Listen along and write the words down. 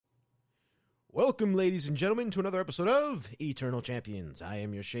Welcome, ladies and gentlemen, to another episode of Eternal Champions. I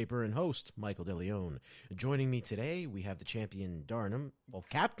am your shaper and host, Michael DeLeon. Joining me today, we have the champion Darnum,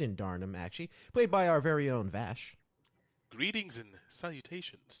 Captain Darnum, actually, played by our very own Vash. Greetings and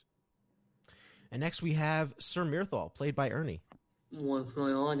salutations. And next we have Sir Mirthal, played by Ernie. What's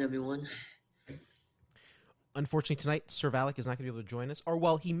going on, everyone? Unfortunately, tonight, Sir Valak is not going to be able to join us. Or,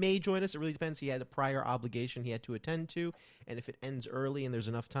 well, he may join us. It really depends. He had a prior obligation he had to attend to. And if it ends early and there's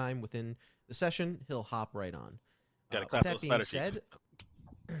enough time within the session, he'll hop right on. Gotta clap those spider cheeks.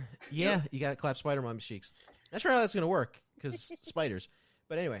 Yeah, you got to clap Spider Mom's cheeks. Not sure how that's going to work, because spiders.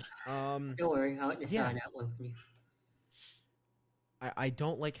 But anyway. Don't worry, I'll decide that one for you. I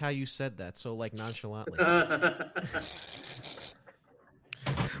don't like how you said that so, nonchalantly.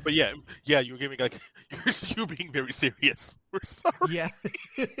 But yeah, you were giving you're being very serious. We're sorry. Yeah.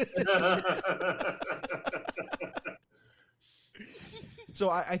 So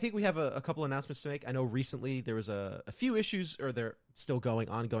I think we have a couple announcements to make. I know recently there was a few issues, or they're still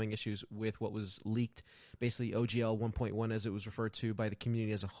ongoing issues with what was leaked, basically OGL 1.1 as it was referred to by the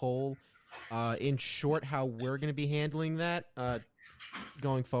community as a whole. In short, how we're going to be handling that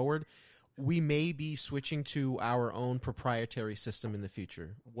going forward. We may be switching to our own proprietary system in the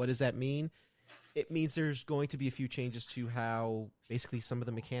future. What does that mean? It means there's going to be a few changes to how basically some of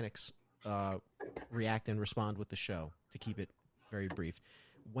the mechanics react and respond with the show, to keep it very brief.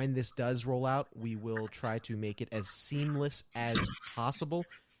 When this does roll out, we will try to make it as seamless as possible,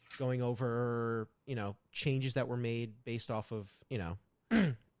 going over, changes that were made based off of,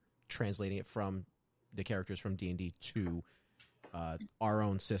 translating it from the characters from D&D to our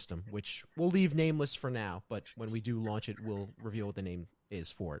own system, which we'll leave nameless for now, but when we do launch it, we'll reveal what the name is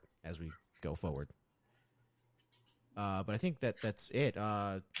for it as we go forward. But I think that's it.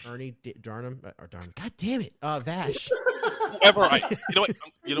 Ernie, Darnum, God damn it, Vash. Whoever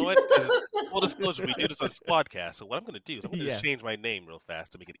you know what? Full disclosure, we do this on this podcast, so what I'm going to do is I'm going to change my name real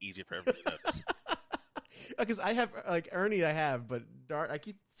fast to make it easier for everybody to notice. Because I have, Ernie I have, but I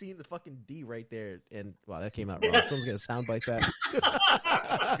keep seeing the fucking D right there, and, wow, that came out wrong. Someone's going to soundbite that.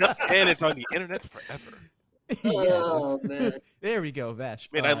 And it's on the internet forever. Oh, man. There we go, Vash.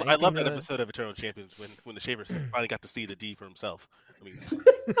 Man, I love that episode of Eternal Champions when the Shaver finally got to see the D for himself. I mean,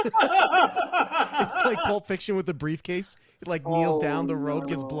 it's like Pulp Fiction with the briefcase. It kneels down, the road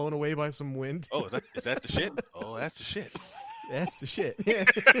gets blown away by some wind. Oh, is that the shit? Oh, that's the shit. That's the shit. Yeah.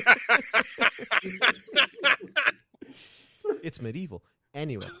 It's medieval.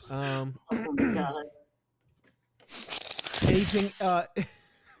 Anyway, Oh, my God. anything.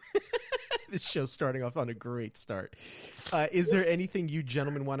 This show's starting off on a great start. Is there anything you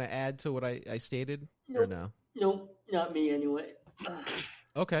gentlemen want to add to what I stated, or no? Nope, not me anyway.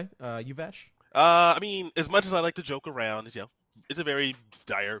 Okay, you Vash? I mean, as much as I like to joke around, it's a very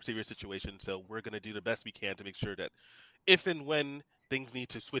dire, serious situation. So we're gonna do the best we can to make sure that if and when things need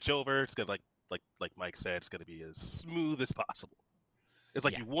to switch over, it's gonna like Mike said, it's gonna be as smooth as possible. It's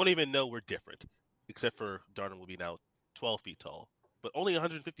you won't even know we're different, except for Darnum will be now 12 feet tall, but only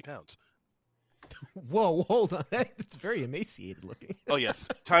 150 pounds. Whoa, hold on. That's very emaciated looking. Oh yes,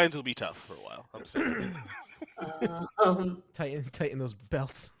 times will be tough for a while. I'm just saying. Tighten those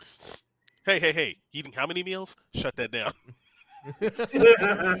belts. Hey! Eating how many meals? Shut that down.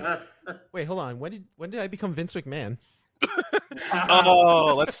 Wait, hold on. When did I become Vince McMahon?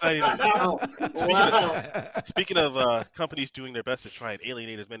 Oh, let's not even. Wow. Speaking of companies doing their best to try and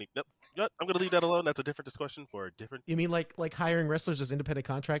alienate as many. Nope. I'm going to leave that alone. That's a different discussion for a different. You mean like hiring wrestlers as independent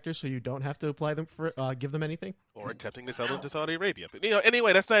contractors so you don't have to apply them for give them anything? Or attempting to sell them to Saudi Arabia. But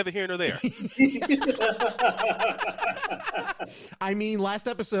anyway, that's neither here nor there. I mean, last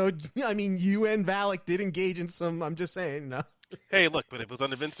episode, you and Valak did engage in some. I'm just saying, no. Hey, look, but if it was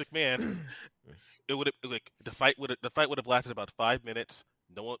under Vince McMahon, it would have the fight would have lasted about 5 minutes.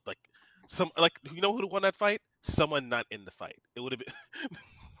 No one who won that fight? Someone not in the fight. It would have been.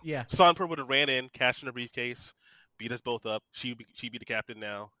 Yeah. Sonper would have ran in, cashed in a briefcase, beat us both up. She'd be the captain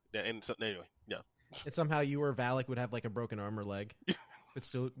now. And anyway, yeah. And somehow you or Valak would have a broken arm or leg,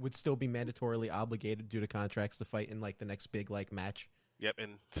 but would still be mandatorily obligated due to contracts to fight in the next big match. Yep,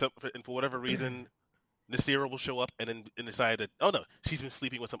 and for whatever reason, Nasira will show up and decide that she's been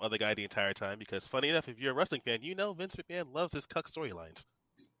sleeping with some other guy the entire time. Because funny enough, if you're a wrestling fan, Vince McMahon loves his cuck storylines.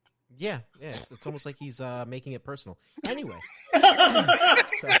 Yeah, it's almost like he's making it personal. Anyway,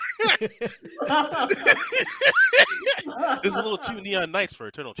 This is a little too neon nice for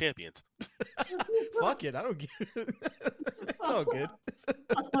Eternal Champions. Fuck it, I don't get it. It's all good.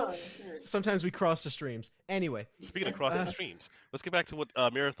 Sometimes we cross the streams. Anyway. Speaking of crossing the streams, let's get back to what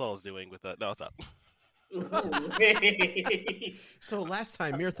Mirthal is doing with... No, it's up. So last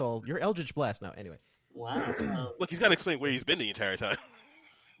time, Mirthal, your Eldritch Blast. Now, anyway. Wow. Look, he's got to explain where he's been the entire time.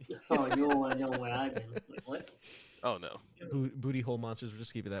 Oh, you don't want to know where I've been. Like, what? Oh no. Booty hole monsters. We'll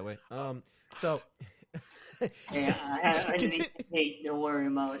just keep it that way. So. Yeah, I didn't hate. Don't worry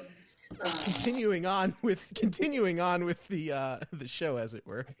about it. Continuing on with the show, as it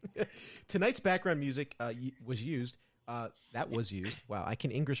were. Tonight's background music was used. That was used. Wow, I can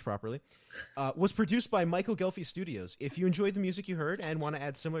English properly. Was produced by Michael Gelfi Studios. If you enjoyed the music you heard and want to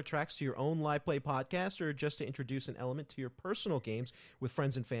add similar tracks to your own live play podcast, or just to introduce an element to your personal games with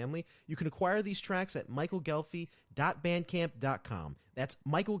friends and family, you can acquire these tracks at michaelgelfi.bandcamp.com. That's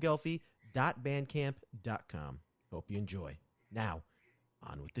michaelgelfi.bandcamp.com. Hope you enjoy. Now,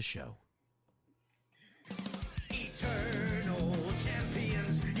 on with the show. Eternal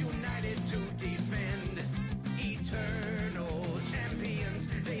champions, united to defend. Eternal champions,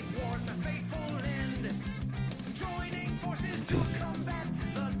 they thwart the fateful end. Joining forces to combat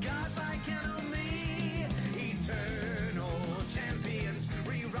the godlike enemy. Eternal champions,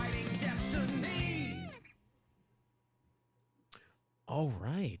 rewriting destiny. All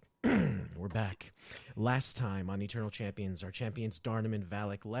right. We're back. Last time on Eternal Champions, our champions Darnum and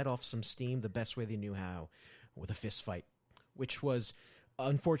Valak let off some steam the best way they knew how, with a fist fight, which was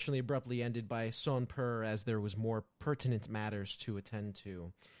unfortunately abruptly ended by Son Per, as there was more pertinent matters to attend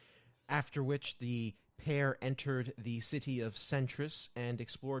to. After which the pair entered the city of Centris and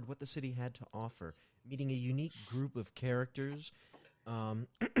explored what the city had to offer, meeting a unique group of characters from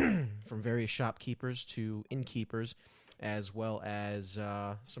various shopkeepers to innkeepers, as well as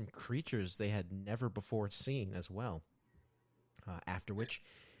some creatures they had never before seen as well. After which,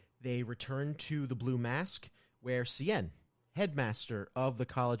 they returned to the Blue Mask, where Cien, headmaster of the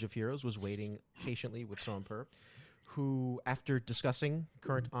College of Heroes, was waiting patiently with Somper, who, after discussing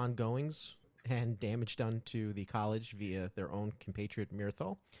current ongoings and damage done to the college via their own compatriot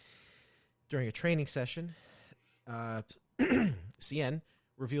Mirthal, during a training session, Cien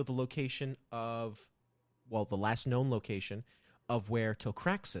revealed the location of, well, the last known location of where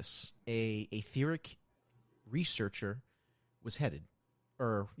Tokraxis, a etheric researcher, was headed.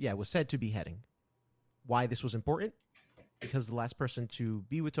 Was said to be heading. Why this was important? Because the last person to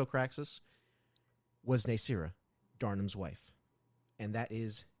be with Tokraxis was Nasira, Darnum's wife. And that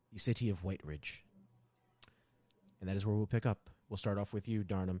is the city of White Ridge. And that is where we'll pick up. We'll start off with you,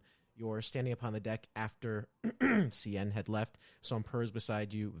 Darnum. You're standing upon the deck after Cien had left. Somper is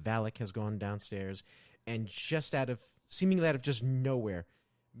beside you. Valak has gone downstairs. And seemingly out of just nowhere,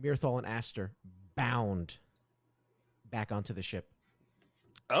 Mirthal and Aster bound back onto the ship.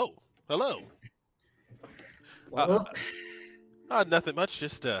 Oh, hello. Well, Nothing much.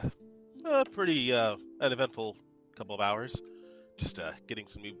 Just a pretty uneventful couple of hours. Just getting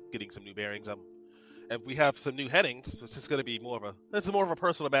some new bearings. And we have some new headings. So this is more of a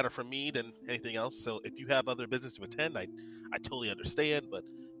personal matter for me than anything else. So if you have other business to attend, I totally understand. But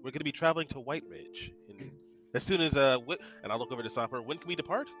we're going to be traveling to White Ridge. And as soon as and I'll look over to Somper. When can we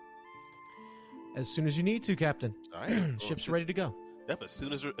depart? As soon as you need to, Captain. All right. Ship's ready to go. Yep. As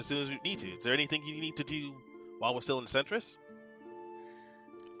soon as we need to. Is there anything you need to do while we're still in Centris?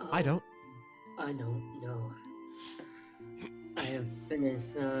 I don't. I don't know. I have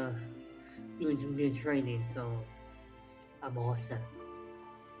finished doing some good training, so I'm all set.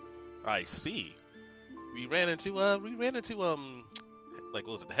 I see. We ran into like, what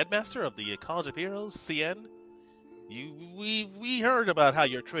was it, the headmaster of the College of Heroes, Cien? We heard about how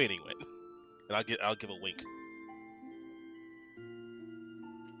your training went, and I'll give a wink.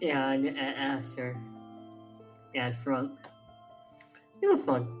 Yeah, and after, front. It was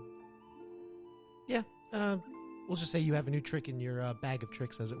fun. Yeah. We'll just say you have a new trick in your bag of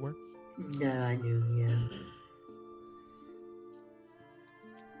tricks, as it were. Yeah, I do. Yeah.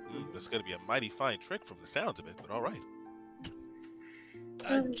 This is going to be a mighty fine trick from the sounds of it, but all right.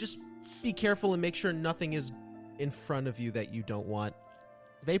 Just be careful and make sure nothing is in front of you that you don't want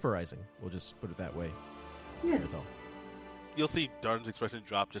vaporizing. We'll just put it that way. Yeah. Mirthal. You'll see Darnum's expression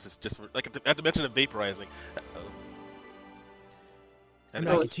drop just for like at the mention of vaporizing. I mean,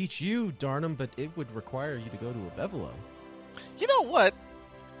 I could teach you, Darnum, but it would require you to go to a Bevelo. You know what?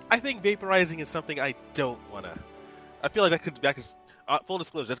 I think vaporizing is something I don't want to. I feel like that could full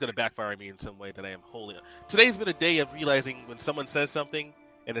disclosure, that's going to backfire on me in some way that I am wholly. Today's been a day of realizing when someone says something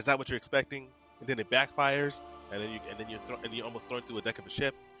and it's not what you're expecting, and then it backfires, and then you're almost thrown through a deck of a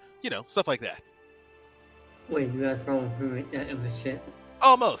ship. You know, stuff like that. Wait, you got thrown through it of a ship?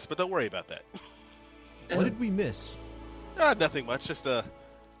 Almost, but don't worry about that. What did we miss? Nothing much. Just a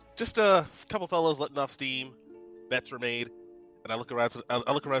couple fellows letting off steam. Bets were made, And I look around.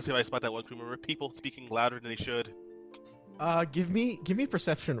 I look around to see if I spot that one crew member. People speaking louder than they should. Give me a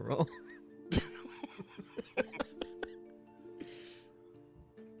perception roll.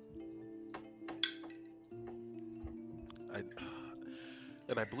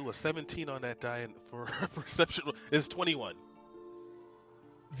 I blew a 17 on that die, and for perception is 21.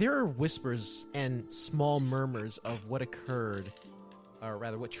 There are whispers and small murmurs of what occurred, or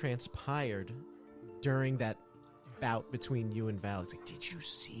rather, what transpired during that bout between you and Valak. It's like, did you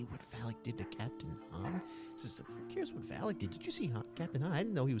see what Valak did to Captain Han? He says, who cares what Valak did? Did you see Captain Han? I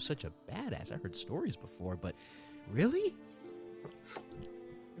didn't know he was such a badass. I heard stories before, but really?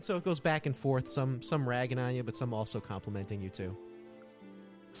 And so it goes back and forth. Some ragging on you, but some also complimenting you too.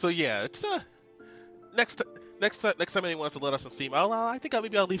 So yeah, it's next time anyone wants to let off some steam, I think I'll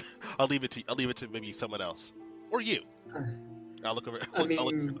leave it to maybe someone else or you. I'll look over.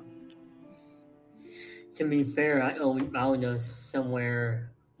 To be fair, I'll know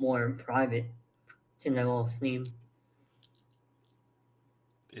somewhere more private to let off steam.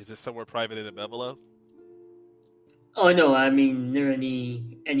 Is this somewhere private in a Bevelo? Oh no, I mean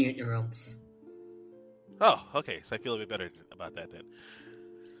literally any of the rooms. Oh, okay. So I feel a bit better about that then.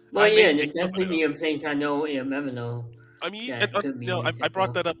 Well, yeah, there's definitely a place I know in Bevelo. I mean, I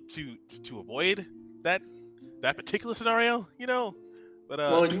brought that up to avoid that particular scenario, But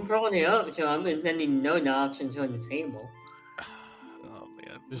well, you brought it up, so I'm letting know the options on the table. Oh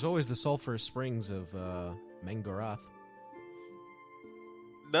man, there's always the sulfur springs of Mengorath.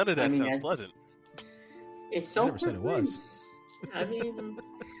 None of that sounds pleasant. It's so. I never said it was. I mean,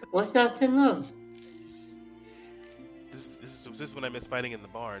 what's not to love? This is when I miss fighting in the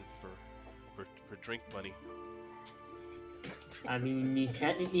barn for drink money. I mean, you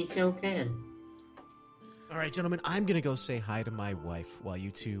technically still can. All right, gentlemen, I'm going to go say hi to my wife while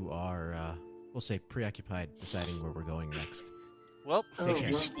you two are, we'll say, preoccupied deciding where we're going next. Well, Take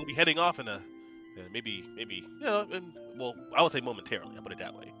care. We'll be heading off in maybe, I would say momentarily. I'll put it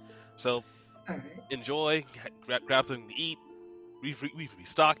that way. So, All right. enjoy, grab something to eat. We've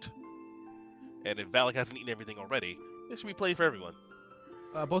restocked, and if Valak hasn't eaten everything already, it should be playing for everyone.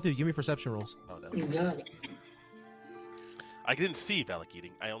 Both of you, give me perception rolls. Oh no! You got it. I didn't see Valak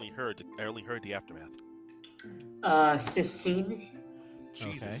eating. I only heard the aftermath. 16.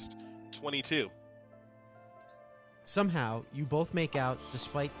 Jesus, Okay. 22. Somehow, you both make out,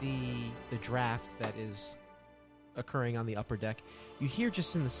 despite the draft that is occurring on the upper deck, you hear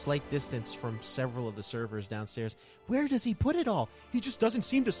just in the slight distance from several of the servers downstairs, where does he put it all? He just doesn't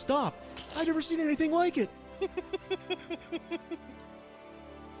seem to stop. I've never seen anything like it.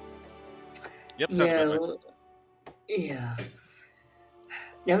 Yep. Sounds Yeah, about right. well, yeah.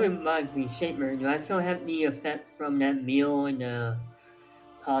 That reminds me, Shaper, do I still have the effect from that meal in the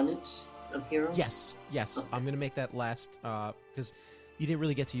college of Heroes? Yes. Okay. I'm going to make that last, because you didn't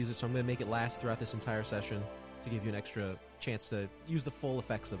really get to use it, so I'm going to make it last throughout this entire session to give you an extra chance to use the full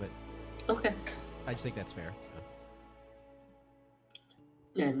effects of it. Okay. I just think that's fair. So.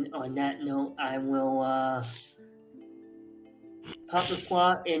 Then on that note, I will pop the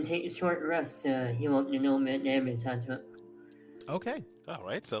squat and take a short rest to heal up the gnome damage I took. Okay. All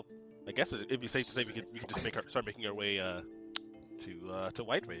right. So, I guess it'd be safe to say we could just start making our way to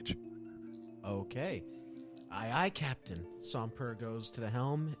White Rage. Okay. Aye, Captain. Somper goes to the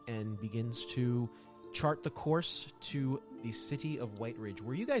helm and begins to chart the course to the city of White Ridge.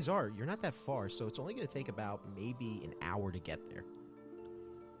 Where you guys are, you're not that far, so it's only going to take about maybe an hour to get there.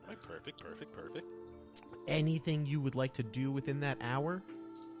 All right, perfect. Anything you would like to do within that hour?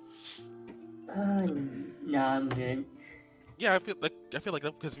 Nah, I'm good. Yeah, I feel like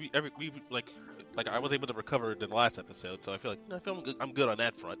because I was able to recover in the last episode, so I feel like I'm good on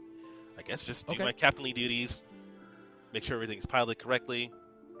that front. I guess just do my captainly duties, make sure everything's piloted correctly,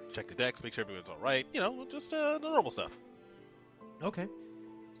 check the decks, make sure everyone's all right. Just the normal stuff. Okay.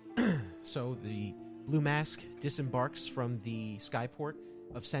 So the Blue Mask disembarks from the skyport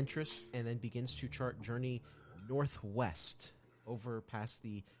of Centris and then begins to chart journey northwest over past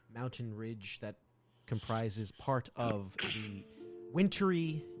the mountain ridge that comprises part of the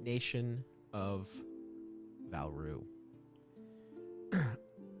wintry nation of Valru.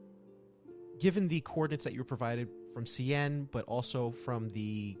 Given the coordinates that you were provided from CN, but also from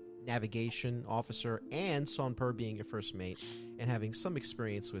the navigation officer and Sonper being your first mate and having some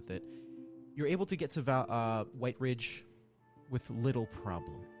experience with it, you're able to get to White Ridge with little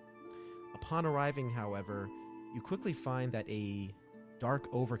problem. Upon arriving, however, you quickly find that a dark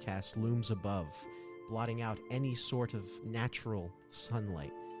overcast looms above, blotting out any sort of natural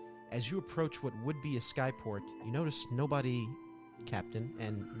sunlight. As you approach what would be a skyport, you notice nobody, Captain,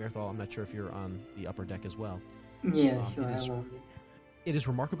 and Mirthal, I'm not sure if you're on the upper deck as well. Yeah, sure. it I is won't. it is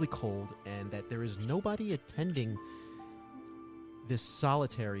remarkably cold, and that there is nobody attending this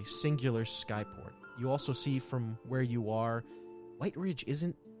solitary, singular skyport. You also see from where you are, White Ridge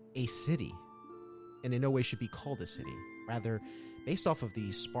isn't a city, and in no way should be called a city. Rather, based off of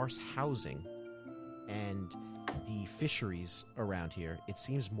the sparse housing and the fisheries around here, it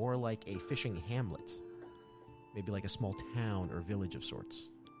seems more like a fishing hamlet, maybe like a small town or village of sorts,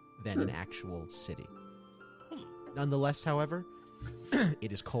 than an actual city. Nonetheless, however,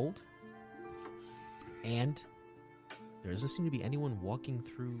 it is cold, and there doesn't seem to be anyone walking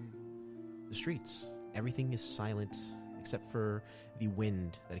through the streets. Everything is silent, except for the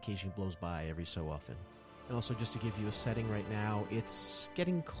wind that occasionally blows by every so often. And also, just to give you a setting right now, it's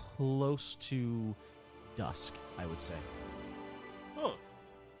getting close to dusk, I would say. Huh.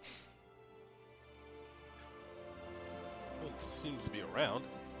 It seems to be around.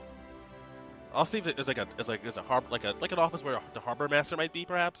 I'll see if there's there's a harbor, like an office where the harbor master might be.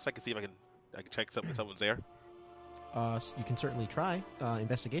 Perhaps I can see if I can check something if someone's there. You can certainly try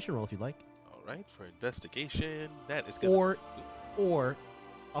investigation roll if you'd like. All right, for investigation, that is good. Or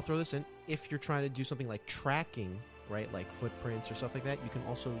I'll throw this in. If you're trying to do something like tracking, right, like footprints or stuff like that, you can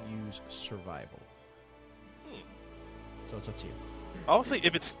also use survival. So it's up to you. I'll say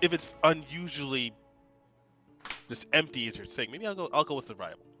if it's unusually just empty as you're saying, maybe I'll go with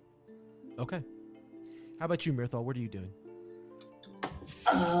survival. Okay. How about you, Mirthal? What are you doing?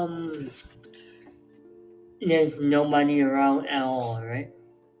 There's nobody around at all, right?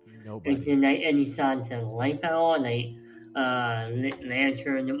 Nobody. Is there like any signs of life at all? Like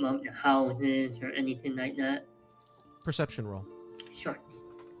lantern among the houses or anything like that? Perception roll. Sure.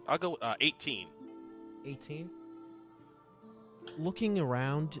 I'll go 18. 18. Looking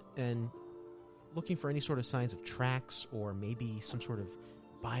around and looking for any sort of signs of tracks or maybe some sort of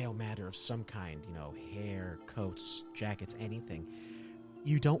biomatter of some kind, hair, coats, jackets, anything.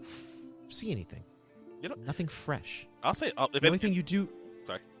 You don't see anything. Nothing fresh. I'll say the only thing you do.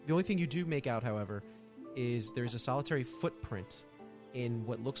 Sorry. The only thing you do make out, however, is there's a solitary footprint in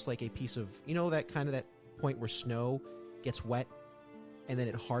what looks like a piece of, that point where snow gets wet and then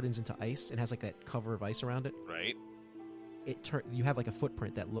it hardens into ice and has like that cover of ice around it. Right. You have like a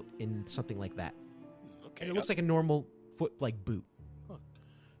footprint that look in something like that. Okay. And it looks like a normal boot. Huh.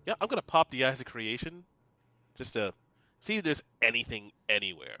 Yeah, I'm gonna pop the eyes of creation just to see if there's anything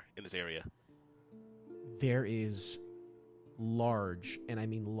anywhere in this area. There is large, and I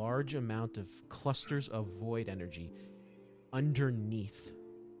mean large amount of clusters of void energy underneath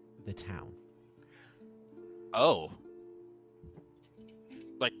the town. Oh.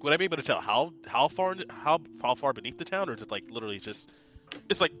 Like, would I be able to tell how far beneath the town, or is it like literally just?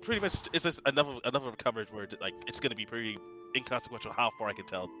 It's like pretty much. It's just enough of coverage where it's going to be pretty inconsequential how far I can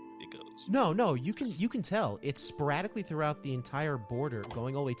tell it goes. No, you can tell. It's sporadically throughout the entire border,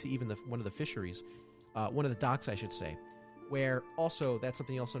 going all the way to even one of the fisheries, one of the docks, I should say. Where also, that's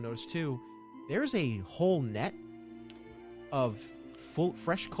something you also notice too. There's a whole net of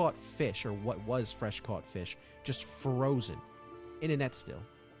fresh caught fish, or what was fresh caught fish, just frozen in a net still.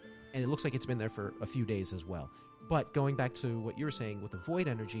 And it looks like it's been there for a few days as well. But going back to what you were saying with the void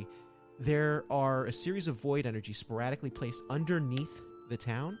energy, there are a series of void energy sporadically placed underneath the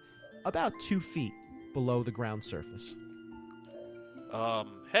town, about 2 feet below the ground surface.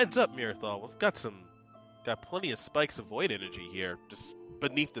 Heads up, Mirthal. We've got plenty of spikes of void energy here, just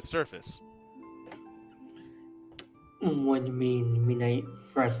beneath the surface. What do you mean? You mean like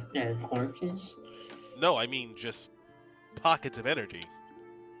fresh corpses? No, I mean just pockets of energy,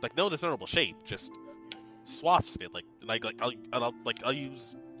 like no discernible shape, just swaths of it. I'll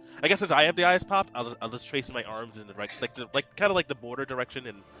use. I guess as I have the eyes popped, I'll just trace my arms in the right, kind of like the border direction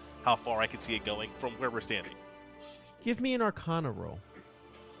and how far I can see it going from where we're standing. Give me an Arcana roll.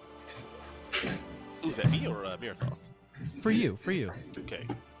 Ooh, is that me or Mirthal? For you. Okay.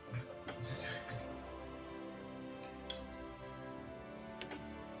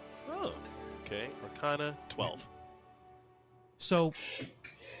 Oh, okay. Arcana 12. So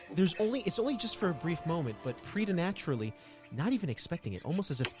it's only just for a brief moment, but preternaturally, not even expecting it,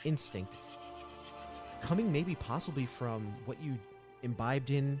 almost as if instinct, coming maybe possibly from what you imbibed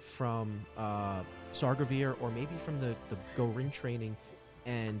in from Sargavir, or maybe from the Gorin training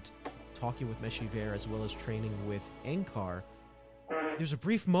and talking with Meshiver, as well as training with Ankar. There's a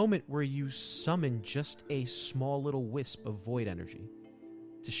brief moment where you summon just a small little wisp of void energy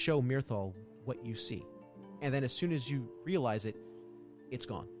to show Mirthal what you see. And then as soon as you realize it, it's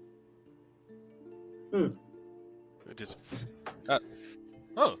gone. It just...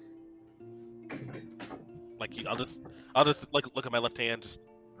 oh. Like, I'll just like look at my left hand, just...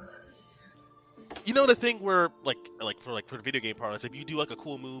 You know the thing where for the video game parlance, if you do like a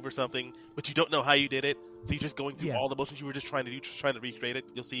cool move or something, but you don't know how you did it, so you're just going through Yeah. all the motions you were just trying to do, just trying to recreate it.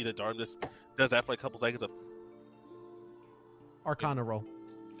 You'll see that Darn just does that for like a couple seconds of. Arcana roll.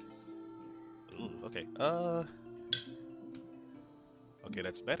 Ooh, okay. Okay,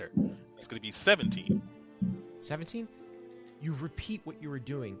 that's better. That's gonna be 17. 17. You repeat what you were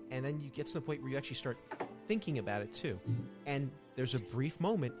doing, and then you get to the point where you actually start thinking about it too. And there's a brief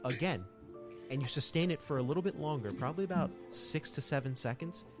moment again, and you sustain it for a little bit longer, probably about 6 to 7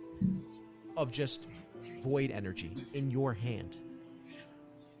 seconds, of just void energy in your hand.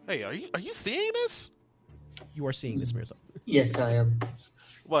 Hey, are you seeing this? You are seeing this, Mirthal. Yes, I am.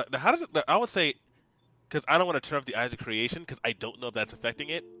 What? How does it? I would say, because I don't want to turn off the eyes of creation, because I don't know if that's affecting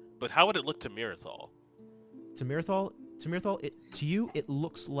it. But how would it look to Mirthal? To Mirthal, to you, it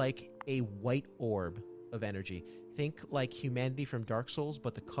looks like a white orb of energy. Think like humanity from Dark Souls,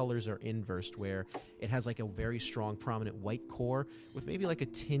 but the colors are inversed, where it has like a very strong, prominent white core with maybe like a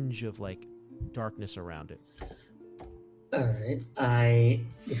tinge of like darkness around it. Alright, I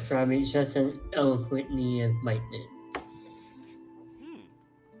describe it just as eloquently as Mike did.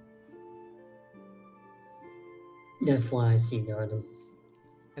 That's why I see Darnum.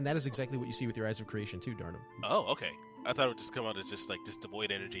 And that is exactly what you see with your eyes of creation too, Darnum. Oh, okay. I thought it would just come out as just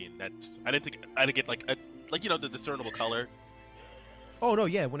devoid energy, and that's. I didn't get the discernible color. Oh no,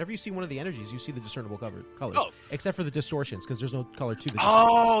 yeah. Whenever you see one of the energies, you see the discernible colors. Oh. Except for the distortions, because there's no color to the distortions.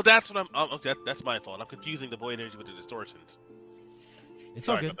 Oh, that's what I'm. Okay, that's my fault. I'm confusing the void energy with the distortions. It's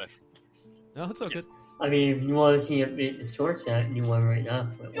all Sorry good. about that. No, it's all good. I mean, if you want to see if it distorts that, you want right now.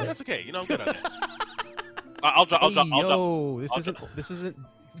 Yeah, that's okay. I'm good on that. I'll drop. This isn't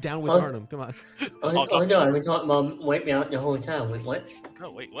down with Oh. Darnum. Come on. Oh no, I've been talking about wiping out the whole time. Wait, what?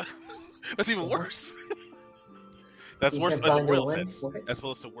 No, wait, what? That's even worse. That's You worse said in a find a real way? sense, What? as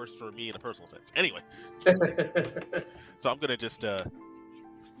opposed to worse for me in a personal sense. Anyway, so I'm gonna just I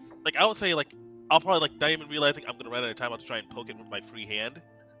would say I'll probably not even realizing I'm gonna run out of time. I'll just try and poke it with my free hand,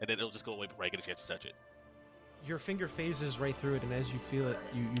 and then it'll just go away before I get a chance to touch it. Your finger phases right through it, and as you feel it,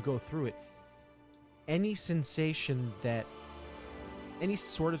 you go through it. Any sort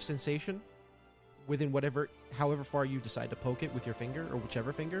of sensation within however far you decide to poke it with your finger or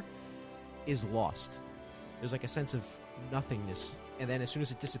whichever finger is lost. There's like a sense of nothingness, and then as soon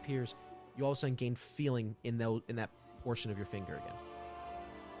as it disappears, you all of a sudden gain feeling in that portion of your finger again.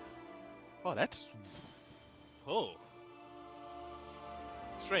 Oh, that's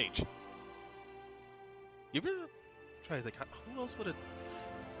strange. You ever try to think who else would have?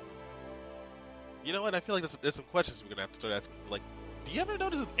 You know what? I feel like there's some questions we're gonna have to start asking. Like, do you ever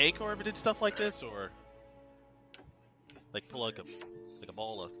notice if Acor ever did stuff like this, or like pull like a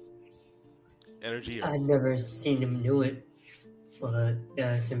ball of energy? Or... I've never seen him do it, but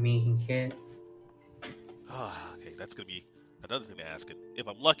to me, he can. Okay, that's gonna be another thing to ask. And if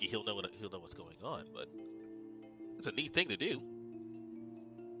I'm lucky, he'll know what's going on. But it's a neat thing to do.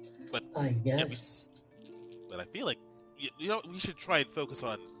 But I guess. but I feel like we should try and focus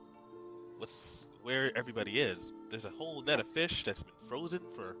on where everybody is. There's a whole net of fish that's been frozen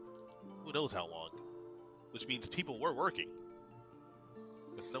for who knows how long, which means people were working,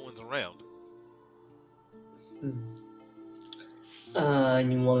 but no one's around. You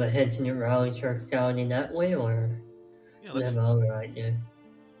want to head to the rally church down in that way, or Yeah, you have another idea?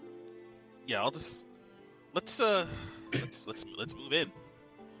 Yeah, let's move in.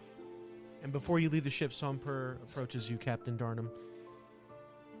 And before you leave the ship, Somper approaches you, Captain Darnum.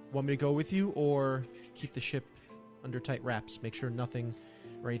 Want me to go with you, or keep the ship under tight wraps? Make sure nothing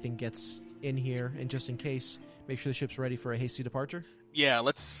or anything gets in here, and just in case, make sure the ship's ready for a hasty departure? Yeah,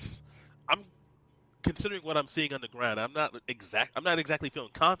 I'm considering what I'm seeing on the ground. I'm not exactly feeling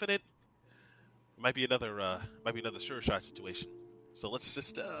confident. It might be another sure shot situation. So let's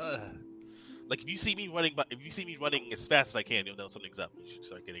just if you see me running as fast as I can, you'll know something's up. You should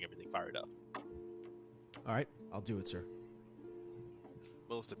start getting everything fired up. All right, I'll do it, sir.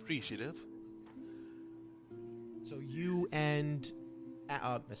 Most appreciative. So you and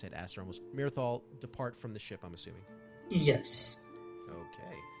I said Astor almost. Mirthal depart from the ship, I'm assuming. Yes.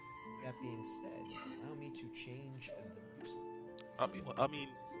 Okay. That being said, allow me to change the music. I mean,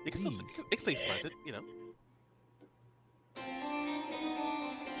 it can stay pleasant, you know.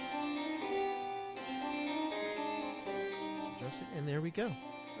 Adjust it, and there we go.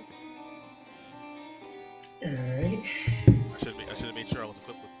 Alright. I should have made sure I was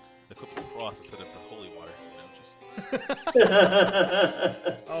equipped with the cross instead of the holy water. You know,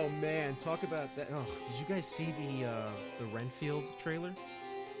 just. Oh man, talk about that. Oh, did you guys see the Renfield trailer?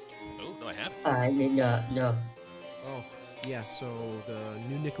 Oh no, I haven't. I did not know. Oh, Yeah, so the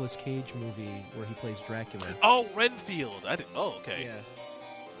new Nicolas Cage movie where he plays Dracula. Oh, Renfield. I didn't. Oh, okay.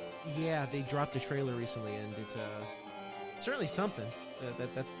 Yeah, they dropped a trailer recently, and it's certainly something.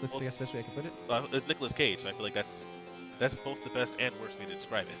 That's Well, I guess the best way I can put it. It's Nicolas Cage, so I feel like that's both the best and worst way to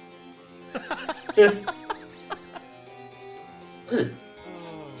describe it. Oh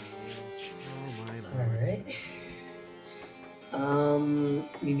my All lord.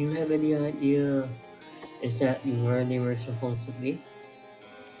 right. Do you have any idea exactly where they were supposed to be?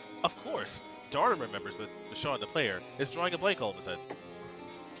 Of course, Darnum remembers, but Sean, the player, is drawing a blank all of a sudden.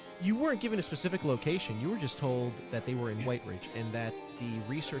 You weren't given a specific location. You were just told that they were in White Ridge, and that the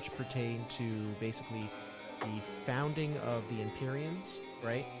research pertained to basically the founding of the Empyreans,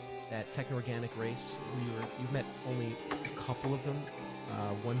 right? That techno-organic race. You've met only a couple of them,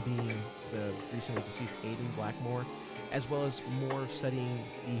 one being the recently deceased Aiden Blackmore, as well as more studying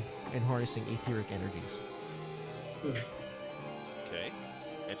and harnessing etheric energies. Okay,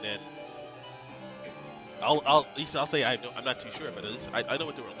 and then I'll say I'm not too sure, but at least I know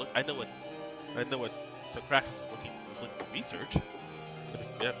what they were I know what the practice was looking for research.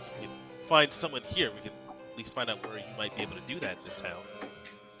 If we can find someone here, we can at least find out where you might be able to do that in this town.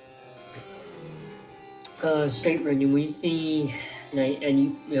 Shaper, do we see like any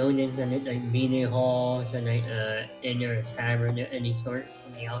buildings and like meeting halls and like inner tavern of any sort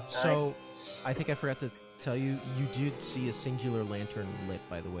from the outside? So, I think I forgot to tell you, you did see a singular lantern lit,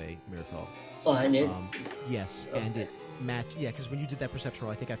 by the way, Mirthal. Oh, I did. Yes, and it matched. Yeah, because when you did that perception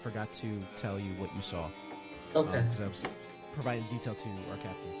roll, I think I forgot to tell you what you saw. Okay. Because I was providing detail to our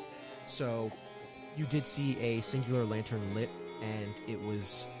captain. So, you did see a singular lantern lit, and it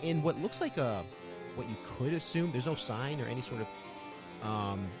was in what looks like what you could assume. There's no sign or any sort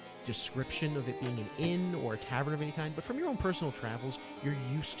of description of it being an inn or a tavern of any kind. But from your own personal travels, you're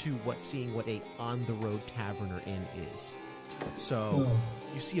used to seeing what a on-the-road tavern or inn is. So,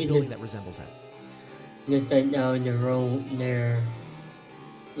 you see a building that resembles that. Just like down the road there,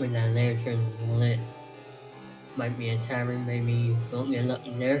 when that lantern lit, might be a tavern. Maybe won't be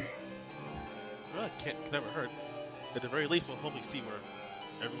lucky there. Well, can't never hurt. At the very least, we'll hopefully see where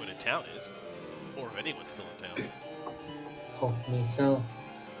everyone in town is, or if anyone's still in town. Hopefully so.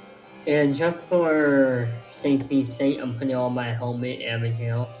 And just for safety's sake, I'm putting on my helmet and everything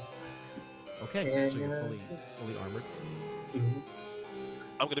else. Okay, And, so you're fully armored. Mhm.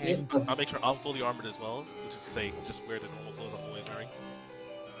 I'll make sure I'm fully armored as well, which is to say, just wear the normal clothes I'm always wearing.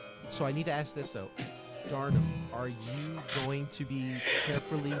 So I need to ask this, though. Darnum, are you going to be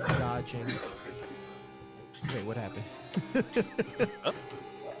carefully dodging... Wait, what happened? Huh?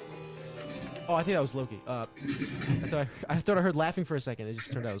 Oh, I think that was Loki. I thought I heard laughing for a second. It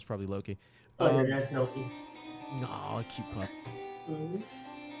just turned out it was probably Loki. Oh, yeah, that's healthy. No, cute pup. Mhm.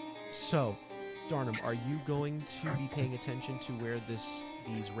 So, Darnum, are you going to be paying attention to where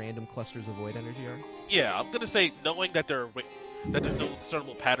these random clusters of void energy are? Yeah, I'm gonna say, knowing that there's no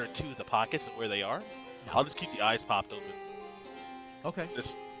discernible pattern to the pockets and where they are, I'll just keep the eyes popped open. Okay.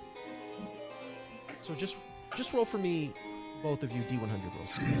 Just So just roll for me, both of you, D100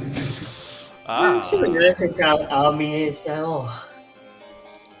 rolls. So that's I'll be in so.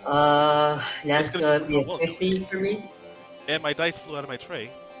 That's It's gonna gonna be well, a 50 for me. and my dice flew out of my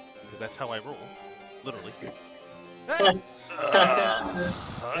tray because that's how I roll, literally.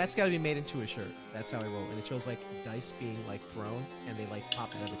 That's got to be made into a shirt. That's how I roll, and it shows like dice being like thrown, and they like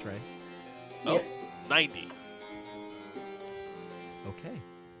pop out of the tray. Oh, Yep. 90. Okay.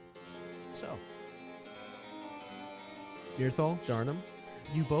 So, Mirthal, Darnum,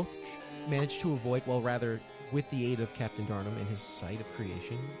 you both managed to avoid, well, rather, with the aid of Captain Darnum and his sight of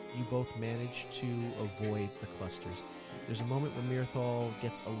creation, you both managed to avoid the clusters. There's a moment where Mirthal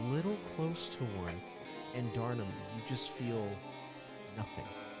gets a little close to one, and Darnum, you just feel nothing.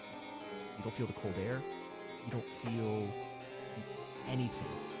 You don't feel the cold air. You don't feel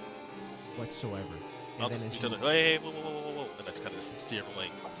anything whatsoever. I'll And then just as be you, telling, hey, whoa, and I just kind of just steer away.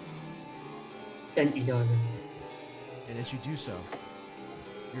 Thank you, Donna. and as you do so,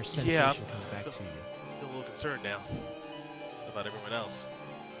 your sensation Yeah. comes back to you. I feel a little concerned now about everyone else.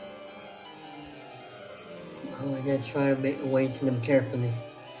 Oh, I gotta try to make my way to them carefully.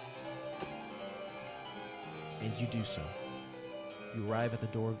 And you do so. You arrive at the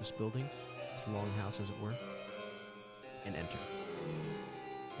door of this building, this longhouse as it were, and enter.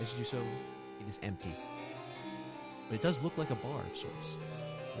 As you do so, it is empty. But it does look like a bar of sorts.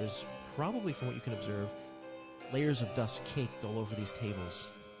 There's probably, from what you can observe, layers of dust caked all over these tables.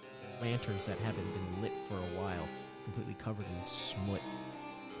 Lanterns that haven't been lit for a while, completely covered in smut.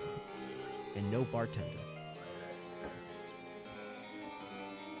 And no bartender.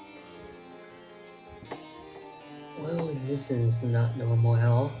 Well, this is not normal at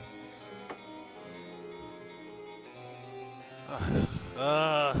all.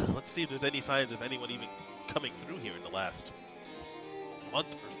 Let's see if there's any signs of anyone even coming through here in the last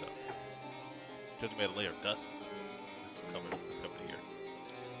month or so. Judging by the layer of dust this covered here.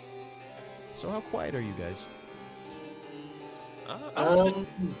 So how quiet are you guys?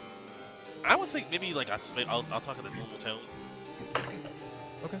 I would think maybe like I'll talk in a normal tone.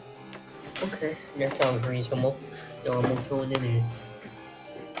 Okay. Okay, that sounds reasonable. Normal tone it is.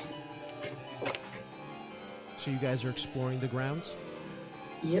 So you guys are exploring the grounds?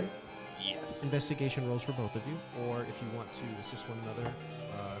 Yep. Yes. Investigation rolls for both of you, or if you want to assist one another,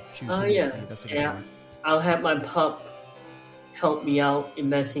 choose Oh, who makes yeah. the investigation. Yeah. roll. I'll have my pup help me out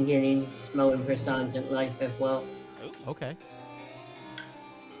investigating, smelling for signs of life as well. Okay.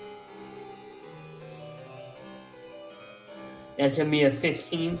 That's gonna be a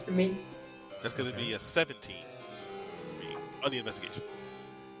 15 for me. That's going to be a 17 for me on the investigation.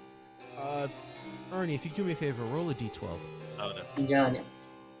 Ernie, if you do me a favor, roll a d12. Oh no. You got it.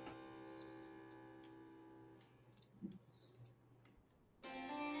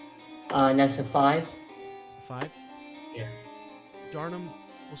 That's a 5. 5? Yeah. Darnum,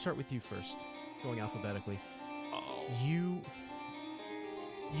 we'll start with you first, going alphabetically. Oh. You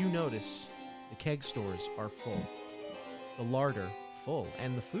notice the keg stores are full, the larder full,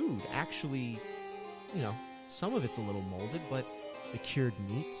 and the food actually, some of it's a little molded, but the cured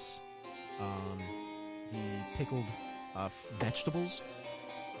meats, the pickled vegetables,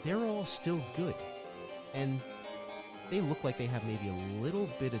 they're all still good, and they look like they have maybe a little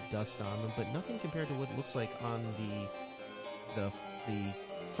bit of dust on them, but nothing compared to what it looks like on the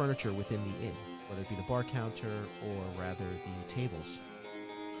furniture within the inn, whether it be the bar counter or rather the tables.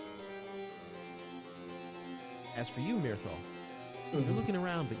 As for you, Mirthal, you're looking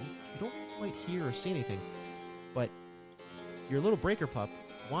around, but you don't quite hear or see anything. But your little breaker pup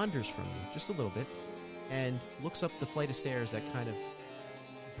wanders from you just a little bit and looks up the flight of stairs that kind of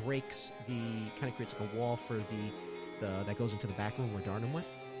creates like a wall for the that goes into the back room where Darnum went,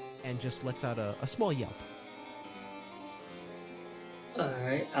 and just lets out a small yelp.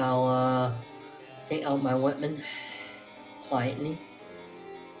 Alright, I'll take out my weapon quietly.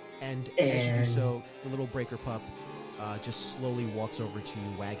 And as you do so, the little breaker pup just slowly walks over to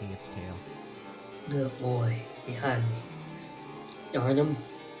you, wagging its tail. Good boy, behind me. Darnum.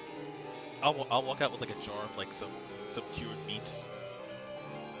 I'll walk out with like a jar of like some cured meats.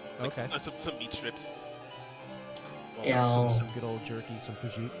 Like Okay. Some meat strips. Yeah, Some good old jerky, some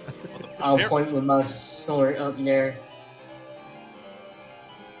prosciutto. I'll point with my sword up there.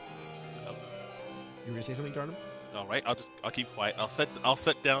 You were gonna say something, Darnum? All right, I'll keep quiet. I'll set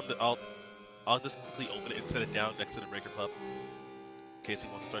down I'll just quickly open it and set it down next to the breaker pup in case he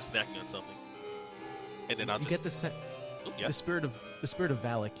wants to start snacking on something. And then You get the set. Oh, yeah. The spirit of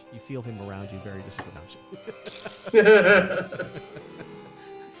Valak. You feel him around you, very disappointed.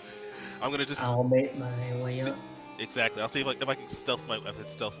 I'm gonna just I'll make my way up. exactly. I'll see if I can stealth my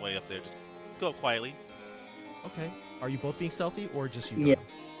way up there. Just go up quietly. Okay. Are you both being stealthy, or just you? Yeah.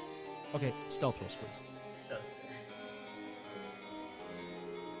 Darnum? Okay. Stealth rolls, please.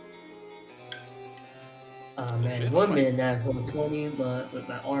 Man, 1 minute natural 20, but with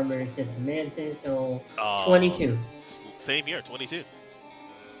my armor it's a mantis, so Oh, 22. Same here, 22.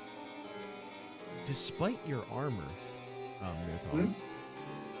 Despite your armor, Mirthal,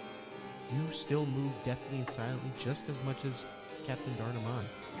 you still move deftly and silently, just as much as Captain Darnum.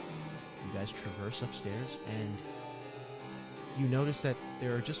 You guys traverse upstairs, and you notice that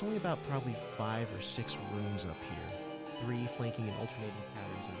there are just only about probably 5 or 6 rooms up here, 3 flanking in alternating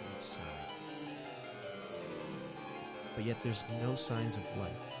patterns on each side. But yet there's no signs of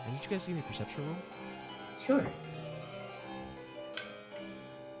life. And you guys give me a perception roll? Sure.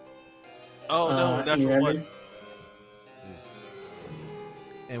 Oh no, natural 11. one.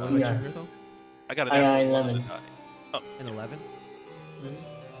 And what about yeah. you, Mirthal? I got a I got natural one. 11. An 11?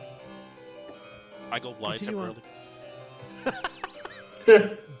 I go blind Continue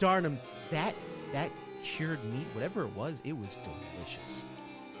temporarily. Darnum, that cured meat, whatever it was delicious.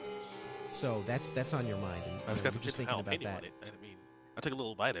 So that's on your mind, and I just you're got some just chicken thinking about jalapeno that. on it. I mean, I took a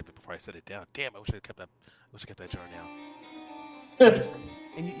little bite of it before I set it down. Damn, I wish I kept that jar now.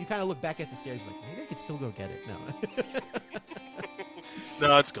 And you kind of look back at the stairs like, maybe I could still go get it. No.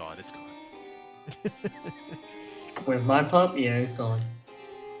 No, it's gone. It's gone. With my pup, yeah, it's gone.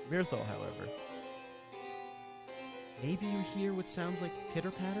 Mirthal, however, maybe you hear what sounds like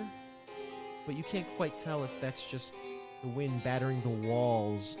pitter-patter, but you can't quite tell if that's just the wind battering the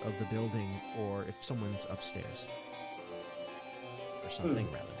walls of the building or if someone's upstairs. Or something,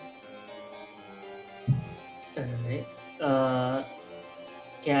 rather. Alright.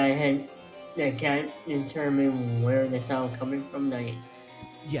 Can I determine where the sound coming from? Like,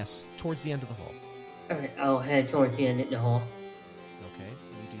 Yes, towards the end of the hall. alright, I'll head towards the end of the hall. Okay,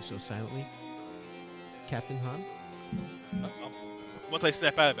 you do so silently. Captain Han? Once I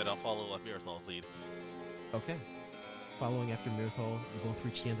snap out of it, I'll follow up Mirthal's lead. Okay. Following after Mirthal, you both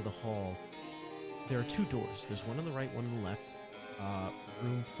reach the end of the hall. There are two doors. There's one on the right, one on the left.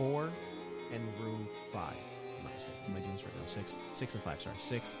 Room 4 and room 5. I'm not mistaken. Am I doing this right now? 6 and 5, sorry.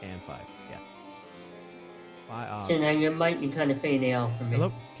 6 and 5, yeah. So now your mic is kind of fading out for me. Hello?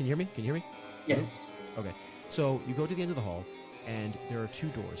 Can you hear me? Can you hear me? Yes. Okay. So you go to the end of the hall, and there are two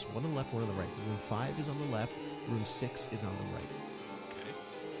doors. One on the left, one on the right. Room 5 is on the left. Room 6 is on the right.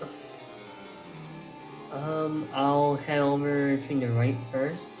 I'll head over to the right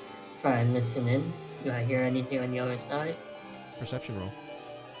first. Try and listen in. Do I hear anything on the other side? Perception roll.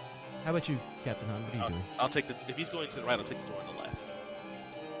 How about you, Captain Han? What are you doing? I'll take the. If he's going to the right, I'll take the door on the left.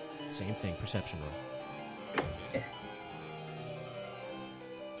 Same thing. Perception roll. Okay.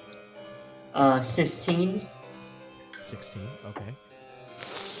 16. 16. Okay.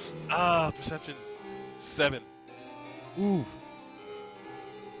 Perception 7. Ooh.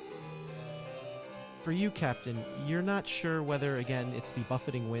 For you, Captain, you're not sure whether, again, it's the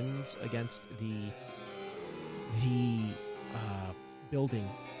buffeting winds against the building,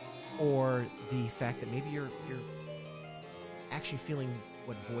 or the fact that maybe you're actually feeling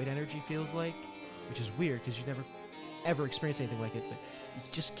what void energy feels like, which is weird because you never ever experienced anything like it, but you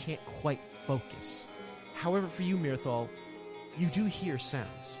just can't quite focus. However, for you, Mirthal, you do hear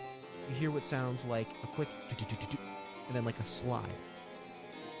sounds. You hear what sounds like a quick do-do-do-do-do, and then like a slide,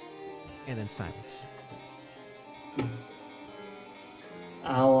 and then silence.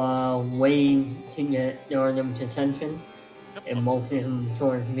 I'll wave to get Darnum's attention and motion him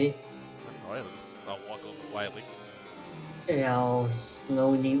towards me. Alright, I'll walk over quietly. And I'll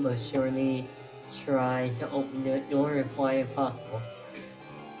slowly but surely try to open the door as quiet as possible.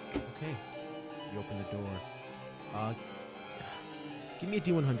 Okay. You open the door. Give me a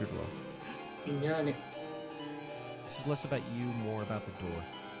D100 roll. You got it. This is less about you, more about the door.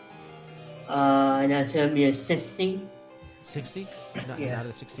 That's gonna be a 60. 60? Not, Yeah. not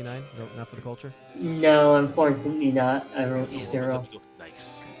a 69? No, not for the culture? No, unfortunately not. I wrote Oh, 0.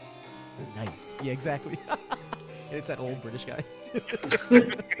 nice. Nice. Yeah, exactly. And it's that old British guy.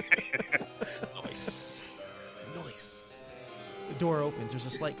 Nice. Nice. The door opens. There's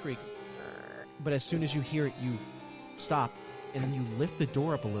a slight creak. But as soon as you hear it, you stop. And then you lift the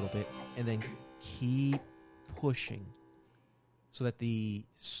door up a little bit. And then keep pushing. So that the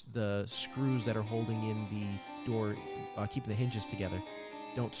screws that are holding in the door, keeping the hinges together,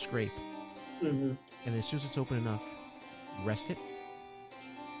 don't scrape. Mm-hmm. And as soon as it's open enough, rest it.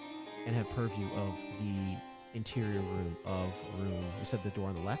 And have purview of the interior room of room. You said the door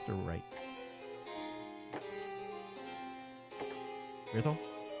on the left or right? Mirthal?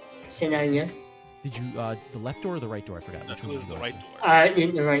 Say that again? Did you, the left door or the right door? I forgot. That Which one was did the you right like? door.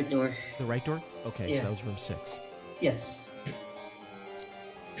 In the right door. The right door? Okay, Yeah. so that was room 6. Yes.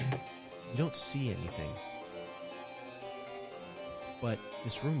 You don't see anything. But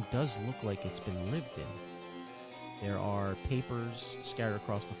this room does look like it's been lived in. There are papers scattered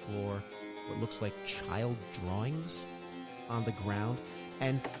across the floor, what looks like child drawings on the ground.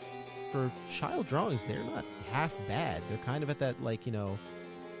 And for child drawings, they're not half bad. They're kind of at that, like,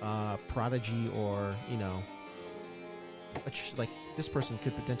 prodigy or, like this person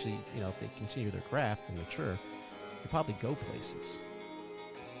could potentially, if they continue their craft and mature, could probably go places.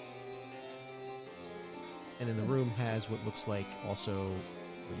 And then the room has what looks like also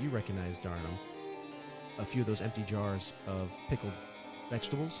what you recognize, Darnum, a few of those empty jars of pickled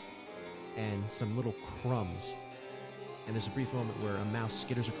vegetables and some little crumbs. And there's a brief moment where a mouse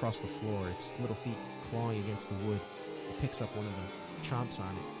skitters across the floor, its little feet clawing against the wood. It picks up one of them, chomps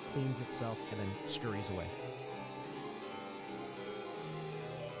on it, cleans itself, and then scurries away.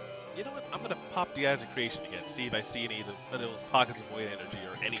 You know what? I'm gonna pop the eyes of creation again, see if I see any of those pockets of void energy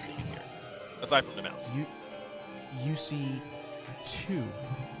or anything in here, aside from the mouse. You see 2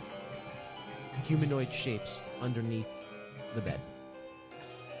 humanoid shapes underneath the bed.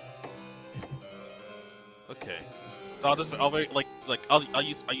 Okay. So I'll just use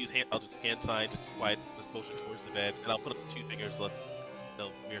hand sign, just quiet, just motion towards the bed, and I'll put up 2 fingers. Let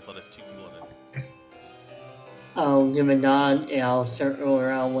Mirthal has 2 people in it. I'll give a nod and I'll circle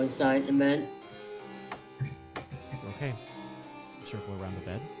around one side of the bed. Okay. Circle around the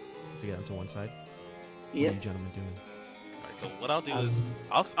bed to get onto one side. What are Yep. you gentlemen doing? Alright, so what I'll do is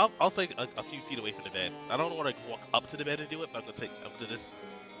I'll stay a few feet away from the bed. I don't want to walk up to the bed and do it, but I'm gonna just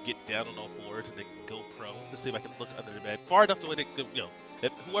get down on all fours and then go prone to see if I can look under the bed far enough away that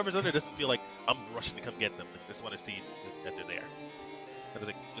if whoever's under doesn't feel like I'm rushing to come get them. I just want to see that they're there. And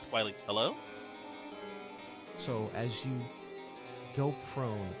like, just quietly, hello? So as you go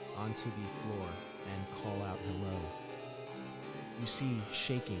prone onto the floor and call out hello, you see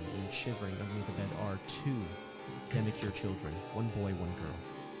shaking and shivering underneath the bed are two Demicure children, one boy, one girl.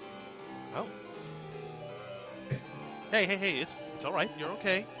 Oh. Hey, it's all right. You're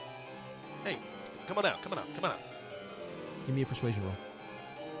okay. Hey, come on out. Give me a persuasion roll.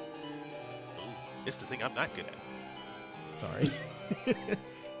 Ooh, it's the thing I'm not good at. Sorry.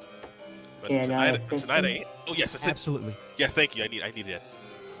 But Can I tonight assist I him? ain't. Oh yes, assist. Absolutely. Yes, thank you. I need it.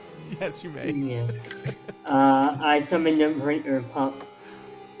 Yes, you may. Yeah. I summoned the printer pup.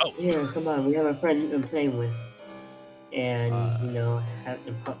 Oh. Here, come on, we have a friend to play with. And, Uh, have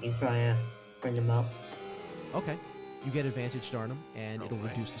the puppy try to bring him out. Okay. You get advantage, Darnum, and it'll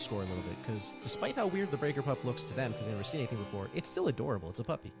Alright. reduce the score a little bit, because despite how weird the Breaker Pup looks to them, because they've never seen anything before, it's still adorable. It's a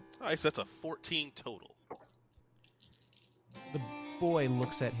puppy. All right, so that's a 14 total. The boy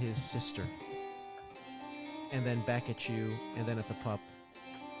looks at his sister, and then back at you, and then at the pup,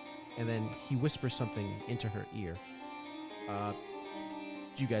 and then he whispers something into her ear.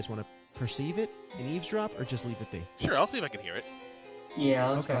 Do you guys want to perceive it and eavesdrop, or just leave it be? Sure, I'll see if I can hear it. Yeah,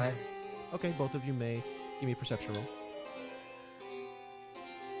 I'll Okay. try. Okay, both of you may give me a perception roll.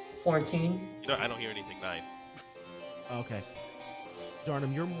 14. You know, I don't hear anything. 9. Okay.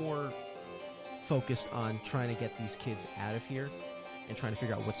 Darnum, you're more focused on trying to get these kids out of here and trying to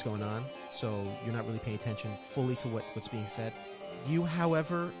figure out what's going on, so you're not really paying attention fully to what's being said. You,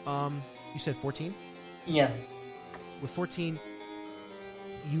 however, you said 14? Yeah. With 14,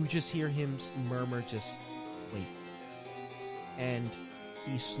 you just hear him murmur, just wait. And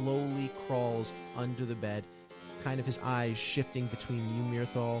he slowly crawls under the bed, kind of his eyes shifting between you,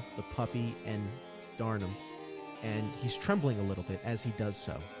 Mirthal, the puppy, and Darnum. And he's trembling a little bit as he does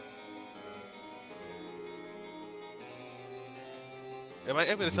so. Am I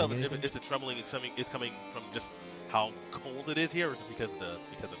able to tell Anything? if it's the trembling is coming from just how cold it is here, or is it because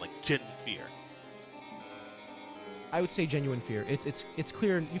of like genuine fear? I would say genuine fear. It's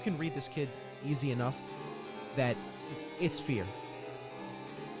clear. You can read this kid easy enough that it's fear.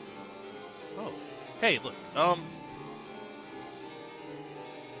 Oh, hey, look. I'm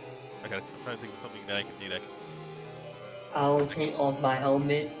trying to think of something that I can do that. I'll take off my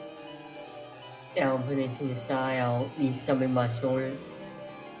helmet. And I'll put it to the side. I'll summon my sword.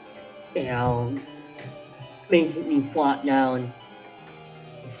 And I'll basically flop down.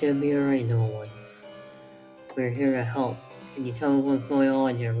 Severe and no ones. We're here to help. Can you tell me what's going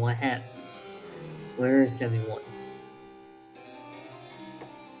on here? What happened? Where is everyone?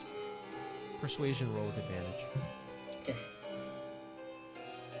 Persuasion roll with advantage. Okay.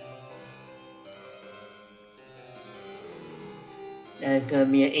 That's gonna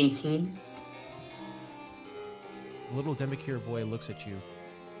be an 18. The little Demicure boy looks at you,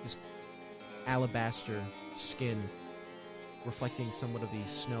 his alabaster skin reflecting somewhat of the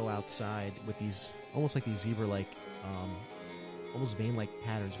snow outside with these, almost like these zebra-like, almost vein-like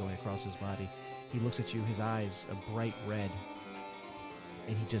patterns going across his body. He looks at you, his eyes a bright red,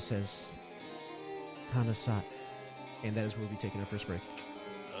 and he just says, Tanasat. And that is where we'll be taking our first break.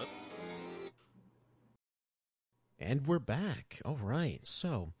 And we're back. All right.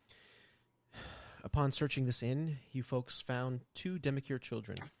 So, upon searching this inn, you folks found two Demicure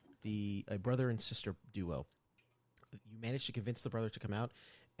children, a brother and sister duo. You managed to convince the brother to come out,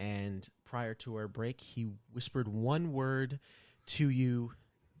 and prior to our break, he whispered one word to you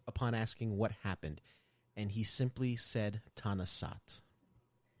upon asking what happened, and he simply said Tanasat.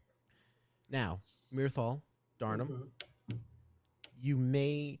 Now, Mirthal, Darnum, you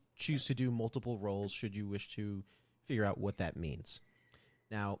may choose to do multiple rolls should you wish to figure out what that means.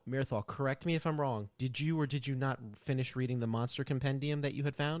 Now, Mirthal, correct me if I'm wrong. Did you or did you not finish reading the monster compendium that you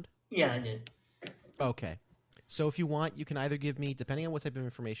had found? Yeah, I did. Okay. So if you want, you can either give me, depending on what type of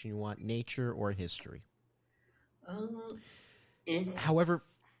information you want, nature or history. It's However,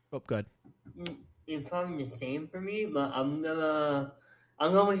 good. it's probably the same for me, but I'm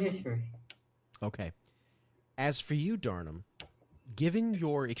going with history. Okay. As for you, Darnum, given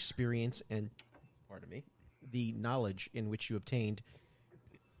your experience and, pardon me, the knowledge in which you obtained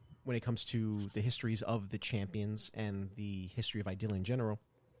when it comes to the histories of the champions and the history of Idyll in general,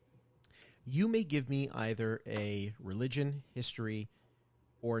 you may give me either a religion, history,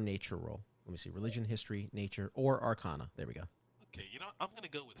 or nature roll. Let me see. Religion, history, nature, or arcana. There we go. Okay, I'm gonna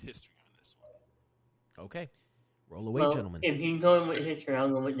go with history on this one. Okay. Roll away, Well, gentlemen. if he's going with history, I'll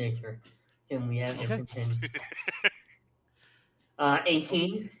go with nature. Then we have different things.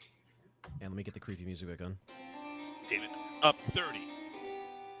 18. And let me get the creepy music back on. David, up 30.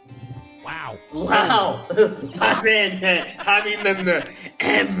 Wow. Wow. My man said, I remember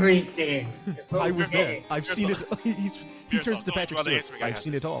everything. I was there. Okay. I've seen it. He turns to Patrick Stewart. I've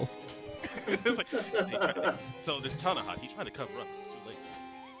seen it all. It's like, so this Tanahot, he tried to cover up. It's too late.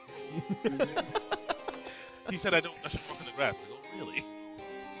 He said, I should walk in the grass. I go,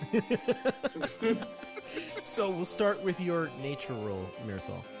 really? So we'll start with your nature roll,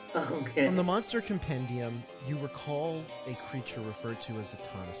 Mirthal. Okay. From the Monster Compendium, you recall a creature referred to as the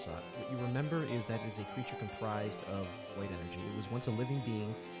Tanasat. What you remember is that it is a creature comprised of void energy. It was once a living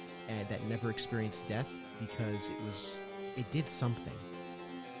being that never experienced death because it did something.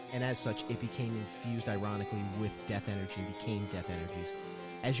 And as such, it became infused, ironically, with death energy and became death energies.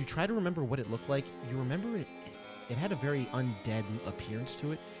 As you try to remember what it looked like, you remember it had a very undead appearance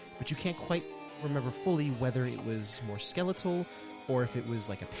to it, but you can't quite remember fully whether it was more skeletal or if it was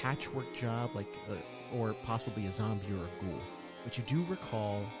like a patchwork job, or possibly a zombie or a ghoul. But you do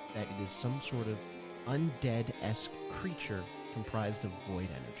recall that it is some sort of undead-esque creature comprised of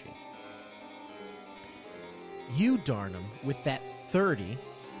void energy. You, Darnum, with that 30,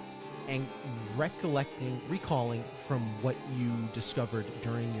 and recalling from what you discovered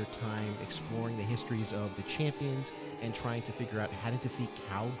during your time exploring the histories of the champions and trying to figure out how to defeat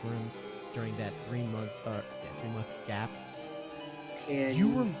Calgrim during that 3-month gap.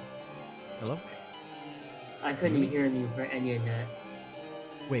 Hello? I couldn't hear you for any of that.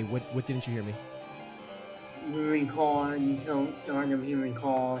 Wait, what didn't you hear me? You recall, you told Darnum he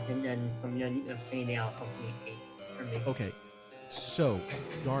recalls, and then from then you fade out completely for me. Okay, so,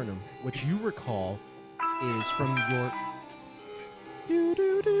 Darnum, what you recall is from your...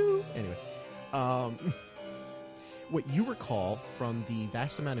 Anyway, what you recall from the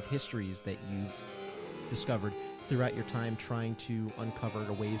vast amount of histories that you've discovered throughout your time trying to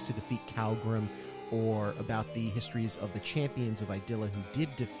uncover ways to defeat Calgrim, or about the histories of the champions of Idilla who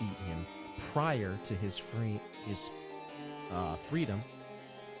did defeat him prior to his freedom,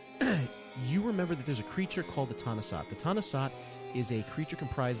 you remember that there's a creature called the Tanasat. The Tanasat is a creature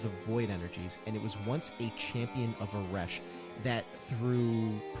comprised of void energies, and it was once a champion of Aresh that,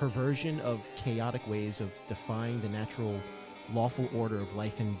 through perversion of chaotic ways of defying the natural lawful order of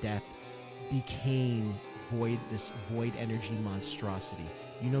life and death, became this void energy monstrosity.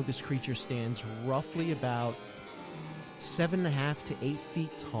 You know this creature stands roughly about 7.5 to 8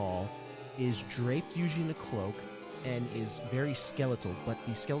 feet tall, is draped usually in a cloak, and is very skeletal, but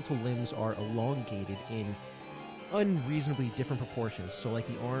the skeletal limbs are elongated in unreasonably different proportions. So like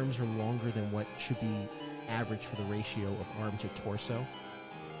the arms are longer than what should be average for the ratio of arm to torso.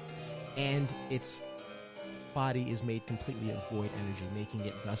 And its body is made completely of void energy, making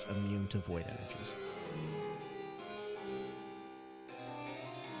it thus immune to void energies.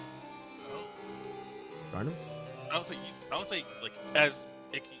 Darnum? I would say, like, you can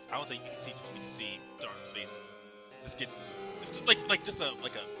see Darnum's face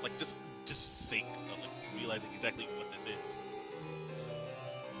just sink of like realizing exactly what this is.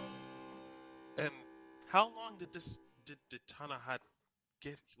 And how long did Tanahot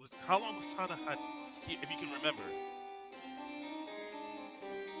get? How long was Tanahot here, if you can remember?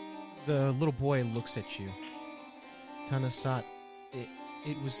 The little boy looks at you. Tanasat, it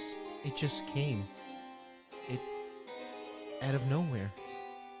just came. Out of nowhere.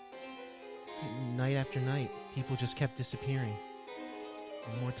 Night after night, people just kept disappearing.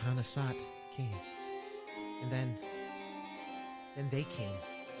 And more Tanasat came. And then they came.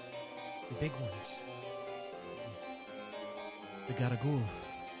 The big ones. The Garagul.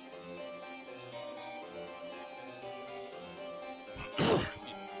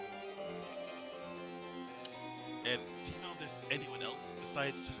 And do you know if there's anyone else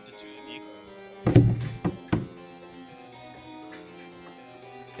besides just the two of you?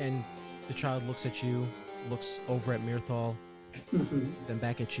 And the child looks at you, looks over at Mirthal, then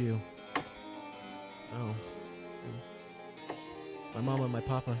back at you. Oh. My mama and my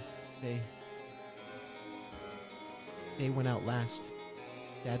papa, they went out last.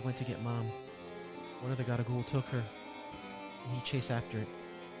 Dad went to get Mom. One of the Garagul took her, and he chased after it.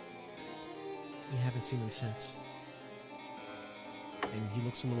 We haven't seen him since. And he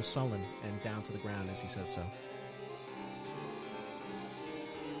looks a little sullen and down to the ground as he says so.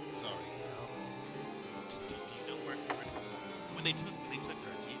 Do you know where when they took her, do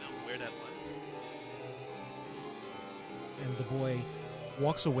you know where that was? And the boy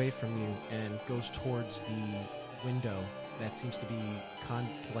walks away from you and goes towards the window that seems to be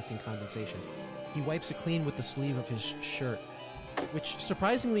collecting condensation. He wipes it clean with the sleeve of his shirt, which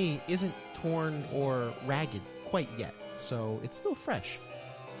surprisingly isn't torn or ragged quite yet. so it's still fresh.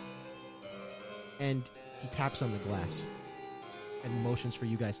 And he taps on the glass and motions for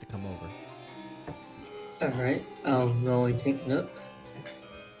you guys to come over. Alright, I'll go and take a look.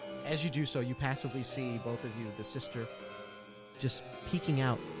 As you do so, you passively see both of you, the sister, just peeking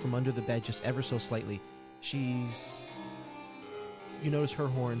out from under the bed just ever so slightly. You notice her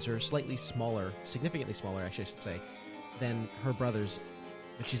horns are slightly smaller, significantly smaller, actually, I should say, than her brother's,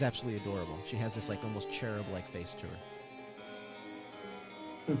 but she's absolutely adorable. She has this, like, almost cherub-like face to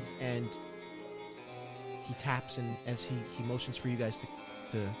her. And he taps, and as he motions for you guys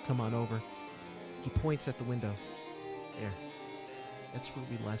to come on over, he points at the window. There. That's where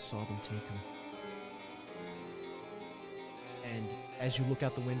we last saw them take her. And as you look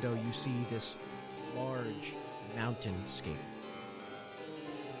out the window, you see this large mountainscape.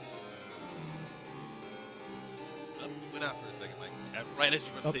 Went out for a second, like right as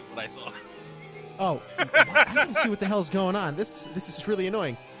you were saying what I saw. Oh, I didn't see what the hell's going on. This is really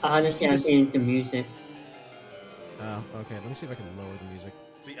annoying. Honestly, I think the music. Oh, okay. Let me see if I can lower the music.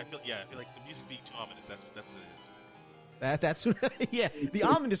 See, I feel like the music being too ominous. That's what it is. That's yeah. The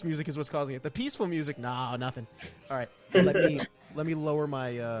ominous music is what's causing it. The peaceful music, no, nothing. All right, let me lower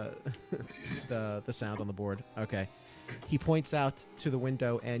my the sound on the board. Okay. He points out to the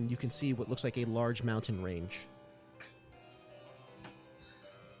window, and you can see what looks like a large mountain range.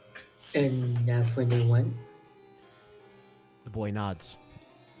 And that's when they went. The boy nods.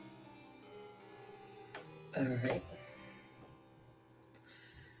 Alright.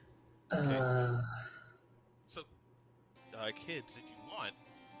 So, kids, if you want,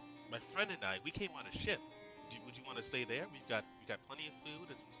 my friend and I, we came on a ship. Would you want to stay there? We've got plenty of food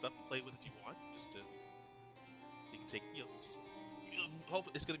and some stuff to play with if you want. You can take, hope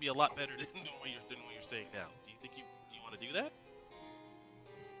it's going to be a lot better than what you're saying now. Do you think you want to do that?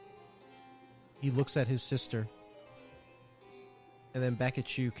 He looks at his sister, and then back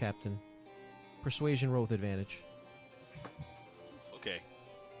at you, Captain. Persuasion roll with advantage. Okay.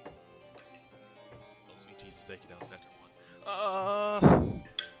 Oh, sweet Jesus, thank you. That was an extra one.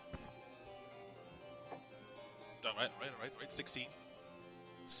 All right. 16.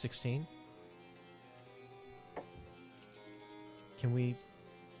 16. Can we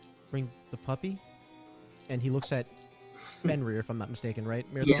bring the puppy? And he looks at Fenrir, if I'm not mistaken, right?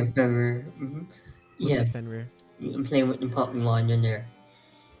 Mirthal? Yeah, Fenrir. Mm-hmm. Looks at Yes. Fenrir. I'm playing with the puppy while in there.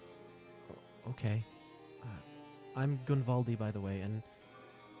 Okay. I'm Gunvaldi, by the way, and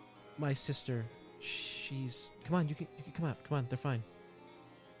my sister, she's... Come on, you can come out. Come on, they're fine.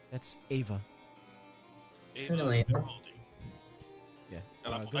 That's Ava. Hello, Ava. Gunvaldi. Yeah.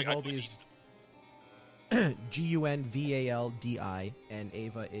 Gunvaldi is Gunvaldi, and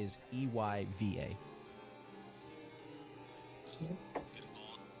Ava is EYVA.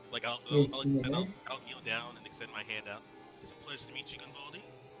 Like I'll kneel down and extend my hand out. It's a pleasure to meet you, Gunvaldi.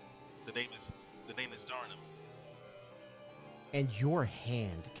 The name is Darnum. And your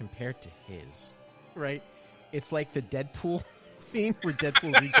hand compared to his, right? It's like the Deadpool scene where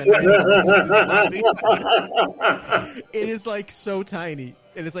Deadpool regenerates his body. It is like so tiny,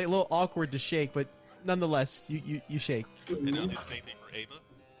 and it's like a little awkward to shake, but nonetheless, you shake. And I'll do the same thing for Ava.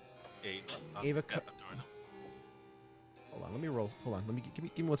 Ava, Darnum. Hold on, let me roll. Hold on, give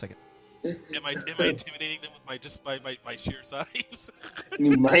me 1 second. Am I intimidating them with my sheer size?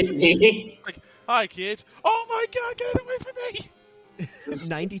 You might be. It's like, hi kids. Oh my god, get it away from me!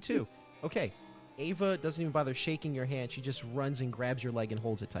 92. Okay. Ava doesn't even bother shaking your hand. She just runs and grabs your leg and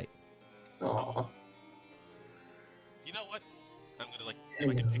holds it tight. Aw. You know what? I'm gonna if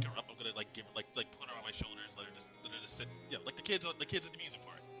I can pick her up, I'm gonna give her put her on my shoulders, let her just sit. Yeah, like the kids at the music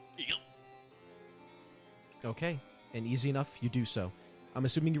park. Here you go. Okay. And easy enough, you do so. I'm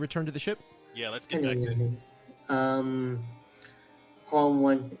assuming you return to the ship? Yeah, let's get back to it. Hold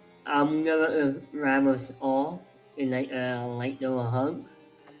on. I'm gonna grab us all in like little hug,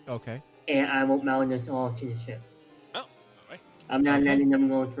 Okay. and I will mount us all to the ship. Oh, all right. I'm not Okay. letting them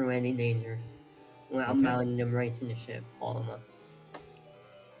go through any danger. Well, I'm Okay. mounting them right to the ship, all of us.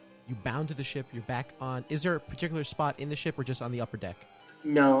 You bound to the ship. You're back on... Is there a particular spot in the ship or just on the upper deck?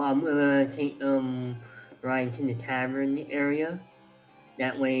 No, I'm gonna take right to the tavern area.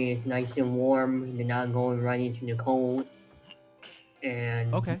 That way it's nice and warm. They're not going right into the cold.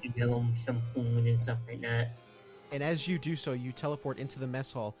 And Okay. give them some food and stuff like that. And as you do so, you teleport into the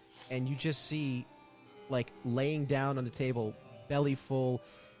mess hall, and you just see, like, laying down on the table, belly full,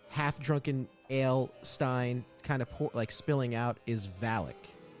 half-drunken ale stein, kind of spilling out, is Valak.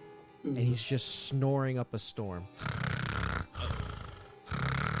 And he's just snoring up a storm.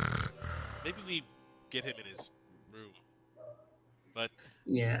 Maybe we get him in his room. But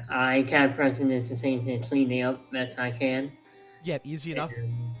Yeah, I kind of pressing this the same thing, cleaning up best I can. Yeah, easy enough.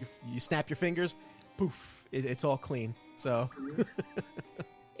 And, You snap your fingers, poof, it's all clean. So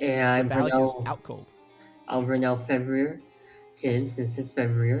and Valak is out cold. I'll run out February. Kids, this is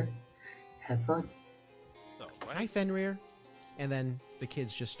February. Have fun. All Hi, right. Fenrir. And then the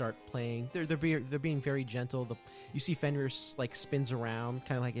kids just start playing. They're being very gentle. You see Fenrir like spins around,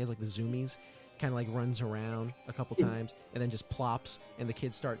 kind of like he has like the zoomies, kind of like runs around a couple times, and then just plops. And the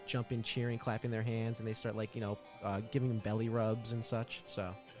kids start jumping, cheering, clapping their hands, and they start like giving him belly rubs and such.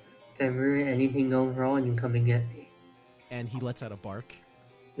 So, February, anything goes wrong, you come and get me. and he lets out a bark.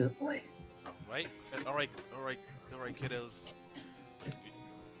 Good boy. All right, kiddos.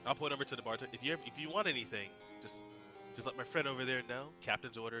 I'll point over to the bartender. If you want anything, just let my friend over there know.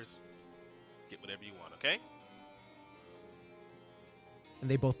 Captain's orders. Get whatever you want, okay? And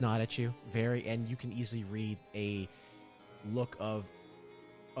they both nod at you, and you can easily read a look of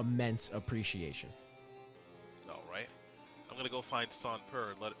immense appreciation. All right. I'm gonna go find Son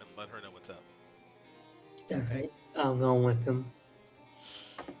Per and let her know what's up. Alright, I'll go with him.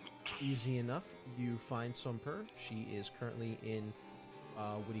 Easy enough. You find Somper. She is currently in,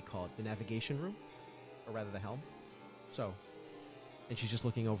 what do you call it, the navigation room? Or rather the helm. So, and she's just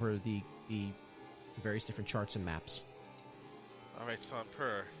looking over the various different charts and maps. All right, Son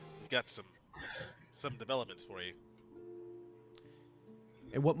Per, we got some developments for you.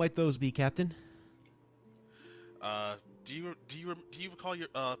 And what might those be, Captain? Do you recall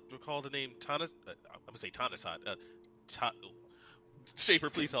the name Tanas? I'm gonna say Tanasat. Shaper,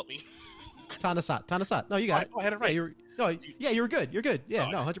 please help me. Tanasat. No, you got it. I had it right. You were good. You're good. Yeah,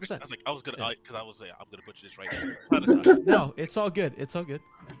 Oh, no, I 100%. was like, I'm gonna butcher this right now. Tanasat. No, it's all good. It's all good.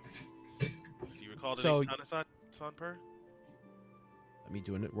 Do you recall the So- name Tanasat, Son Per? Let me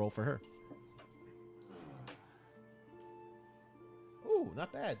do a roll for her. Ooh,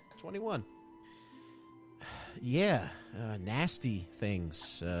 not bad. 21. Yeah, nasty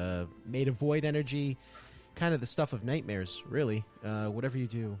things. Made of void energy. Kind of the stuff of nightmares, really. Whatever you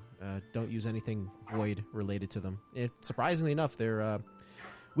do, don't use anything void related to them. Surprisingly enough, their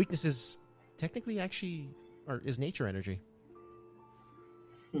weaknesses technically actually is nature energy.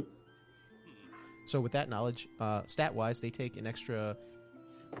 So with that knowledge, stat-wise, they take an extra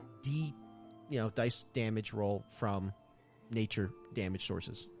dice damage roll from nature damage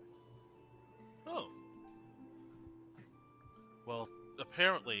sources. Oh. Well,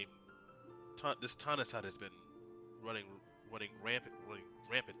 apparently, this Tanasat has been running rampant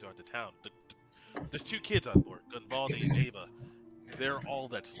throughout the town. There's 2 kids on board, Gunvaldi and Ava. They're all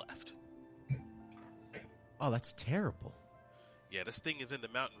that's left. Oh, that's terrible. Yeah, this thing is in the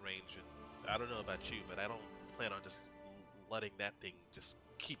mountain range, and I don't know about you, but I don't plan on just letting that thing just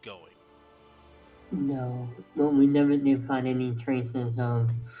keep going. No, well, we never did find any traces of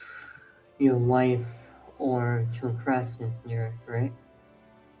your wife or Chokrasis near it, right?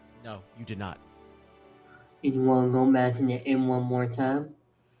 No, you did not. Did you want to go back in the inn one more time?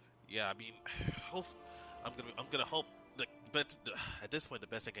 Yeah, I mean, I'm gonna hope. But at this point, the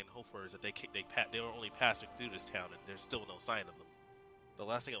best I can hope for is that they were only passing through this town, and there's still no sign of them. I'll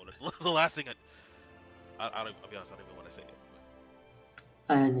be honest, I don't even want to say it.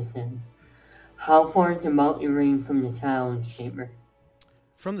 I understand. How far is the mountain range from the town, Shaper?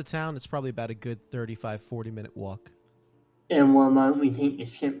 From the town, it's probably about a good 35-40 minute walk. And why don't we take the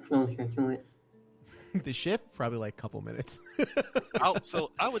ship closer to it? The ship, probably like a couple minutes.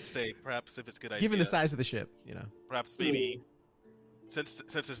 So I would say perhaps if it's a good idea, Given the size of the ship, perhaps maybe since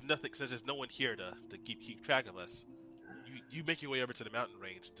there's no one here to keep track of us, you make your way over to the mountain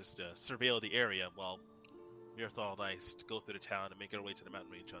range and just surveil the area while Mirthal and I go through the town and make our way to the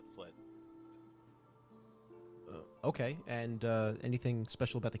mountain range on foot. Okay, and anything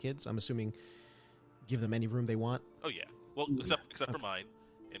special about the kids? I'm assuming give them any room they want. Oh yeah, well except for mine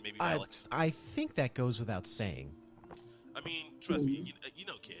and maybe I Alex. think that goes without saying. I mean, trust me, you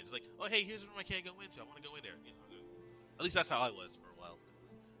know kids. Like, oh hey, here's a room I can't go into. I want to go in there. At least that's how I was for a while.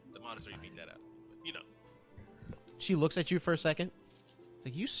 The monastery beat that out. But, She looks at you for a second. It's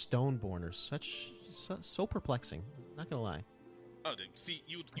like, you Stoneborn are so perplexing. Not gonna lie. Oh, see,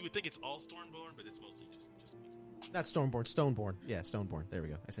 you would think it's all Stormborn, but it's mostly just me. Not Stoneborn, Stoneborn. Yeah, Stoneborn. There we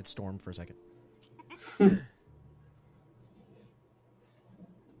go. I said Storm for a second.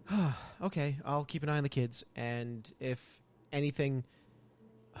 Okay, I'll keep an eye on the kids, and if anything,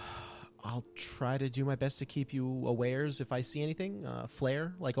 I'll try to do my best to keep you awares if I see anything.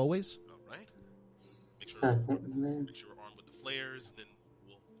 Flare, like always. All right. Make sure we're armed with the flares, and then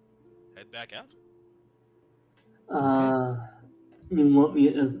we'll head back out. You want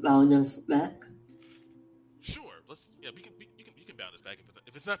me to bound us back? Sure. You can bound us back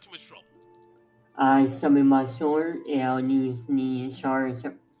If it's not too much trouble. I summon my sword, and I'll use the shards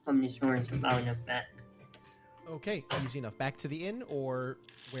from the swords amount of that. Okay, easy enough. Back to the inn or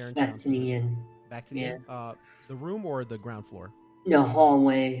where in town? Back to the inn. Back to the Yeah. inn? The room or the ground floor? The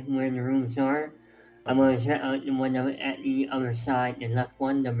hallway where the rooms are. I'm going to check out the one at the other side, the left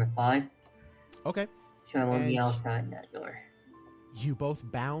one, number 5. Okay. So I won't be And- outside that door. You both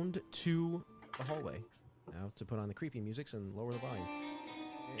bound to the hallway. Now to put on the creepy music and lower the volume.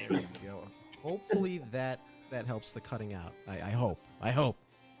 There we go. Hopefully that helps the cutting out. I hope. I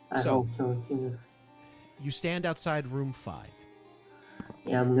So- hope so too. You stand outside room 5.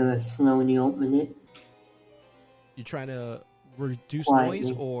 Yeah, I'm going to slowly open it. You trying to reduce Quietly.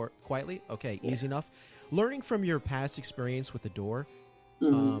 noise or quietly? Okay, Yeah. easy enough. Learning from your past experience with the door,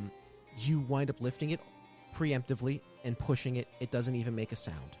 Mhm. you wind up lifting it preemptively and pushing it. It doesn't even make a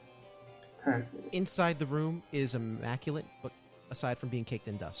sound. Perfect. Inside the room is immaculate, but aside from being caked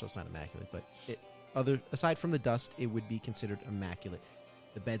in dust, so it's not immaculate, but aside from the dust, it would be considered immaculate.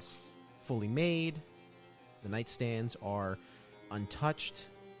 The bed's fully made. The nightstands are untouched.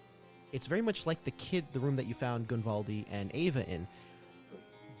 It's very much like the room that you found Gunvaldi and Ava in,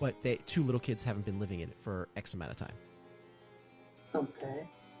 but two little kids haven't been living in it for X amount of time. Okay.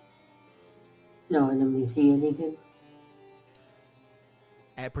 No, let me see anything.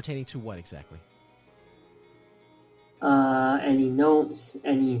 Pertaining to what exactly? Any notes,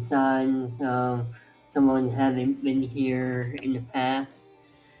 any signs of someone having been here in the past?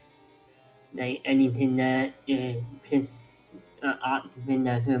 Like anything that piss occupant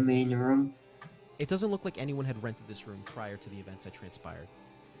that could be in the room? It doesn't look like anyone had rented this room prior to the events that transpired.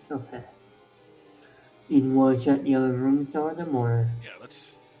 Okay. You want to check the other rooms on them, or? Yeah,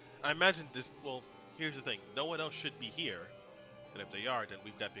 I imagine this. Well, here's the thing: no one else should be here, and if they are, then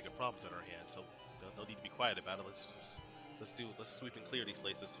we've got bigger problems on our hands. So no need to be quiet about it. Let's sweep and clear these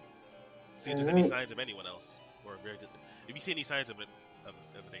places. See if there's any signs of anyone else, or if you see any signs of an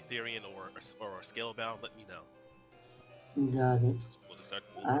Aetherian or a Scalebound, let me know. Got it. We'll just start.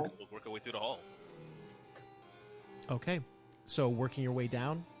 Alright. We'll work our way through the hall. Okay, so working your way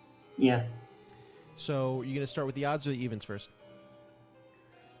down. Yeah. So you're gonna start with the odds or the evens first?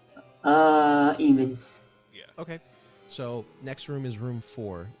 Evens. Yeah. Okay. So next room is room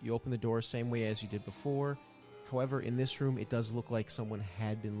 4. You open the door same way as you did before. However, in this room, it does look like someone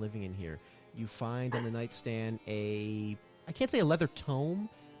had been living in here. You find on the nightstand I can't say a leather tome,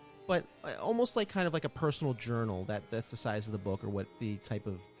 but almost like kind of like a personal journal. That's the size of the book or what the type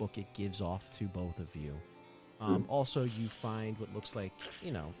of book it gives off to both of you. Also, you find what looks like,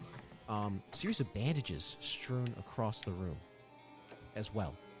 a series of bandages strewn across the room as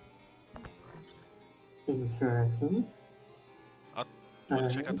well. Interesting. You want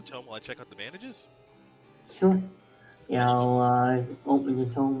to check out the tome while I check out the bandages? Sure. Yeah, I'll open the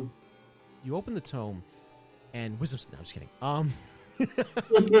tome. You open the tome, and wisdom. No, I'm just kidding.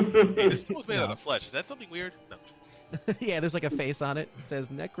 This tome's made out of flesh. Is that something weird? No. Yeah, there's like a face on it. It says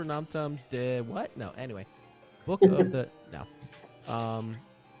Necronomtum de what? No, anyway. Book of the no.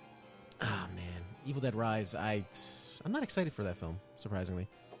 Man, Evil Dead Rise. I'm not excited for that film, surprisingly.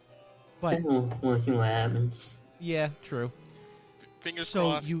 But We'll see what happens. yeah, true. Fingers So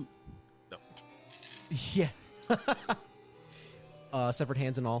crossed. you No. yeah. Severed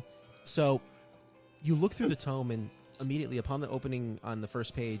hands and all. So you look through the tome, and immediately upon the opening on the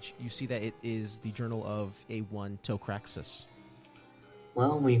first page, you see that it is the journal of A1 Tocraxus.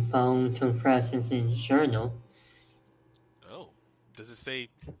 Well, we found some presence in the journal. Oh, does it say?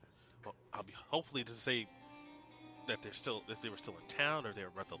 Well, hopefully, does it say that they were still in town, or they were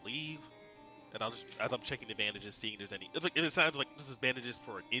about to leave? And I'll just, as I'm checking the bandages, seeing if there's any. If it sounds like this is bandages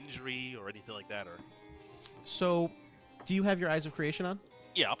for an injury or anything like that, or So, do you have your Eyes of Creation on?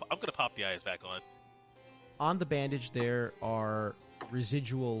 yeah, I'm gonna pop the eyes back on. On the bandage, there are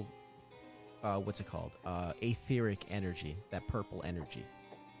residual, what's it called? Etheric energy, that purple energy,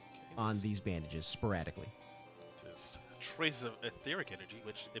 on these bandages sporadically. There's traces of etheric energy,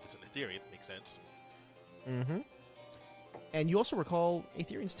 which, if it's an Ethereum, makes sense. Mm-hmm. And you also recall,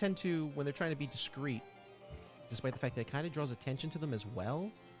 Aetherians tend to, when they're trying to be discreet, despite the fact that it kind of draws attention to them as well,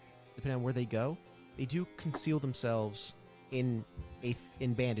 depending on where they go, they do conceal themselves in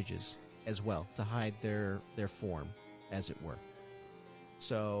bandages as well to hide their form, as it were.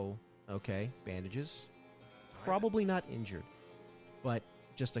 So, okay, bandages. Probably not injured, but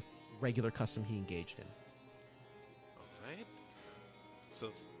just a regular custom he engaged in. Alright.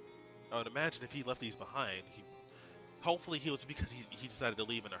 So, I would imagine if he left these behind, hopefully he was because he decided to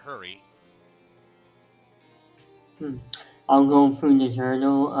leave in a hurry. I'll go through the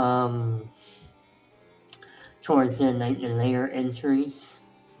journal towards the layer entries.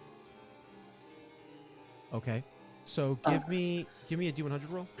 Okay. So give me a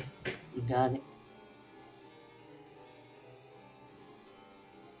D100 roll. You got it.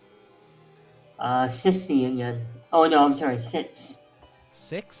 60 again. Oh no, I'm sorry, 6.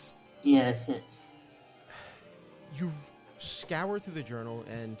 6. Yeah, 6. You scour through the journal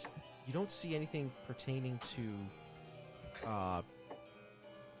and you don't see anything pertaining to,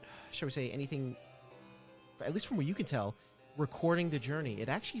 shall we say, anything, at least from what you can tell, recording the journey. It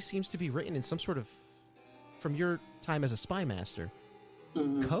actually seems to be written in some sort of, from your time as a spy master,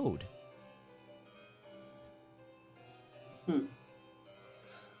 code.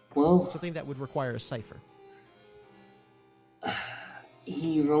 Well, Something that would require a cipher.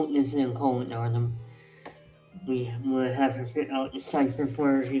 he wrote this in code, Darnum. We will have to figure out the cipher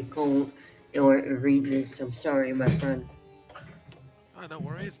for the code in order to read this. I'm sorry, my friend. No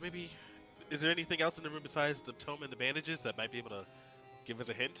worries. Maybe, is there anything else in the room besides the tome and the bandages that might be able to give us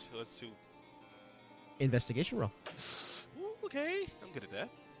a hint as to... Investigation roll. Ooh, okay, I'm good at that.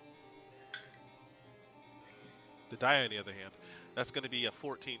 The die, on the other hand, that's going to be a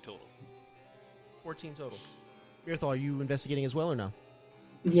 14 total. 14 total. Mirthal, are you investigating as well or no?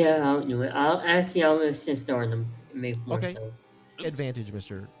 Yeah, I'll do it. I'll assist Darnum. Make more Okay. sense. Advantage,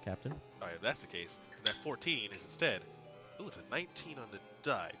 Mr. Captain. All right, if that's the case, then that 14 is instead... Ooh, it's a 19 on the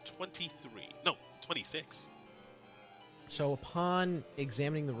die. 23. No, 26. So upon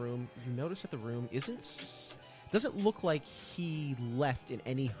examining the room, you notice that the room doesn't look like he left in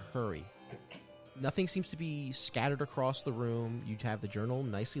any hurry. Nothing seems to be scattered across the room. You have the journal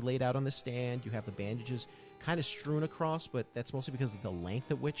nicely laid out on the stand. You have the bandages kind of strewn across, but that's mostly because of the length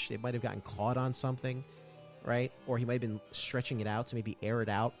at which they might have gotten caught on something, right? Or he might have been stretching it out to maybe air it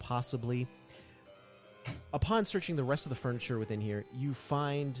out, possibly. Upon searching the rest of the furniture within here, you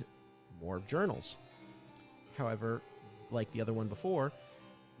find more journals. However, like the other one before,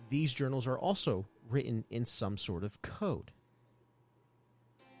 these journals are also written in some sort of code.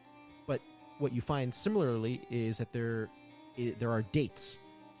 But what you find similarly is that there are dates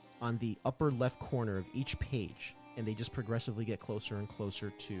on the upper left corner of each page, and they just progressively get closer and closer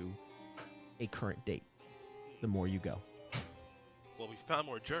to a current date the more you go. Well, we found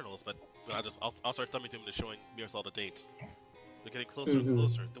more journals, but I'll start thumbing through them and showing Mirthal the dates. They're getting closer and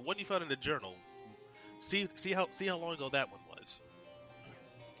closer. The one you found in the journal, see how long ago that one was.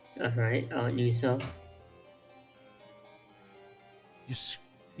 Alright, I'll do so.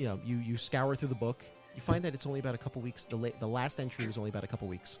 You scour through the book. You find that it's only about a couple weeks. The last entry was only about a couple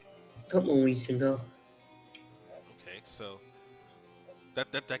weeks. Couple weeks ago. Okay, so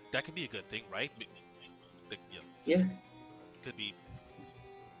that could be a good thing, right? Yeah. Could be,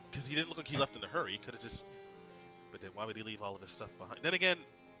 because he didn't look like he left in a hurry. He could have just. But then why would he leave all of his stuff behind? Then again,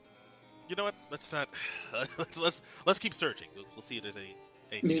 you know what? Let's not. let's keep searching. We'll see if there's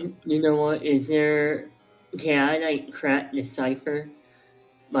anything else. You know what? Can I crack the cipher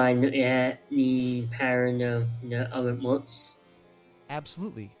by looking at the pattern of the other books?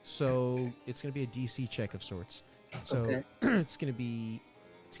 Absolutely. So it's going to be a DC check of sorts. So Okay. it's going to be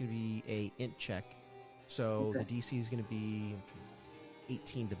a int check. So Okay. the DC is going to be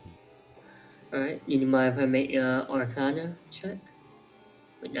 18 to beat. Alright, you mind if I make an Arcana check?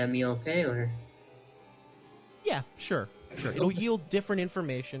 Would that be okay, or? Yeah, sure. It'll yield different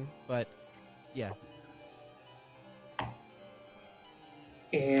information, but yeah.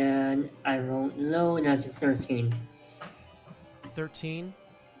 And I rolled low, and that's a 13. 13.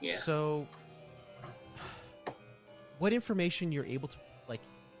 Yeah. So what information you're able to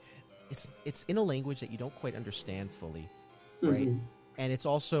it's in a language that you don't quite understand fully, right? Mhm. And it's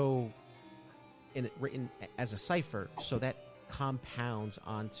also written as a cipher, so that compounds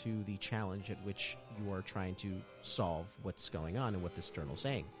onto the challenge at which you are trying to solve what's going on and what this journal's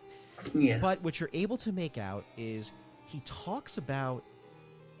saying. Yeah. But what you're able to make out is he talks about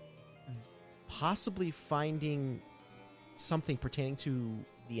possibly finding something pertaining to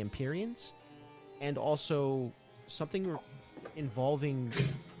the Empyreans, and also something involving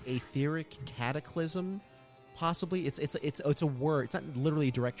etheric cataclysm. Possibly, it's a word. It's not literally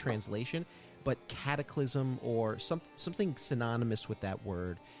a direct translation, but cataclysm or something synonymous with that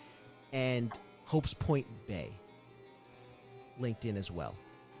word, and Hope's Point Bay linked in as well.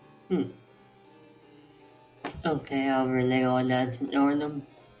 Okay, I'll relay all that to Darnum.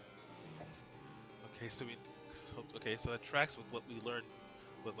 Okay, so that tracks with what we learned,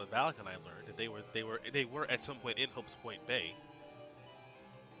 what Valak and I learned, that they were at some point in Hope's Point Bay.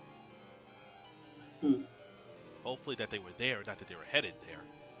 Hopefully that they were there, not that they were headed there.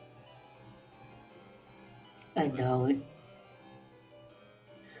 I know it.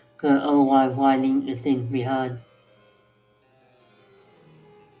 Cause otherwise, why leave the things behind?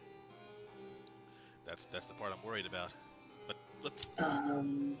 That's the part I'm worried about. But let's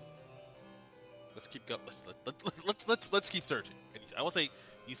keep going. Let's keep searching. And I will say,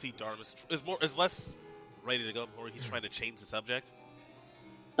 you see, Darnum is less ready to go. More he's trying to change the subject.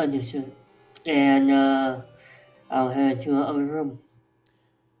 Understood. And I'll head to the other room.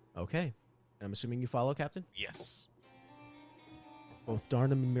 Okay. I'm assuming you follow, Captain? Yes. Both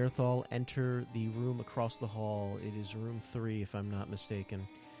Darnum and Mirthal enter the room across the hall. It is room 3, if I'm not mistaken.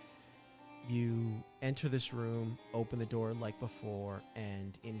 You enter this room, open the door like before,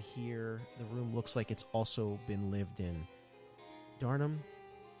 and in here, the room looks like it's also been lived in. Darnum,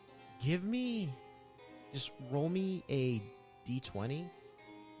 just roll me a d20.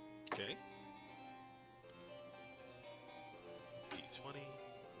 Okay. D20.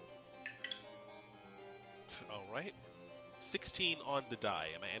 All right. 16 on the die.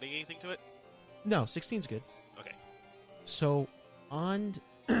 Am I adding anything to it? No, 16's good. Okay. So, on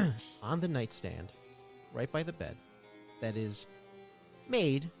the nightstand, right by the bed, that is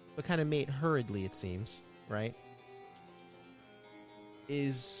made, but kind of made hurriedly, it seems, right,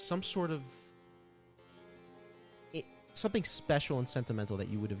 is some sort of something special and sentimental that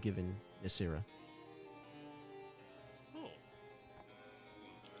you would have given Nasira. Oh.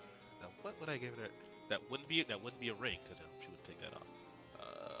 Now, what would I give her? That wouldn't be a ring, because she would take that off.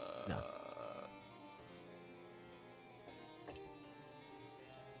 No.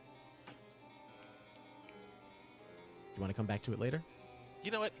 You want to come back to it later?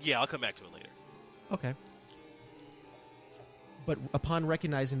 You know what? Yeah, I'll come back to it later. Okay. But upon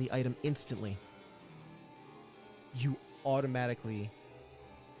recognizing the item instantly, you automatically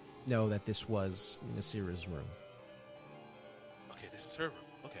know that this was Nasira's room. Okay, this is her room.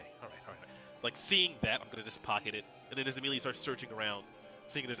 Okay, all right. Like, seeing that, I'm going to just pocket it, and then just immediately start searching around,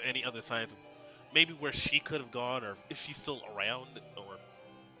 seeing if there's any other signs of maybe where she could have gone, or if she's still around, or...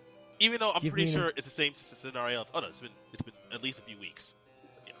 Even though I'm pretty sure it's the same scenario of, oh no, it's been at least a few weeks.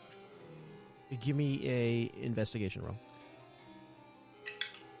 Yeah. Give me a investigation roll.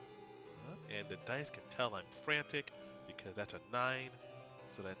 And the dice can tell I'm frantic, because that's a 9,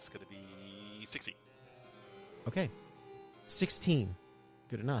 so that's going to be 16. Okay. 16.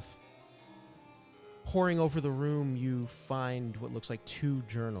 Good enough. Poring over the room, you find what looks like 2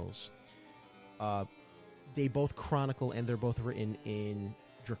 journals. They both chronicle, and they're both written in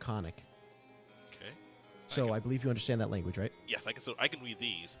Draconic. Okay. So I believe you understand that language, right? Yes, I can. So I can read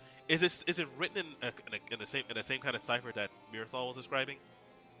these. Is it written in the same kind of cipher that Mirthal was describing?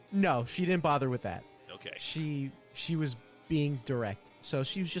 No, she didn't bother with that. Okay. She was being direct. So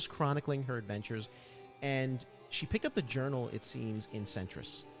she was just chronicling her adventures, and she picked up the journal, it seems, in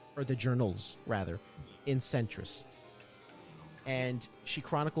Centris. Or the journals, rather, in Centris. And she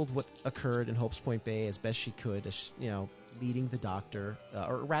chronicled what occurred in Hopes Point Bay as best she could, as, meeting the doctor,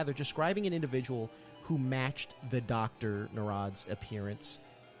 or rather describing an individual who matched the Dr. Narod's appearance,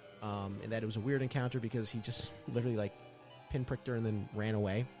 and that it was a weird encounter because he just literally pinpricked her and then ran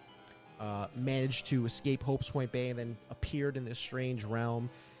away. Managed to escape Hopes Point Bay and then appeared in this strange realm,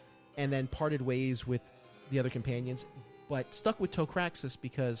 and then parted ways with the other companions, but stuck with Tokraxis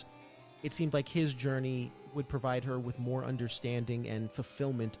because it seemed like his journey would provide her with more understanding and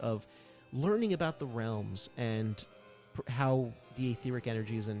fulfillment of learning about the realms and how the etheric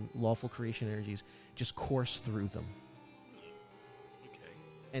energies and lawful creation energies just course through them. Okay.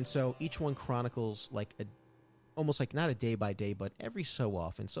 And so each one chronicles almost like not a day by day, but every so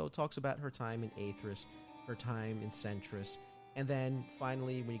often. So it talks about her time in Aethris, her time in Centris, and then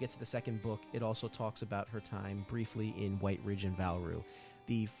finally, when you get to the second book, it also talks about her time briefly in White Ridge and Valru.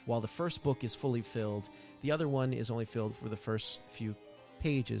 While the first book is fully filled, the other one is only filled for the first few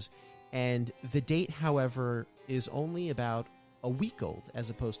pages. And the date, however, is only about a week old, as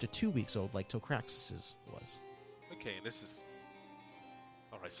opposed to 2 weeks old, like Tokraxis's was. Okay, this is...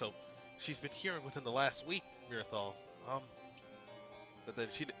 Alright, so she's been here within the last week, Mirthal. But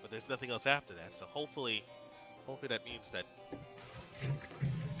there's nothing else after that, so hopefully that means that...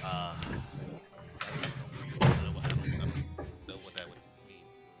 I don't know what that would mean.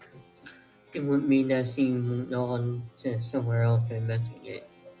 It would mean that she moved on to somewhere else to investigate.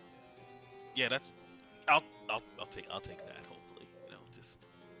 Yeah, that's... I'll take that, hopefully. Just...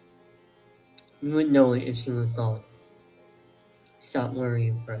 You would know it if she was gone. Stop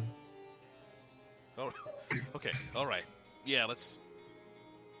worrying, friend. Oh, okay, alright. Yeah, let's...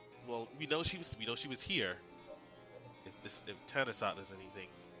 Well, we know she was here. If Tanasat does anything,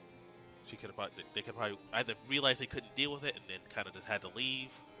 they could probably either realize they couldn't deal with it and then kind of just had to leave.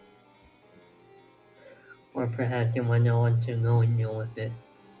 Or perhaps they want no one to go and deal with it.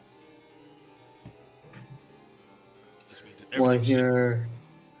 Which means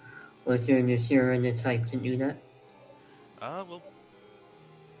Was there the Sarah and the type to do that? Well,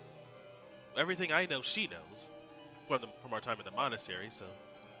 everything I know, she knows from our time in the monastery. So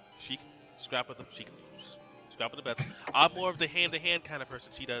she can scrap with them. She can scrap with the best. I'm more of the hand-to-hand kind of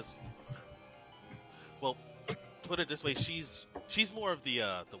person. She does. Well, put it this way, she's more of the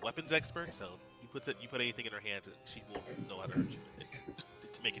weapons expert. So you put anything in her hands, she will know how to hurt you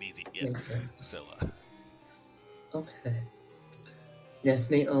to make it easy. Yeah. Makes sense. So Okay. Let's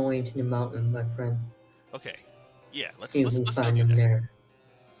make our way to the mountain, my friend. okay, yeah. Let's See if we go find do them that. there.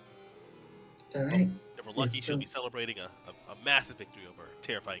 Alright. If we're lucky, she'll be celebrating a massive victory over a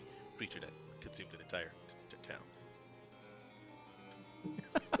terrifying creature that consumed an entire town.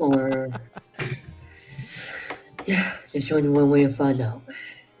 Or... yeah, there's only one way to find out.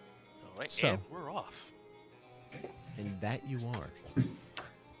 All right, So- and we're off. And that you are.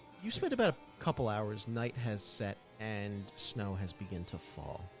 You spent about a couple hours. Night has set, and snow has begun to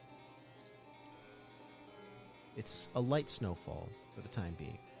fall. It's a light snowfall for the time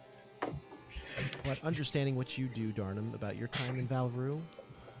being. But understanding what you do, Darnum, about your time in Valru,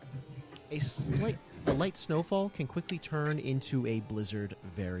 a light snowfall can quickly turn into a blizzard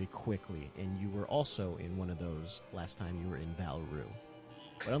very quickly, and you were also in one of those last time you were in Valru.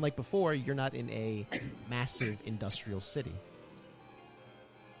 But unlike before, you're not in a massive industrial city.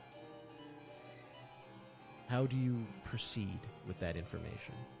 How do you proceed with that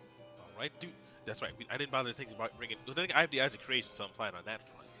information? All right, dude. That's right. I didn't bother thinking about bringing. I have the eyes of creation, so I'm fine on that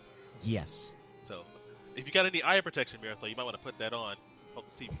front. Yes. So, if you got any eye protection, Mirthal, you might want to put that on. Oh,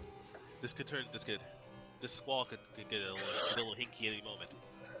 see, this squall could get a little hinky any moment.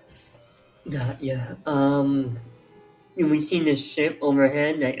 Yeah. We seen this ship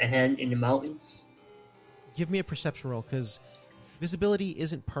overhead, like ahead in the mountains? Give me a perception roll, because visibility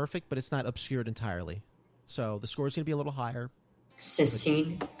isn't perfect, but it's not obscured entirely. So the score is going to be a little higher.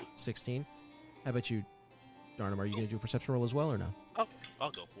 16. 16. How about you, Darnum? Are you going to do a perception roll as well, or no? Oh,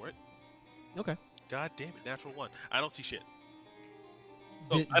 I'll go for it. Okay. God damn it, natural one. I don't see shit.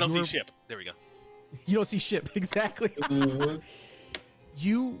 Oh, The- I don't see you're- ship. There we go. You don't see ship, exactly. Mm-hmm.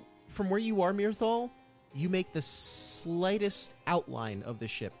 You, from where you are, Mirthal, you make the slightest outline of the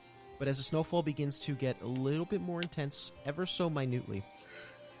ship. But as the snowfall begins to get a little bit more intense, ever so minutely,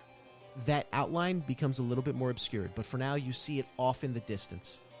 that outline becomes a little bit more obscured. But for now, you see it off in the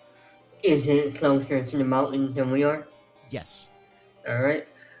distance. Is it closer to the mountains than we are? Yes. Alright.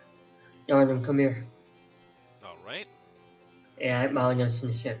 Darnum, come here. All right. Yeah, I'm mounting us to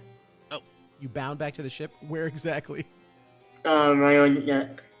the ship. You bound back to the ship? Where exactly? Right on the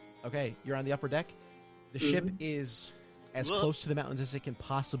deck. Okay, you're on the upper deck. The ship is as Look. close to the mountains as it can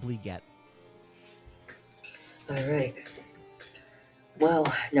possibly get. Alright.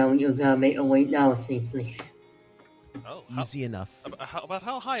 Well, now we gotta make our way down safely. Oh, Easy enough. about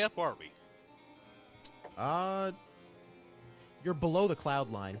how high up are we? You're below the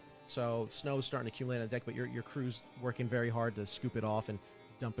cloud line, so snow's starting to accumulate on the deck, but your crew's working very hard to scoop it off and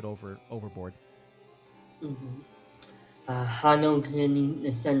dump it overboard. How long can we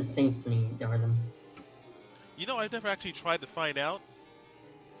descend safely, Darnum? You know, I've never actually tried to find out.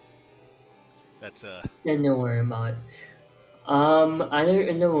 That's Then don't worry about it. I learned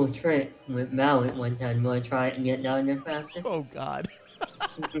a little trick with Mallet one time. Wanna try it and get down there faster? Oh, God.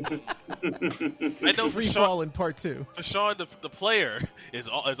 I know Free fall in part 2. for Sean, the player is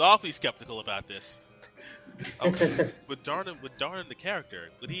awfully skeptical about this. With Darnum the character,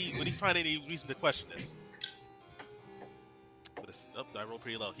 would he find any reason to question this? I rolled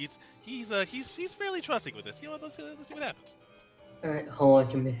pretty low. He's fairly trusting with this. You know what? Let's see what happens. Alright, hold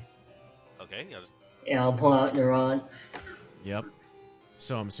on to me. Okay, I'll just, Yeah, I'll pull out the rod. Yep.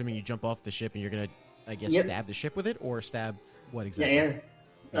 So I'm assuming you jump off the ship and you're going to, I guess, Yep. stab the ship with it, or stab what The exactly? air.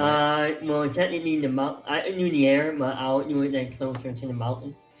 Well, technically I can do the air, but I'll do it like closer to the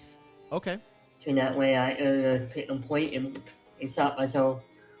mountain. Okay. So that way I pick a point and stop myself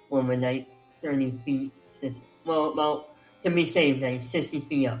when we're like 30 feet, about, to be safe, like 60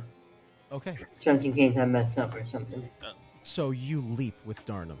 feet up. Okay. Just in case I mess up or something. So you leap with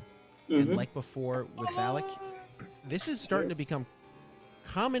Darnum. Mm-hmm. And like before with Valak, this is starting to become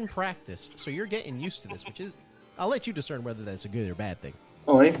common practice. So you're getting used to this, which is, I'll let you discern whether that's a good or bad thing.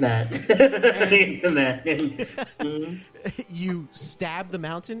 Oh, it's bad. It's a bad thing. Mhm. You stab the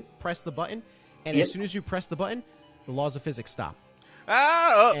mountain, press the button, and Yep. as soon as you press the button, the laws of physics stop.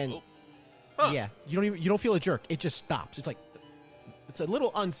 And Huh. yeah, you don't feel a jerk. It just stops. It's like, it's a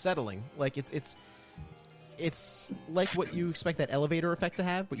little unsettling. Like it's like what you expect that elevator effect to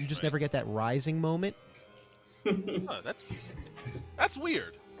have, but you just Right. never get that rising moment. Huh, that's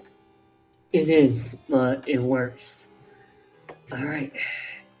weird. It is, but it works. Alright.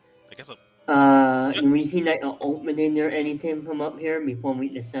 guess I'll... Do we see like an opening or anything from up here before we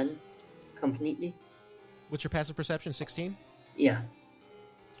descend completely? What's your passive perception? 16? Yeah.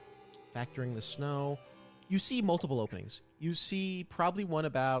 Factoring the snow. You see multiple openings. You see probably one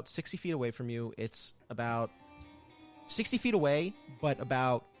about 60 feet away from you. It's about 60 feet away, but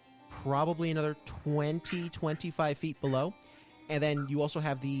about probably another 20, 25 feet below. And then you also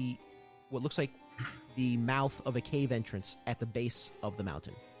have what looks like the mouth of a cave entrance at the base of the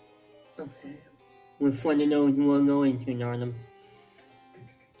mountain. Okay. Which one of those you want to go into, Darnum?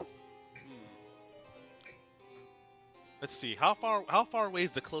 Let's see. How far away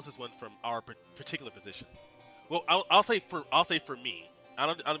is the closest one from our particular position? Well, I'll say for me. I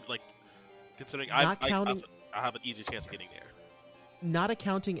don't like considering I have an easier chance of getting there. Not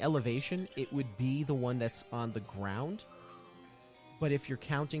accounting elevation, it would be the one that's on the ground. But if you're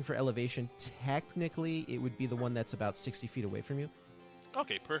counting for elevation, technically it would be the one that's about 60 feet away from you.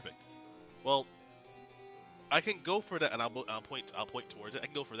 Okay, perfect. Well, I can go for that, and I'll point towards it. I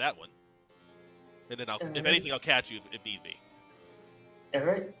can go for that one, and then if anything, I'll catch you if need be. All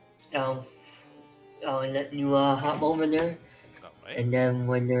right. I'll let you hop over there, All right. and then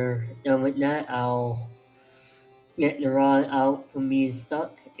when they're done with that, I'll get the rod out from being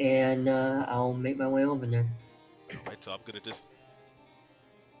stuck, and I'll make my way over there. All right. So I'm gonna just,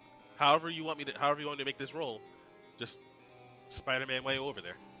 however you want me to make this roll, just Spider-Man way over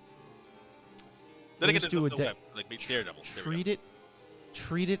there. Then I get to like Daredevil.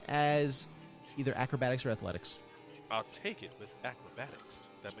 Treat it as either acrobatics or athletics. I'll take it with acrobatics.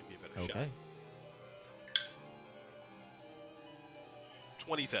 That might be a better shot. Okay.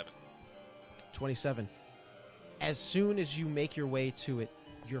 27. As soon as you make your way to it,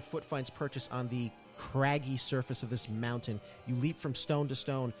 your foot finds purchase on the craggy surface of this mountain. You leap from stone to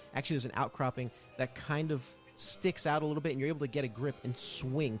stone. Actually, there's an outcropping that kind of sticks out a little bit, and you're able to get a grip and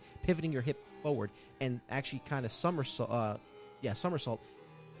swing, pivoting your hip forward, and actually kind of somersault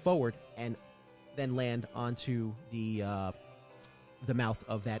forward, and then land onto the mouth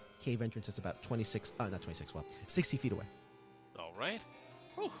of that cave entrance. It's about 60 feet away. All right.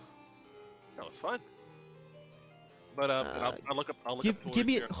 Whew. That was fun. But I'll look up. Give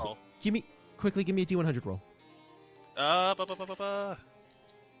me a D100 roll.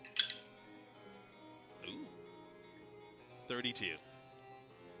 Ooh. 32.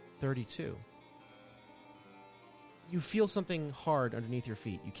 32. You feel something hard underneath your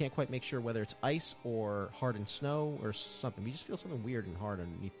feet. You can't quite make sure whether it's ice or hardened snow or something. You just feel something weird and hard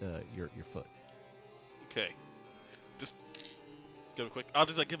underneath your foot. Okay. Just I'll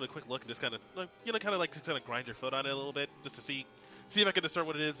just give it a quick look and just kind of grind your foot on it a little bit just to see if I can discern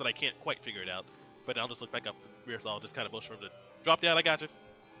what it is, but I can't quite figure it out. But I'll just look back up the Mirthal, just kind of motion for him to drop down. I got you.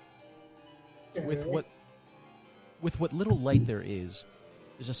 With what little light there is,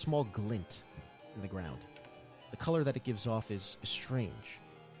 there's a small glint in the ground. The color that it gives off is strange.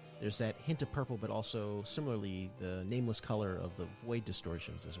 There's that hint of purple, but also similarly the nameless color of the void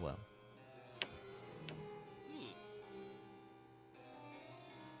distortions as well.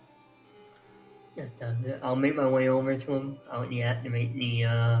 I'll make my way over to him. I'll deactivate the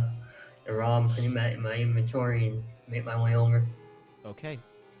ROM, put him in my inventory, and make my way over. Okay.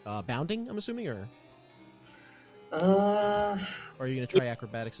 Bounding, I'm assuming, or Or are you going to try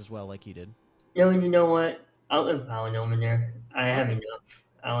acrobatics as well, like he did? No, you know what? I'll empower over there. I have enough.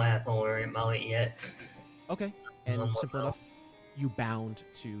 I don't have to worry about it yet. Okay. And simple enough, you bound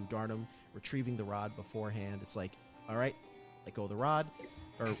to Darnum, retrieving the rod beforehand. It's like, all right, let go of the rod,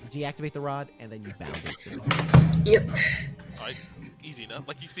 or deactivate the rod, and then you bound instantly. Yep. All right, easy enough.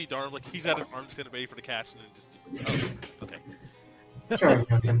 Like you see Darnum, like he's got his arms kind of ready for the catch, and then just okay. Sorry,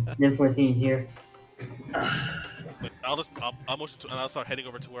 this was easier. But I'll motion to, and I'll start heading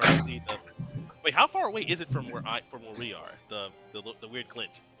over to where I see the. Wait, how far away is it from where we are? The weird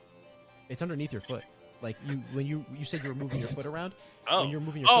glint. It's underneath your foot. Like when you said you were moving your foot around. Oh. When you're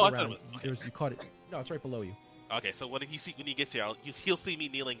moving your foot around, okay. you caught it. No, it's right below you. Okay, so when he gets here, he'll see me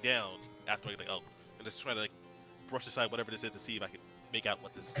kneeling down after and just trying to brush aside whatever this is to see if I can make out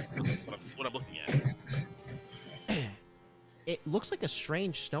what I'm looking at. It looks like a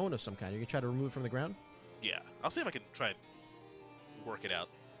strange stone of some kind. You're gonna try to remove it from the ground? Yeah, I'll see if I can try and work it out.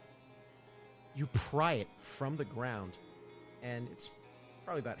 You pry it from the ground, and it's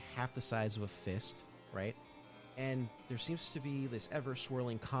probably about half the size of a fist, right? And there seems to be this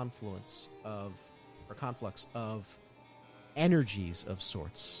ever-swirling conflux of energies of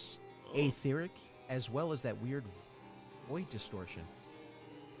sorts. Aetheric, as well as that weird void distortion.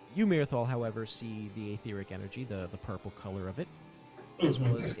 You, Mirthal, however, see the aetheric energy, the purple color of it, as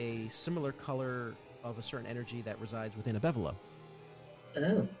well as a similar color of a certain energy that resides within a Bevelo.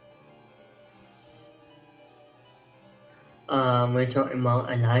 Oh. We're talking about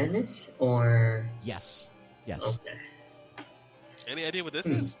Annihilus or Yes. Yes. okay, Any idea what this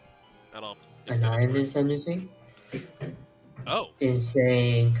Hmm. is? At all? Extended Annihilus, understand? towards- Oh, Is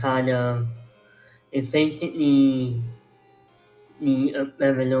a kind of it's basically the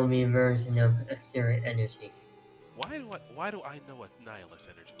Babylonian version of etheric energy. why do I know a nihilist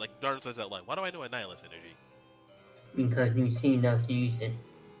energy? Like Darn says that line. Why do I know a nihilist energy? Because you see enough to use it.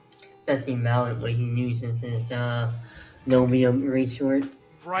 Especially Mallet when he uses his Novium retort.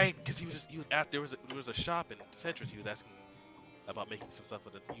 Right, because he was at there was a shop in Centris. He was asking about making some stuff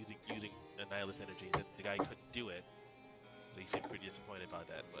with using a nihilist energy, and the guy couldn't do it, so he seemed pretty disappointed about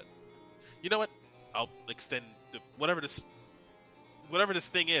that. But you know what? I'll extend whatever this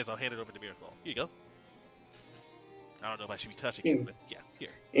thing is. I'll hand it over to Mirthal. Here you go. I don't know if I should be touching it, but yeah, here.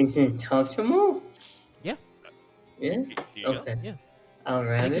 Is it touchable? Yeah. Yeah? Here you Okay. go. Yeah. I'll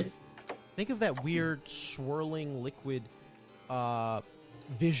grab it. Think of that weird swirling liquid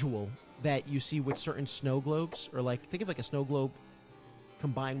visual that you see with certain snow globes, or like think of like a snow globe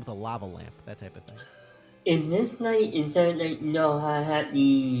combined with a lava lamp, that type of thing. Is this like, instead of like, no, I had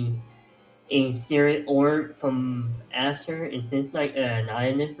the etheric orb from Aster, is this like an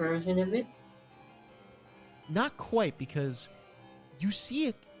island version of it? Not quite, because you see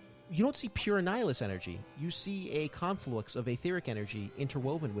it. You don't see pure Annihilus energy. You see a conflux of etheric energy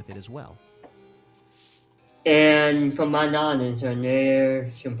interwoven with it as well. And from my knowledge, are they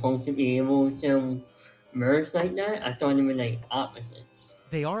supposed to be able to merge like that? I thought they were like opposites.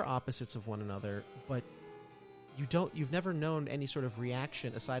 They are opposites of one another, but you've never known any sort of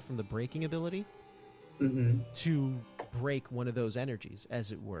reaction aside from the breaking ability Mm-hmm. to break one of those energies,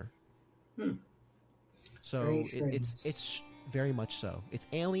 as it were. Hmm. So Very strange. it's very much so. It's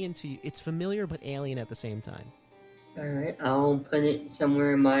alien to you. It's familiar but alien at the same time. Alright, I'll put it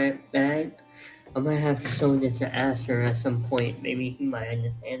somewhere in my bag. I might have to show this to Aster at some point. Maybe he might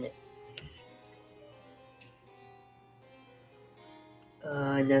understand it.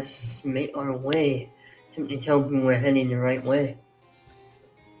 Let's make our way. Something tells me we're heading the right way.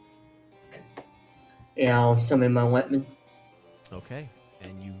 Yeah, I'll summon my weapon. Okay,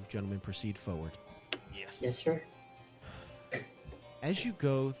 and you gentlemen proceed forward. Yes. Yes, sir. As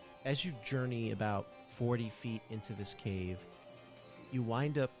you journey about 40 feet into this cave, you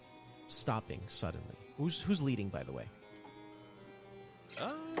wind up stopping suddenly. Who's leading, by the way?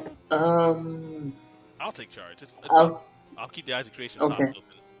 I'll take charge. It's I'll. I'll keep the eyes of creation Okay. popped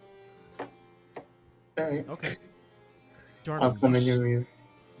open. Alright. Okay. I'll Darnum, come in the rear.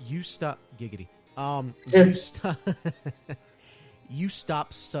 you stop. Giggity. You stop. You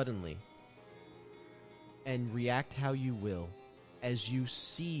stop suddenly, and react how you will, as you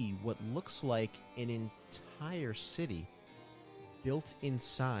see what looks like an entire city built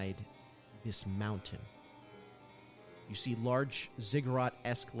inside this mountain. You see large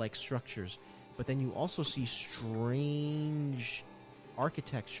ziggurat-esque like structures, but then you also see strange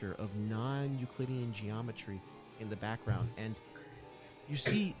architecture of non-Euclidean geometry in the background. And you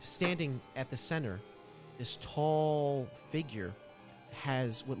see, standing at the center, this tall figure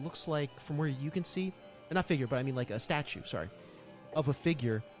has what looks like, from where you can see, not figure, but I mean like a statue, sorry, of a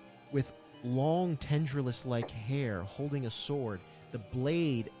figure with long tendrillus-like hair holding a sword, the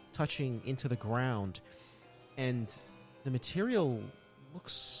blade touching into the ground, and the material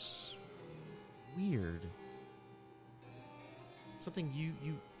looks weird. Something you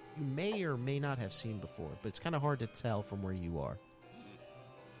may or may not have seen before, but it's kind of hard to tell from where you are.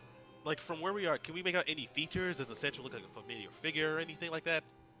 Like from where we are, can we make out any features? Does the statue look like a familiar figure or anything like that?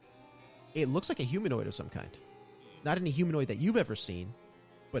 It looks like a humanoid of some kind. Not any humanoid that you've ever seen,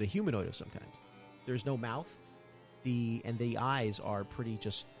 but a humanoid of some kind. There's no mouth. The eyes are pretty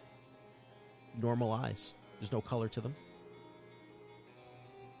just normal eyes. There's no color to them.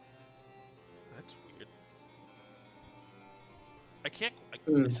 That's weird. I can't.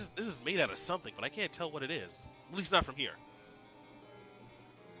 Hmm. This is made out of something, but I can't tell what it is. At least not from here.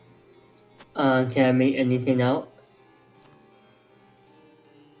 Can I make anything out?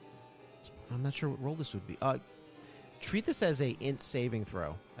 I'm not sure what role this would be. Treat this as a int saving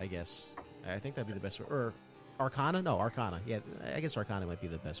throw, I guess. I think that'd be the best one. Or Arcana? No, Arcana. Yeah, I guess Arcana might be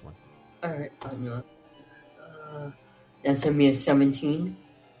the best one. Alright, I'll do it. That's gonna be a 17.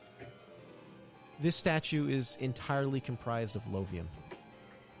 This statue is entirely comprised of Lovium.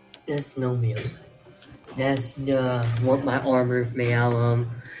 That's no meal. That's what my armor is made out of.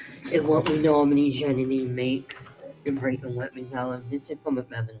 And what we normally generally make the breaking weapons out of. This is from a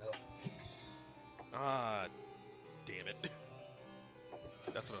Babylon. Ah, damn it.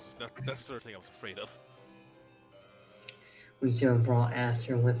 That's the sort of thing I was afraid of. We should have brought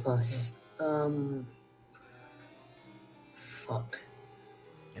Aster with us. fuck.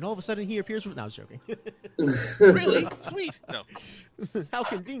 And all of a sudden he appears with... No, I was joking. Really? Sweet. No. How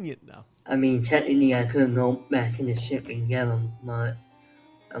convenient now. I mean, technically I could go back to the ship and get him, but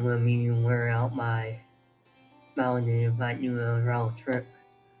I'm gonna need to wear out my mountain if I do a round trip.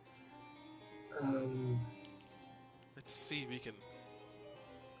 Let's see if we can.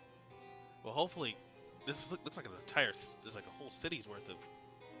 Well, hopefully, looks like an entire. There's like a whole city's worth of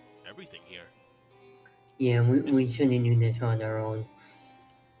everything here. Yeah, we shouldn't do this on our own.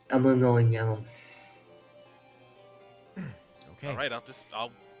 I'm gonna go and get him. Okay. All right,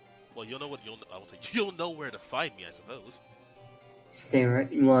 well, you'll know what I will say. You'll know where to find me, I suppose. Stay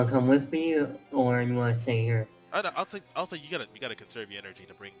right. You wanna come with me, or you wanna stay here? I'll say you gotta conserve your energy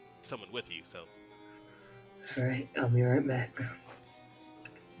to bring someone with you. So. Alright, I'll be right back.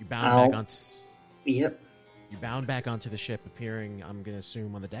 You bound back onto... Yep. You bound back onto the ship, appearing, I'm going to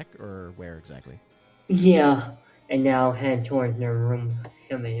assume, on the deck, or where exactly? Yeah, and now head towards their room,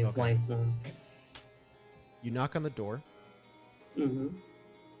 him and his wife room. You knock on the door, Mm-hmm.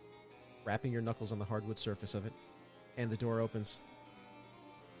 wrapping your knuckles on the hardwood surface of it, and the door opens.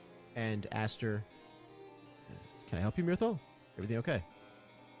 And Aster, can I help you, Mirthal? Everything okay?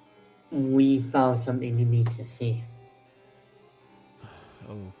 We found something you need to see.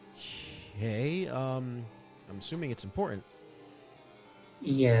 Okay, I'm assuming it's important.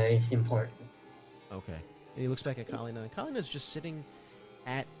 Yeah, it's important. Okay. And he looks back at Kalina, and Kalina's just sitting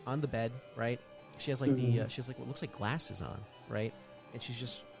on the bed, right? She has like she has like what looks like glasses on, right? And she's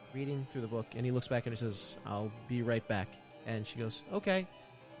just reading through the book, and he looks back and he says, "I'll be right back." And she goes, "Okay."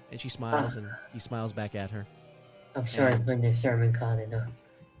 And she smiles, and he smiles back at her. I'm sorry for the sermon, Kalina.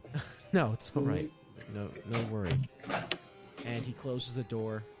 No, it's all right. No worry. And he closes the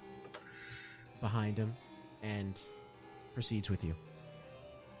door behind him and proceeds with you.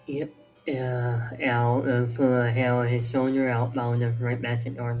 Yep. I'll put a hand on his shoulder, outbound him right back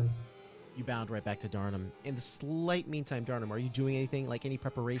to Darnum. You bound right back to Darnum. In the slight meantime, Darnum, are you doing anything, like any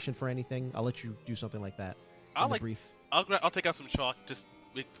preparation for anything? I'll let you do something like that. I'll take out some chalk. Just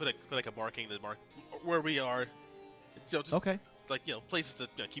put like a marking to mark where we are. Okay. Like, places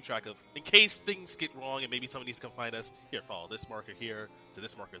to keep track of in case things get wrong and maybe someone needs to come find us. Here, follow this marker here to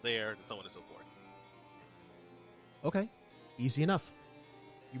this marker there, and so on and so forth. Okay. Easy enough.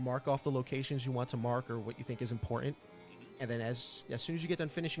 You mark off the locations you want to mark or what you think is important, and then as soon as you get done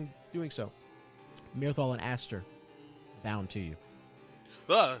finishing doing so, Mirthal and Aster bound to you.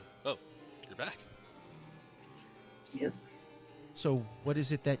 Oh, you're back. Yep. So what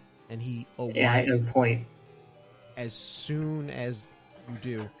is it that... And he... Oh, yeah, at no point. As soon as you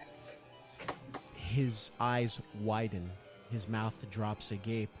do, his eyes widen. His mouth drops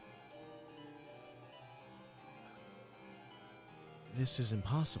agape. This is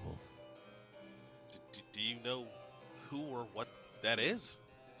impossible. Do you know who or what that is?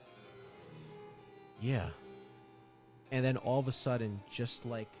 Yeah. And then all of a sudden, just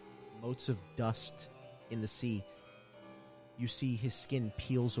like motes of dust in the sea, you see his skin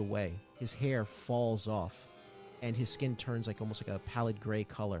peels away. His hair falls off. And his skin turns like almost like a pallid gray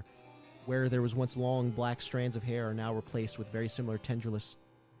color. Where there was once long black strands of hair are now replaced with very similar tendrilless,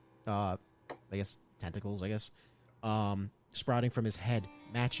 tentacles, sprouting from his head,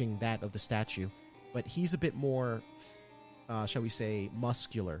 matching that of the statue. But he's a bit more, shall we say,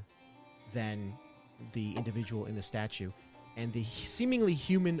 muscular than the individual in the statue. And the seemingly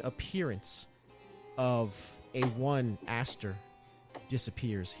human appearance of A1 Aster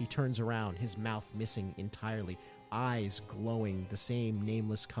disappears. He turns around, his mouth missing entirely, eyes glowing the same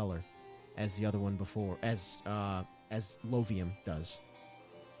nameless color as the other one before, as Lovium does,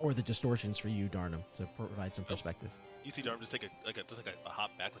 or the distortions for you, Darnum, to provide some perspective. You see Darnum just take a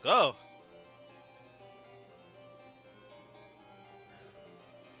hop back, like, oh.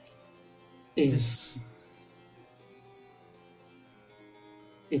 Is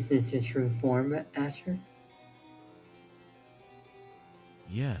this a true form, Asher?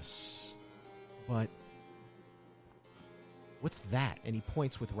 Yes, but what's that? And he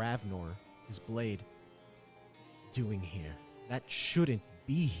points with Ravnor, his blade, doing here. That shouldn't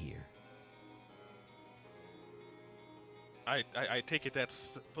be here. I take it that's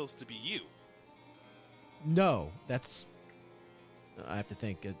supposed to be you. No, that's... I have to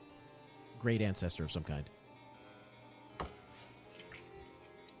think, a great ancestor of some kind.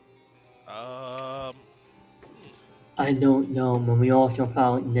 I don't know, but we also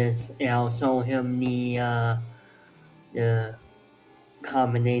found this. I'll show him the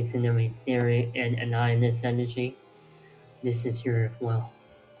combination of etheric and anonymous energy. This is here as well.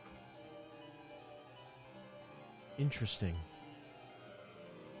 Interesting.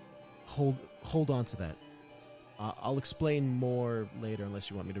 Hold on to that. I'll explain more later unless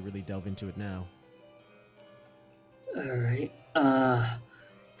you want me to really delve into it now. Alright.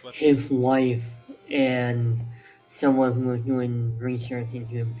 But His wife and someone who was doing research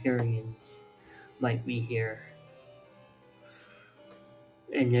into Empyreans might be here.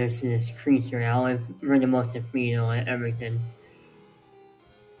 And there's this creature. I've read about the Pheno and everything.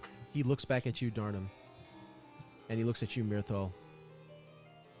 He looks back at you, Darnum, and he looks at you, Mirthal.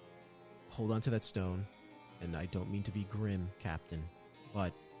 Hold on to that stone, and I don't mean to be grim, Captain,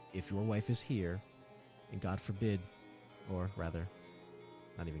 but if your wife is here, and God forbid, or rather,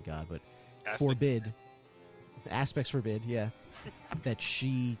 not even God, but forbid, aspects forbid, yeah, that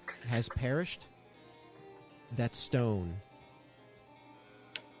she has perished, that stone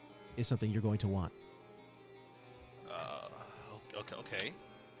is something you're going to want. Okay.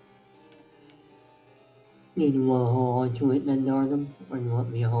 Do you want to hold on to it then, Darnum? Or do you want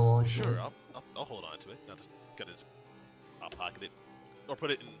me to hold on to it? Sure, I'll hold on to it. I'll pocket it, or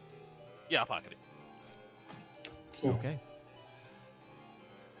put it in. Yeah, I'll pocket it. Okay.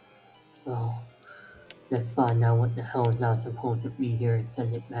 Well, let's find out what the hell is not supposed to be here and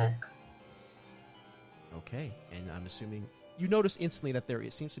send it back. Okay, and I'm assuming you notice instantly that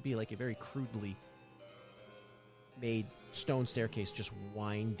it seems to be like a very crudely made stone staircase just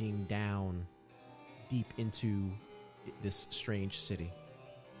winding down deep into this strange city.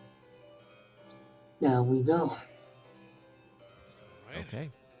 Now we go. Right.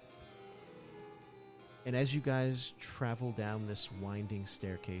 Okay. And as you guys travel down this winding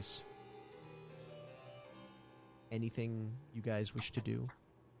staircase, anything you guys wish to do?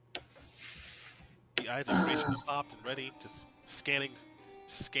 The eyes of creation are popped and ready, just scanning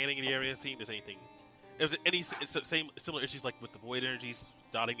the area, seeing if there's anything. If there's any similar issues like with the void energies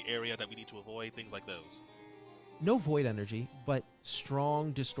dotting the area that we need to avoid, things like those. No void energy, but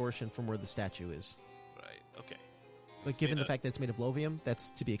strong distortion from where the statue is. Right. Okay. But given the fact that it's made of lovium, that's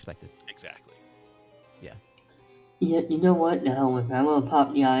to be expected. Exactly. Yeah. Yeah, you know what? The hell with it. I'm gonna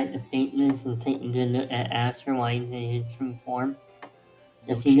pop the eye at the faintness and take a good look at Aster while he's in his true form.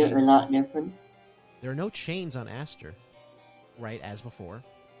 Does he look a lot different? There are no chains on Aster, right, as before.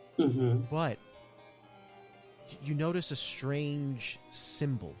 Mm-hmm. But you notice a strange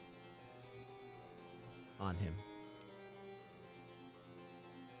symbol on him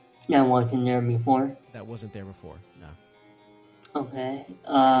That wasn't there before. that wasn't there before. No. Okay.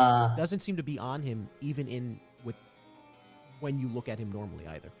 Doesn't seem to be on him even when you look at him normally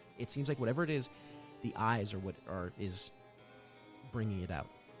either. It seems like whatever it is, the eyes is bringing it out.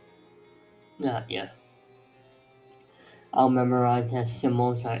 Not yet. I'll memorize that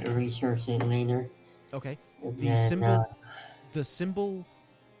symbol, try to research it later. Okay. And The then, symbol,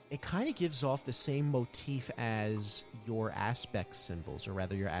 it kind of gives off the same motif as your aspect symbols, or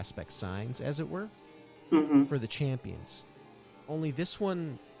rather your aspect signs, as it were, Mm-hmm. for the champions. Only this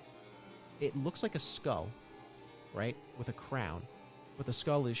one, it looks like a skull, right, with a crown, but the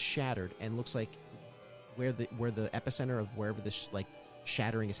skull is shattered and looks like where the epicenter of wherever this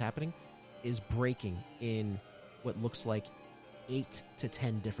shattering is happening is breaking in what looks like 8 to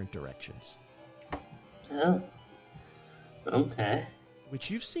 10 different directions. Oh. Okay.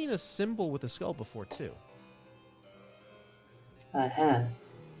 Which you've seen a symbol with a skull before too. I have.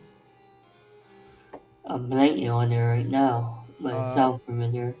 I'm blanking on it right now, but it sounds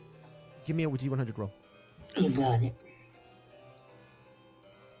familiar. Give me a D100 roll. You got it.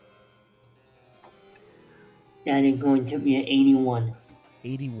 That is going to be an 81.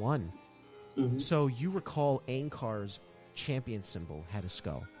 81. Mm-hmm. So you recall Ankar's champion symbol had a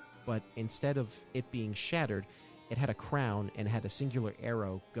skull, but instead of it being shattered, it had a crown and had a singular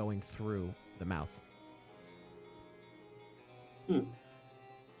arrow going through the mouth. Yeah,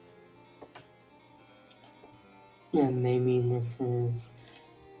 maybe this is...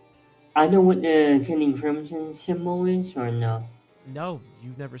 I know what the King Crimson symbol is, or no? No,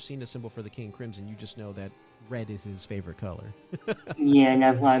 you've never seen a symbol for the King Crimson. You just know that red is his favorite color. Yeah, and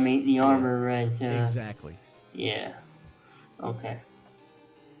that's why I made the armor red. Exactly. Yeah. Okay.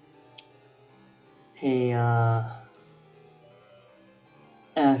 Hey, Asher,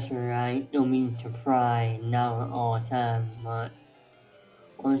 I don't mean to pry now all the time, but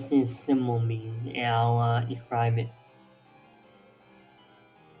what does this symbol mean? Yeah, I'll describe it.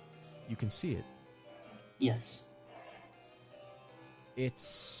 You can see it. Yes.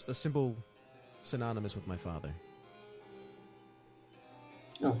 It's a symbol synonymous with my father.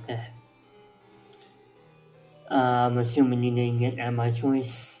 Okay. I'm assuming you didn't get that my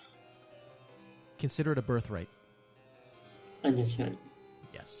choice. Consider it a birthright. Understood.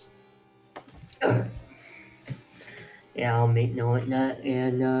 Yes. Yeah, I'll make note of that,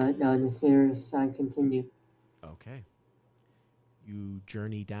 and down the stairs I continue. Okay. You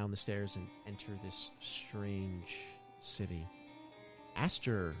journey down the stairs and enter this strange city.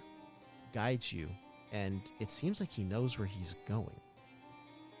 Aster guides you, and it seems like he knows where he's going.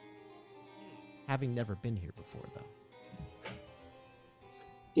 Having never been here before, though.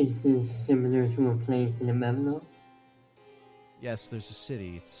 Is this similar to a place in the Malevolent? Yes, there's a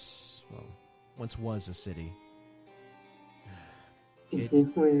city. It's, well, once was a city. Is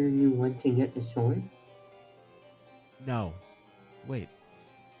this where you went to get the sword? No. Wait.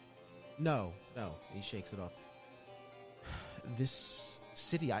 No. He shakes it off. This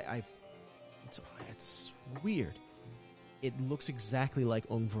city, it's weird. It looks exactly like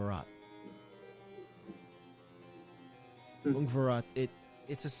Ungvarat. Ungvarat,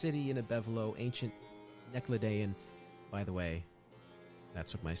 it's a city in a Bevelo, ancient Necladean. By the way,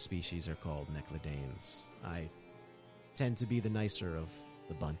 that's what my species are called, Necladeans. I tend to be the nicer of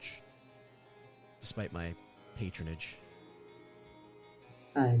the bunch, despite my patronage.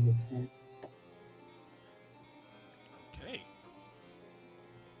 I understand. Okay.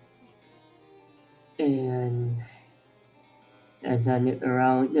 And as I look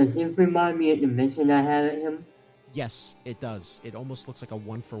around, does this remind me of the mission I had at him? Yes, it does. It almost looks like a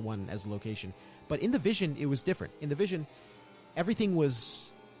 1-for-1 as a location. But in the vision, it was different. In the vision, everything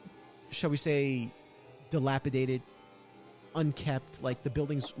was, shall we say, dilapidated, unkept. Like the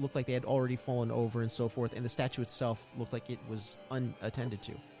buildings looked like they had already fallen over and so forth. And the statue itself looked like it was unattended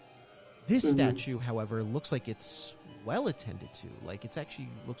to. This statue, however, looks like it's well attended to. Like it's actually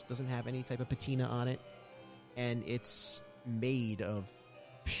doesn't have any type of patina on it. And it's made of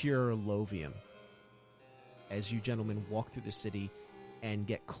pure lovium. As you gentlemen walk through the city and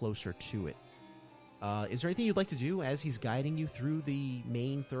get closer to it. Is there anything you'd like to do as he's guiding you through the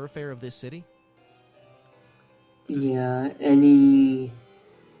main thoroughfare of this city? Yeah, anything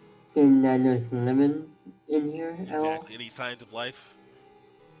that is living in here at all? Exactly. Any signs of life?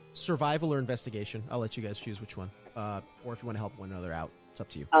 Survival or investigation? I'll let you guys choose which one. Or if you want to help one another out, it's up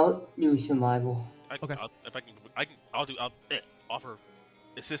to you. I'll do survival. Okay. I'll offer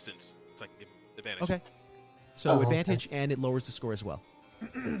assistance. It's like advantage. Okay. So okay. advantage, and it lowers the score as well.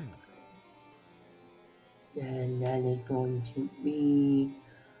 And that is going to be...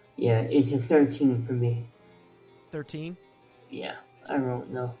 Yeah, it's a 13 for me. 13. Yeah, I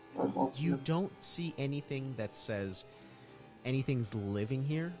don't know. You don't see anything that says anything's living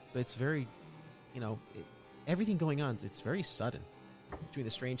here, but it's very, everything going on, it's very sudden. Between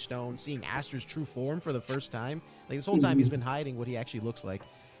the strange stone, seeing Aster's true form for the first time. Like this whole time he's been hiding what he actually looks like,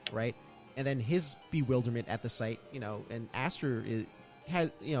 right? And then his bewilderment at the sight, and Aster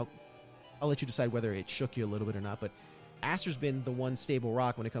has, I'll let you decide whether it shook you a little bit or not, but Aster's been the one stable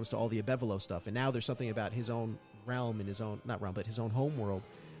rock when it comes to all the Abevelo stuff, and now there's something about his own realm and his own, not realm, but his own home world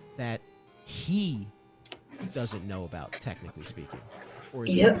that he doesn't know about, technically speaking, or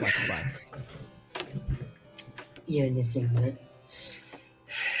is perplexed by. Yeah, this thing, man.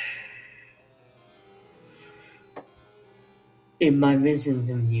 In my visions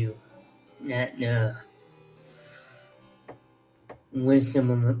of you, that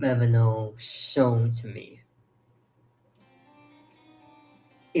wisdom of Mevino shown to me.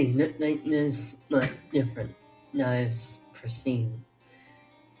 It looked like this, but different than I've foreseen.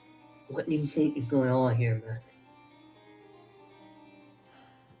 What do you think is going on here, man?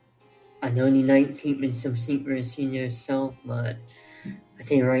 I know you like keeping some secrets in yourself, but I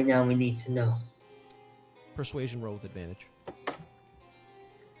think right now we need to know. Persuasion roll with advantage.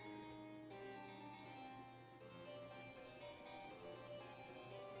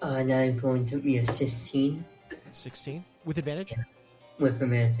 That is going to be a 16. 16? With advantage? Yeah. With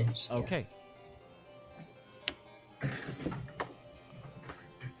advantage. Yeah. Okay.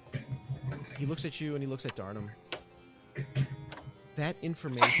 He looks at you and he looks at Darnum. That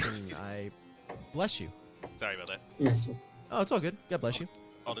information, I bless you. Sorry about that. Yes, sir. Oh, it's all good. God bless you.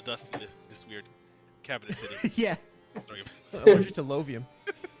 All the dust in this weird cabinet city. Yeah. Sorry. Allergic to lovium.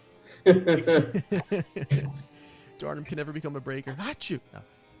 Darnum can never become a breaker. Achoo! No.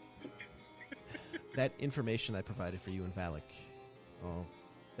 That information I provided for you in Valak,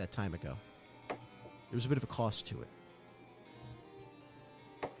 that time ago, there was a bit of a cost to it.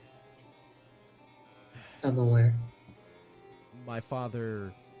 I'm aware. My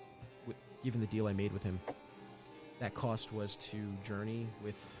father, given the deal I made with him, that cost was to journey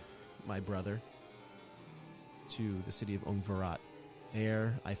with my brother to the city of Ungvarat.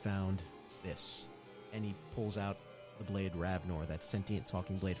 There I found this. And he pulls out the blade Ravnor, that sentient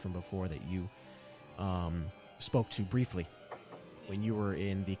talking blade from before that you spoke to briefly when you were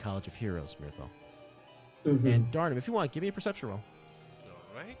in the College of Heroes, Mirthal. Mm-hmm. And Darnum, if you want, give me a perception roll.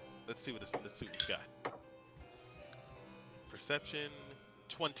 All right. Let's see what we got. Perception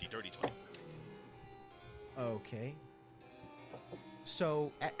 20, dirty 20. Okay.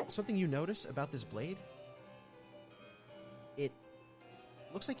 So, something you notice about this blade, it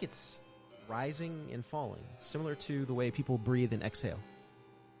looks like it's rising and falling, similar to the way people breathe and exhale.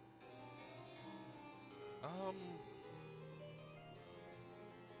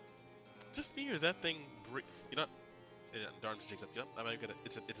 Just me, or is that thing? You know, Darn shakes up. Yep, I'm not even gonna.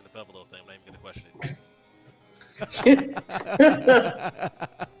 It's a Beverlo thing. I'm not even gonna question it.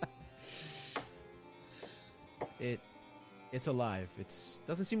 It's alive.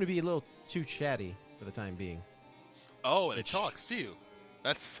 Doesn't seem to be a little too chatty for the time being. Oh, and it talks too.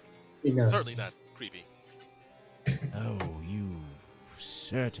 That's It does. certainly not creepy. Oh, you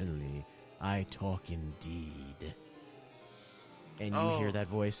certainly. I talk indeed. And you hear that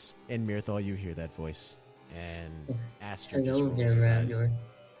voice. And Mirthal, you hear that voice. And Aster just Hello rolls there, his eyes. Ragnar.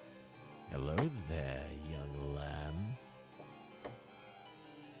 Hello there, young lamb.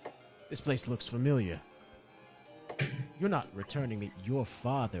 This place looks familiar. You're not returning me. Your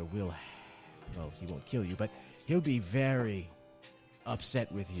father will... Well, he won't kill you, but he'll be very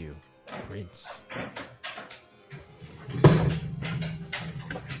upset with you, Prince.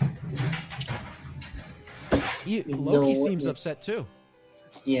 Loki seems upset too.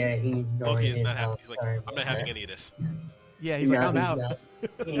 Yeah, he's not. Loki is not happy. He's like, I'm not having any of this. Yeah, he's like, I'm out.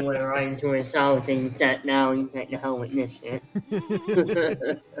 He went right into his house and he sat down. He's like, the hell with this shit.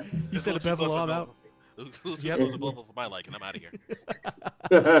 He said, "Bevel, I'm out." Yep. For my liking, I'm out of here.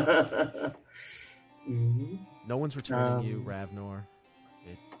 Mm-hmm. No one's returning you, Ravnor.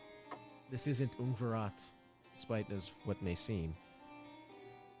 This isn't Ungvarat, despite as what may seem.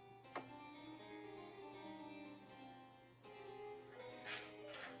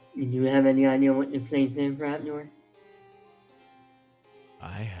 Do you have any idea what this place is, Rapnor?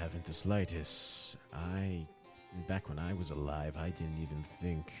 I haven't the slightest. Back when I was alive, I didn't even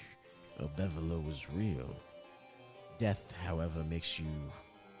think a Bevelo was real. Death, however, makes you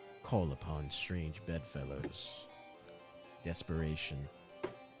call upon strange bedfellows. Desperation.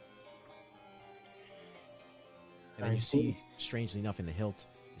 And then you see, strangely enough, in the hilt,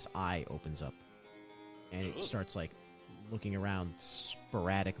 this eye opens up. And it starts, looking around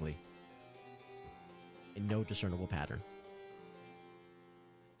sporadically. In no discernible pattern.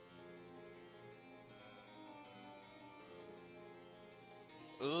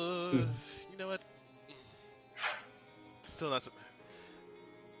 You know what? Still not.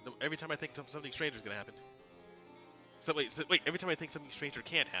 Every time I think something strange is gonna happen. Wait. Every time I think something stranger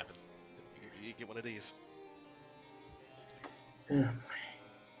can't happen, you get one of these. Well,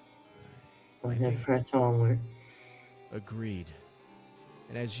 then press forward. Agreed.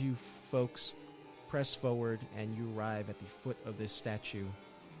 And as you folks press forward and you arrive at the foot of this statue,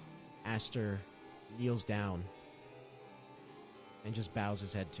 Aster kneels down and just bows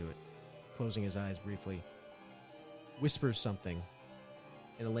his head to it, closing his eyes briefly, whispers something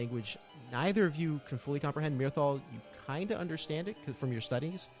in a language neither of you can fully comprehend. Mirthal, you kind of understand it from your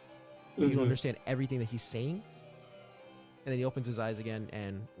studies, but you don't understand everything that he's saying. And then he opens his eyes again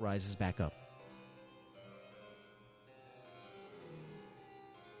and rises back up.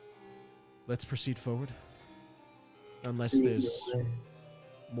 Let's proceed forward. Unless there's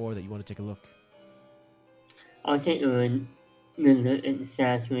more that you want to take a look. I'll take a look at the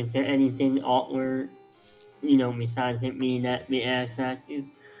statue. Is there anything awkward, besides it being that big-ass statue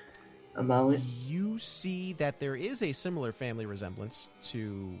about it? You see that there is a similar family resemblance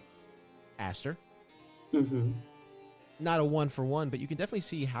to Aster. Mm-hmm. Not a one-for-one, but you can definitely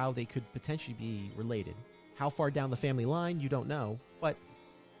see how they could potentially be related. How far down the family line, you don't know, but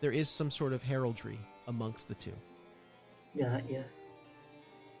there is some sort of heraldry amongst the two. Yeah.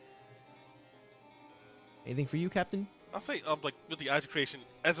 Anything for you, Captain? I'll say, with the Eyes of Creation,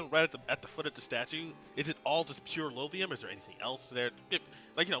 as I'm right at the foot of the statue, is it all just pure lovium? Is there anything else there?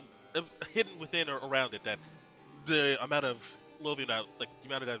 Hidden within or around it, that the amount of lovium, the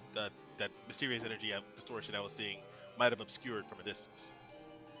amount of that mysterious energy distortion I was seeing might have obscured from a distance.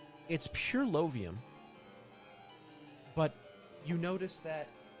 It's pure lovium, but you notice that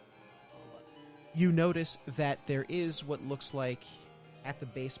there is what looks like at the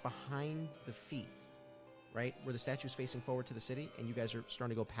base behind the feet, right, where the statue is facing forward to the city, and you guys are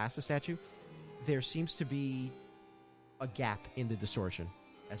starting to go past the statue. There seems to be a gap in the distortion,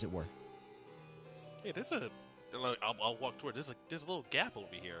 as it were. Hey, I'll walk toward it. There's a little gap over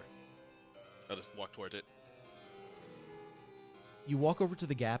here. I'll just walk towards it. You walk over to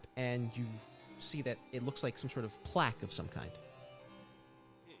the gap, and you see that it looks like some sort of plaque of some kind.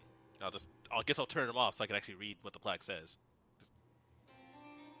 I guess I'll turn them off so I can actually read what the plaque says.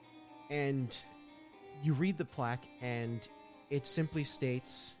 And you read the plaque, and it simply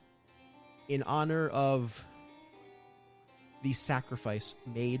states, in honor of the sacrifice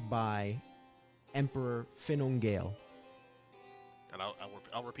made by Emperor Finungale. And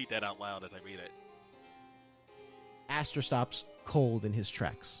I'll repeat that out loud as I read it. Aster stops cold in his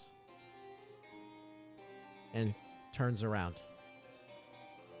tracks and turns around.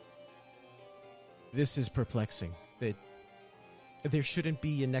 This is perplexing. That there shouldn't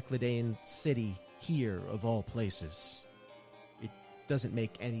be a Necledaean city here, of all places. It doesn't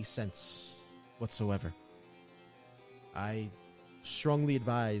make any sense whatsoever. I strongly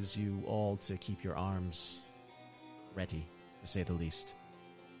advise you all to keep your arms ready, to say the least.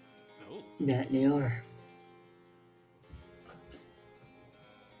 Oh. That they are.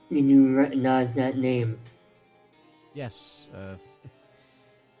 Did you recognize that name? Yes,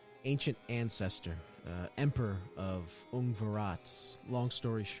 ancient ancestor, emperor of Ungvarat. Long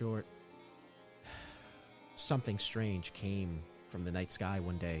story short, something strange came from the night sky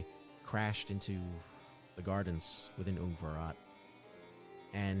one day, crashed into the gardens within Ungvarat,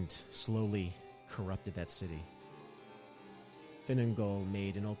 and slowly corrupted that city. Finungol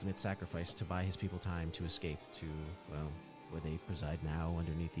made an ultimate sacrifice to buy his people time to escape to, well, where they preside now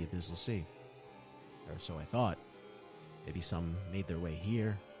underneath the Abyssal Sea. Or so I thought. Maybe some made their way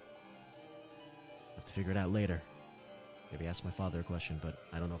here. Have to figure it out later. Maybe ask my father a question, but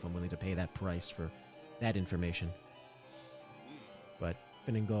I don't know if I'm willing to pay that price for that information. But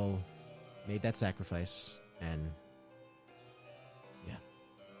Finungol made that sacrifice, and yeah,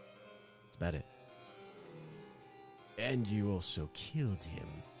 that's about it. And you also killed him.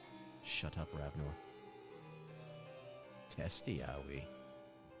 Shut up, Ravnor. Testy, are we?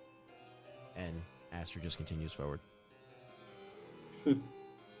 And Aster just continues forward.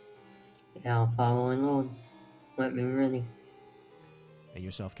 Yeah, I'll follow along. Let me ready. And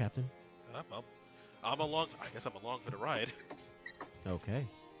yourself, Captain? I'm along. I guess I'm along for the ride. Okay.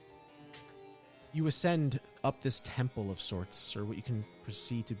 You ascend up this temple of sorts, or what you can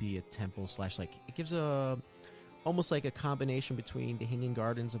perceive to be a temple slash, like, it gives almost like a combination between the Hanging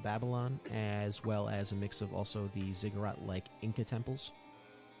Gardens of Babylon as well as a mix of also the ziggurat-like Inca temples.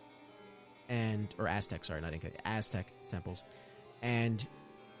 Or Aztec, sorry, not Inca, Aztec temples. And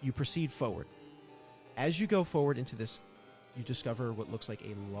you proceed forward. As you go forward into this, you discover what looks like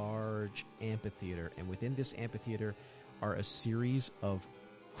a large amphitheater, and within this amphitheater are a series of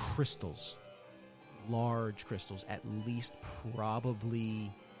crystals. Large crystals, at least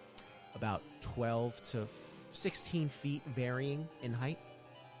probably about 12 to 16 feet, varying in height,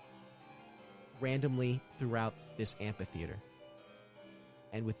 randomly throughout this amphitheater.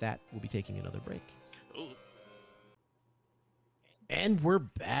 And with that, we'll be taking another break. Ooh. And we're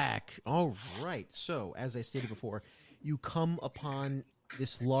back. All right. So, as I stated before, you come upon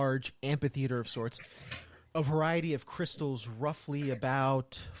this large amphitheater of sorts, a variety of crystals roughly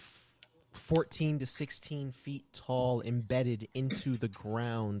about 14 to 16 feet tall, embedded into the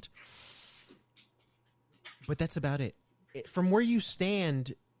ground. But that's about it. From where you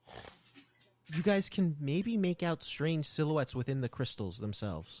stand, you guys can maybe make out strange silhouettes within the crystals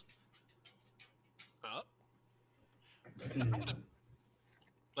themselves. I'm gonna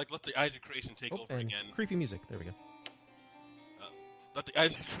let the eyes of creation take over and again. Creepy music. There we go. Let the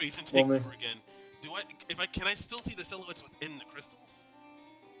eyes of creation take Well, over again. Can I still see the silhouettes within the crystals?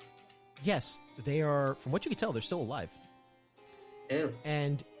 Yes, they are. From what you can tell, they're still alive. Ew.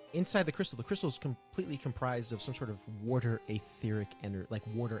 And inside the crystal is completely comprised of some sort of water etheric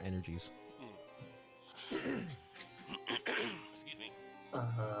water energies. Excuse me.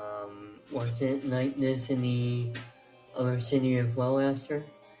 Was it like this in the other city as well, Aster?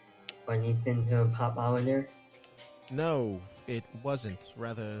 Or anything to pop out of there? No, it wasn't.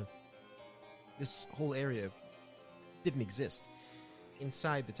 Rather, this whole area didn't exist.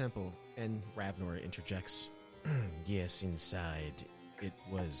 Inside the temple, and Ravnor interjects, yes, inside, it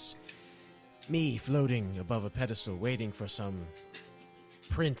was me floating above a pedestal waiting for some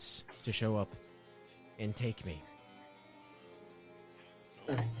prince to show up and take me.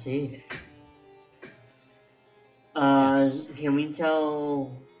 I see. Yes. Can we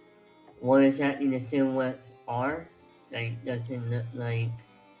tell what exactly the silhouettes are? Like, does it look like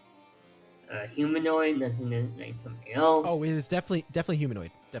a humanoid? Does it look like something else? Oh, it is definitely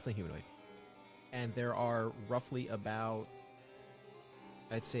humanoid. Definitely humanoid. And there are roughly about,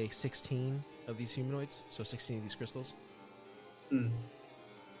 I'd say, 16 of these humanoids. So 16 of these crystals. Hmm.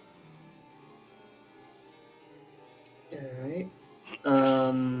 Alright.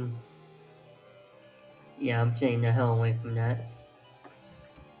 Yeah, I'm staying the hell away from that.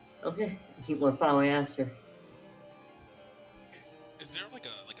 Okay, keep on following Aster. Is there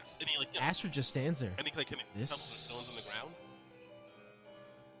any Aster just stands there. any This- stones on the ground?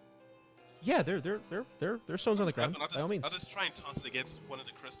 Yeah, they're stones on the ground. I'll By all means. I'll just try and toss it against one of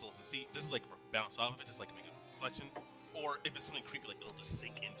the crystals and see. This is like bounce off of it, just like make a reflection, or if it's something creepy, like it'll just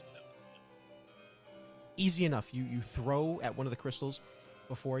sink into it. Easy enough. You throw at one of the crystals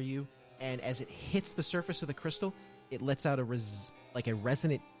before you, and as it hits the surface of the crystal, it lets out a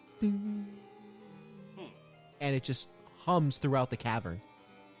resonant ding, and it just hums throughout the cavern,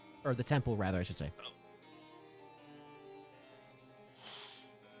 or the temple, rather, I should say. Oh.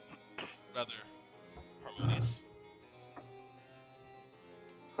 Rather harmonious.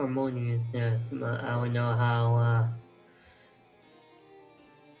 Harmoniousness, but I don't know how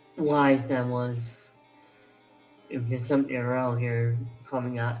wise that was. If there's something around here,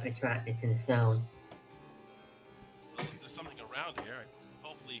 probably not attracted to the sound. Well, if there's something around here,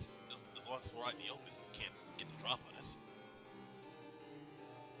 hopefully, as long as we're out in the open, we can't get the drop on us.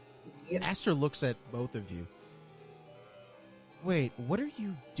 Aster looks at both of you. Wait, what are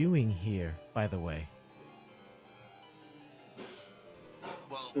you doing here, by the way?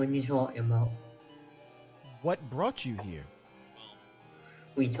 Well, What are you talking about? What brought you here? well,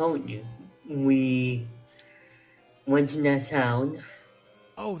 We told you. We went to that town.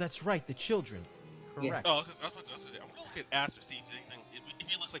 Oh, that's right, the children. Yeah. Correct. oh, that's what I'm gonna look at Aster, see if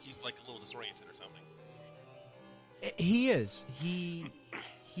he looks like he's like a little disoriented or something. He is.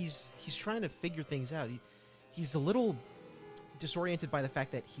 He's trying to figure things out. He's a little disoriented by the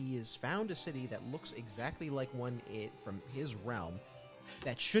fact that he has found a city that looks exactly like one from his realm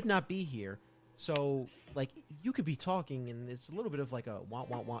that should not be here. So, like, you could be talking, and it's a little bit of like a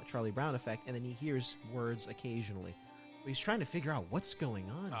want Charlie Brown effect, and then he hears words occasionally. But he's trying to figure out what's going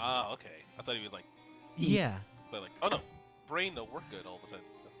on. Ah, okay. I thought he was like, Yeah. but like, oh no, brain don't work good all of a sudden.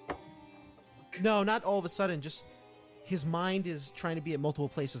 No, not all of a sudden. Just his mind is trying to be at multiple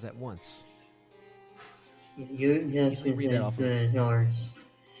places at once. Your guess You is read that as off of good as ours.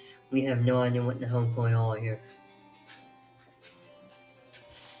 We have no idea what the hell's going on here.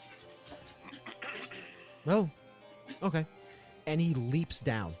 Well, okay. And he leaps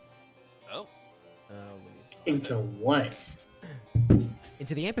down. Oh, Into what?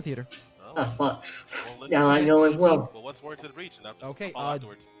 Into the amphitheater. oh. Ah, fuck. Well, let's Now I see. know as well. Well, once more into the breach, and I'll just Okay, call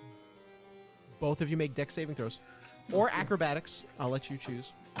afterwards. Both of you make dex saving throws. Or acrobatics. I'll let you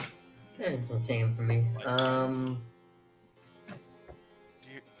choose. It's the same for me.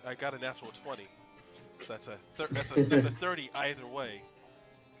 I got a natural 20. So that's a 30 either way.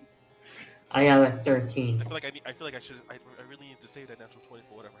 I got a I 13. feel like I really need to save that natural 20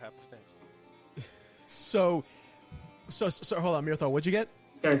 for whatever happens next. So hold on, Mirthal, what'd you get?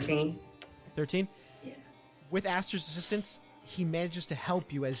 13? 13? Yeah. With Aster's assistance, he manages to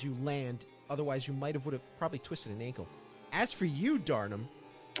help you as you land. Otherwise, you would have probably twisted an ankle. As for you, Darnum,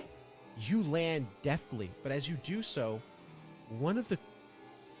 you land deftly, but as you do so, one of the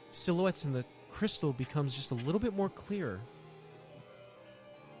silhouettes in the crystal becomes just a little bit more clearer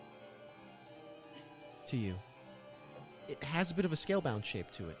to you. It has a bit of a scalebound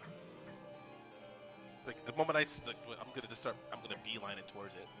shape to it. Like the moment I'm gonna beeline it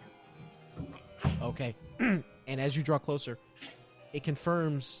towards it. Okay. And as you draw closer, it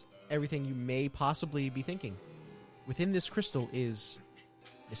confirms everything you may possibly be thinking. Within this crystal is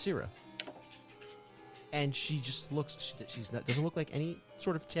Nasira. And she just looks, doesn't look like any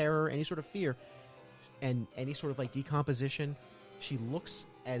sort of terror, any sort of fear, and any sort of like decomposition. She looks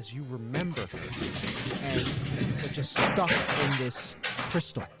as you remember her, and but just stuck in this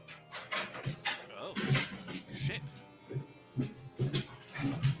crystal. Oh, shit.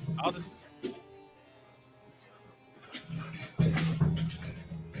 I'll just...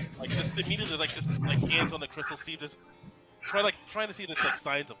 just immediately, just hands on the crystal, see this... trying to see this,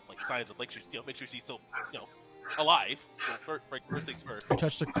 signs of, make sure she's still, alive. So first things first.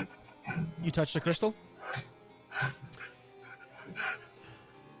 You touch the crystal?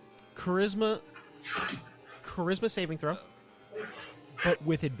 Charisma saving throw, but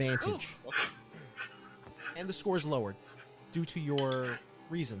with advantage. Oh, okay. And the score is lowered due to your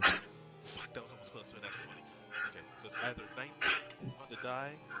reasons. Fuck, that was almost close to an natural 20. Okay, so it's either 19 on the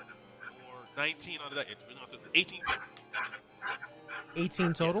die or 19 on the die. No, it's 18.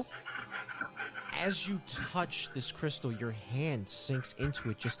 18 total? Yes. As you touch this crystal, your hand sinks into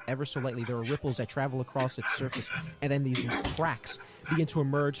it just ever so lightly. There are ripples that travel across its surface, and then these cracks begin to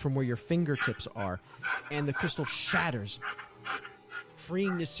emerge from where your fingertips are, and the crystal shatters,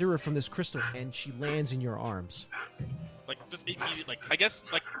 freeing Nasira from this crystal, and she lands in your arms. Just immediately, I guess,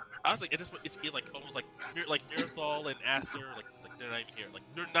 I was like, it's almost like Mirthal and Aster, they're not even here.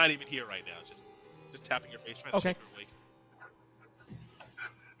 They're not even here right now. Just tapping your face, trying to shake her awake.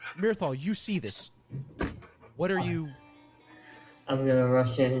 Mirthal, you see this. What are you... I'm gonna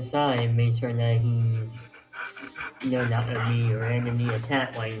rush to his side and make sure that he's, not gonna be randomly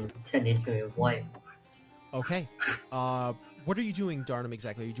attacked while he's tending to his wife. Okay. What are you doing, Darnum?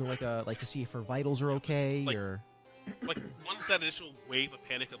 Exactly? Are you doing like to see if her vitals are okay, or? Like once that initial wave of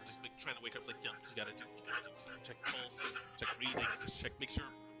panic of just trying to wake her up, it's like, yeah, you gotta check pulse, check breathing, just check, make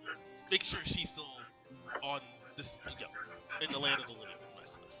sure she's still on this, in the land of the living with the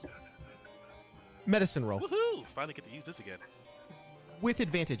rest of us. Medicine roll Woohoo! Finally get to use this again. with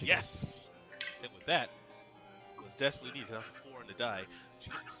advantage. Again. Yes. And with that, it was desperately needed because I was 4 on the die.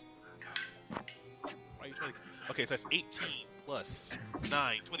 Jesus. Why are you trying to? Okay, so that's 18 plus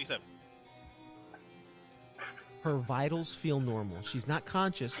 9, 27. Her vitals feel normal. She's not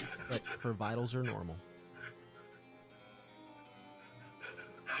conscious, but her vitals are normal.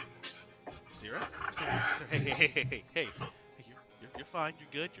 Sarah? Hey, you're fine. You're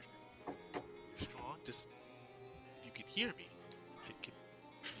good. You're strong. Just, you can hear me. Can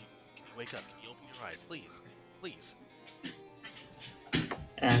you wake up? Can you open your eyes, please? Please.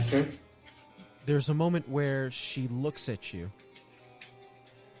 Answer. There's a moment where she looks at you.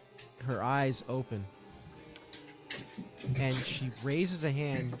 Her eyes open. And she raises a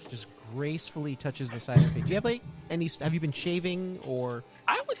hand, just gracefully touches the side of her face. Do you have have you been shaving, or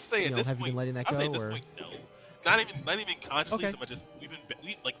I would say at this have point, you been letting that I'd go? say at this Or point, no. Not even consciously, Okay. so much as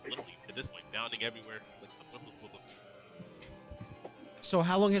we like literally at this point bounding everywhere. so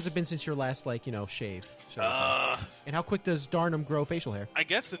how long has it been since your last shave? shall we say? And how quick does Darnum grow facial hair? I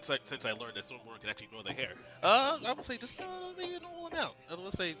guess since I learned that Stormborn can actually grow their hair, I would say just maybe a normal amount. I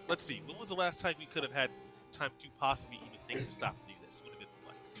would say, let's see, when was the last time we could have had time to possibly even think to stop and do this? Would have been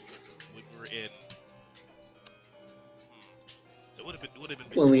what? When we were in. It would have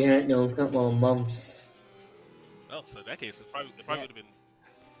been. When we had a couple of months. Oh, so in that case, it probably would have been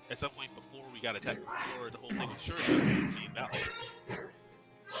at some point before we got attacked, before the whole thing was sure came out.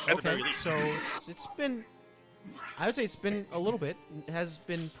 At the very Okay, least. so it's been. I would say it's been a little bit. It has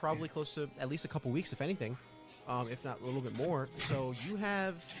been probably close to at least a couple weeks, if anything, if not a little bit more. So you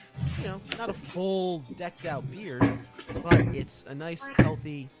have, not a full decked out beard, but it's a nice,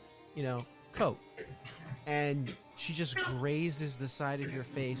 healthy, coat. And she just grazes the side of your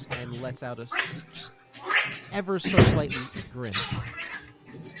face and lets out a just ever so slightly grin.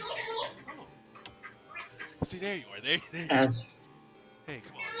 See, there you are. There. Answer. Hey,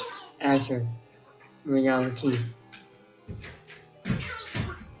 come on. Look. Answer. Bring out the key.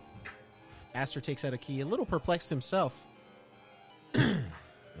 Aster takes out a key, a little perplexed himself.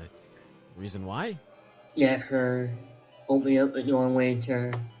 Reason why? Let her open up the doorway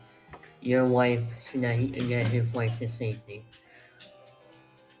to your wife so that he can get his wife to safety.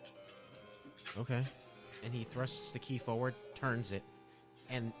 Okay. And he thrusts the key forward, turns it,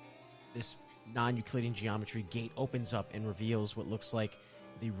 and this non-Euclidean geometry gate opens up and reveals what looks like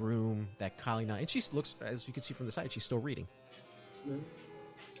the room that Kalina... And she looks, as you can see from the side, she's still reading.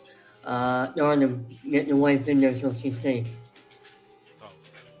 Darnum, get the wife in there so she's safe. Oh,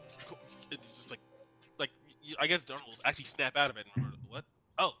 cool. It's just I guess Darnum will actually snap out of it and remember what?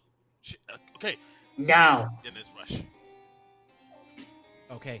 Oh, shit. Okay. Now! Then it's rush.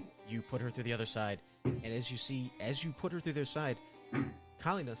 Okay, you put her through the other side, and as you put her through their side,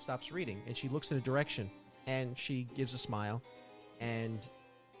 Kalina stops reading, and she looks in a direction, and she gives a smile, and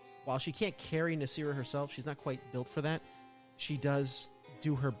while she can't carry Nasira herself, she's not quite built for that, she does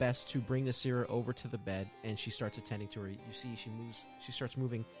do her best to bring Nasira over to the bed, and she starts attending to her. You see she starts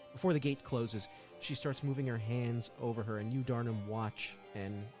moving, before the gate closes, she starts moving her hands over her, and you, Darnum, watch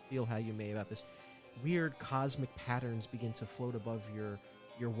and feel how you may about this. Weird cosmic patterns begin to float above your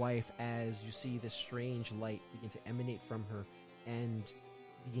wife as you see this strange light begin to emanate from her and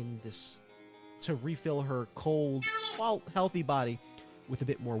begin to refill her cold, while healthy body with a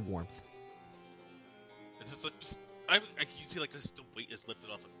bit more warmth. It's just you see just the weight is lifted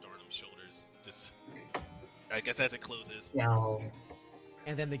off of Darnum's shoulders. Just, I guess as it closes. Now.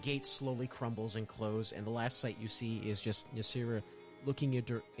 And then the gate slowly crumbles and closes, and the last sight you see is just Nasira looking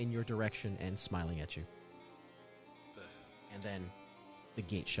in your direction and smiling at you. And then the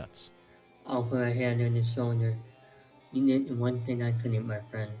gate shuts. I'll put a hand on his shoulder. You did the one thing I couldn't, my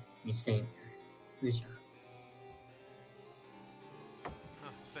friend. You saved her. Good job. Oh,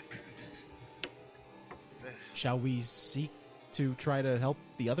 thank you. Shall we seek to try to help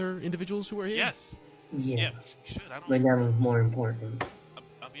the other individuals who are here? Yes. Yeah. Yeah, we should. But that was more important.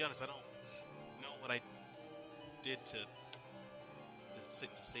 I'll be honest. I don't know what I did to save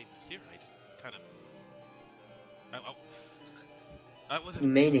Nasira. I just kind of. I You wasn't.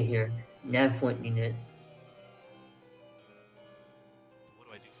 made it here. That's what you did. What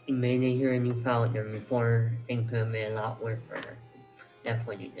do I do? You made it here and you found her before things could have been a lot worse for her. That's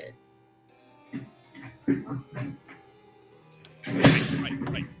what he did.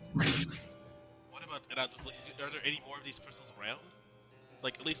 Right. What about? And I was just looking. Are there any more of these crystals around?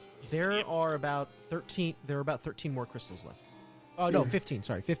 Like at least There are about 13. There are about 13 more crystals left. Oh no, 15.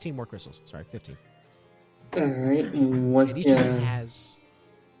 Sorry, 15 more crystals. Sorry, 15. All right. What's And each of them the? has.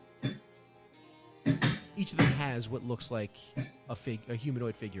 Each of them has what looks like a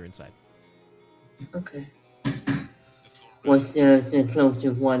humanoid figure inside. Okay. just go around. What's the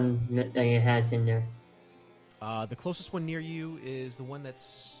closest one that it has in there? The closest one near you is the one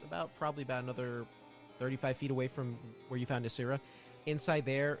that's probably about another 35 feet away from where you found Asira. Inside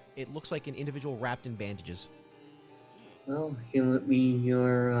there, it looks like an individual wrapped in bandages. Well, it would be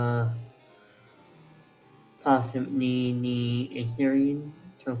your possibly the Ethereum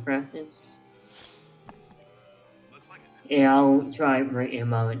to practice. Looks like it. Yeah, I'll try and bring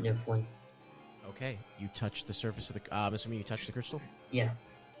him out in this one. Okay, you touch the surface of the. I'm assuming you touch the crystal. Yeah.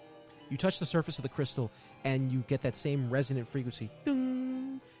 You touch the surface of the crystal, and you get that same resonant frequency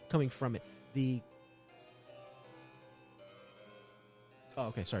ding, coming from it. Oh,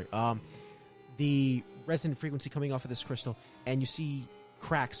 okay, sorry. The resonant frequency coming off of this crystal, and you see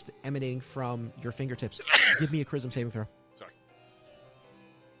cracks emanating from your fingertips. Give me a charisma saving throw. Sorry.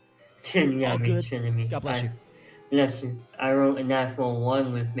 Shouldn't All be, good. shouldn't be. God bless you. Bless you. I rolled a natural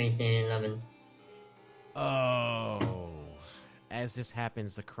 1 with base 11. Oh. As this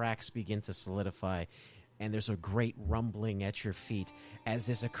happens, the cracks begin to solidify, and there's a great rumbling at your feet. As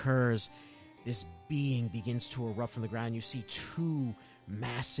this occurs, this being begins to erupt from the ground. You see two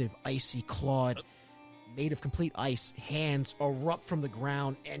massive, icy clawed, made of complete ice, hands erupt from the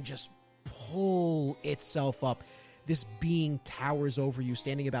ground and just pull itself up. This being towers over you,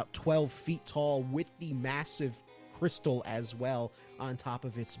 standing about 12 feet tall with the massive crystal as well on top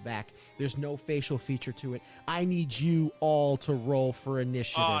of its back. There's no facial feature to it. I need you all to roll for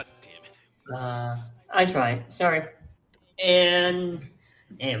initiative. Aw, damn it. I tried. Sorry. And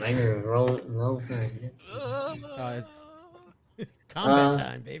damn, I gotta roll for this. Combat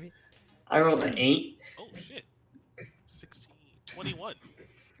time, baby. I rolled an 8. Oh shit. 16, 21.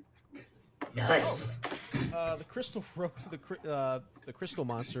 Nice. The crystal the crystal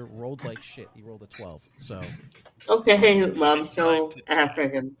monster rolled like shit. He rolled a 12. So Okay, Mom. So after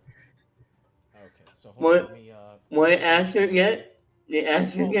him, okay. So hold What? on, let me what Asher get? Did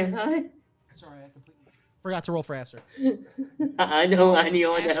Asher get high? sorry, I completely forgot to roll for Aster. I know. I need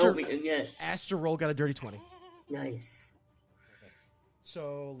one to Asher- help me again. Aster roll got a dirty 20. Nice.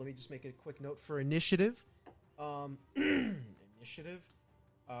 So let me just make a quick note for initiative. Initiative.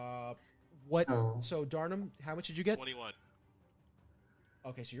 What? Oh. So Darnum, how much did you get? 21.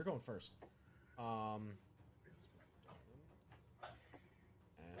 Okay, so you're going first.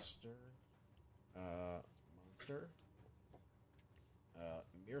 Aster, Monster,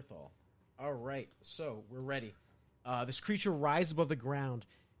 Mirthal. All right, so we're ready. This creature rises above the ground.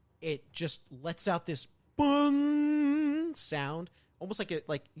 It just lets out this boom sound, almost like you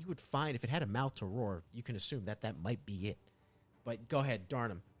would find if it had a mouth to roar. You can assume that might be it. But go ahead,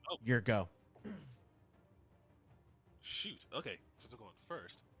 Darnum. Oh. Your go. Shoot. Okay, so they're going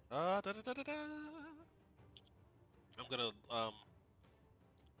first. I'm gonna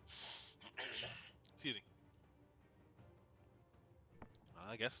excuse me.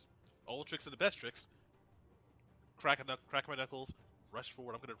 I guess old tricks are the best tricks. Crack my knuckles, rush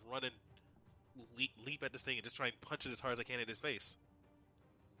forward. I'm gonna run and leap at this thing and just try and punch it as hard as I can in his face.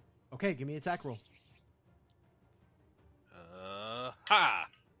 Okay, give me an attack roll. Ha!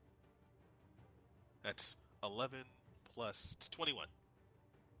 That's 11 plus 21.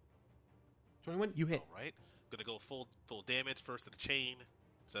 21, you hit. All right, I'm gonna go full damage first to the chain.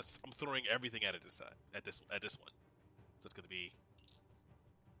 So I'm throwing everything at it this side at this one. So it's gonna be.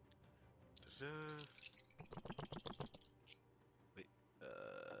 Wait.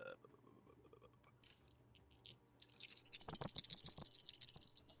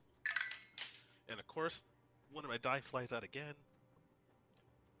 And of course, one of my die flies out again.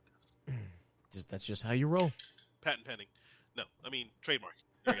 That's just how you roll. Patent pending. No, I mean trademark.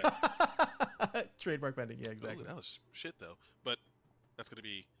 Here we go. Trademark pending, yeah, exactly. Ooh, that was shit though. But that's gonna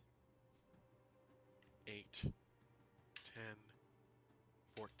be 8, 10,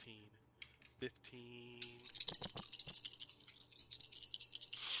 14, 15.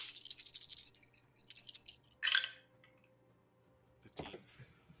 15,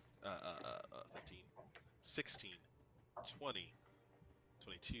 15, 16, 20,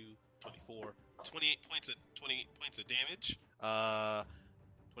 22, 24, 28 points of damage.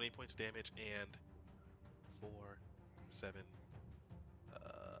 28 points of damage and 4, 7,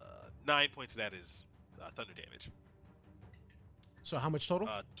 9 points of that is thunder damage. So how much total?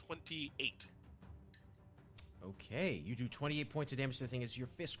 28. Okay, you do 28 points of damage to the thing as your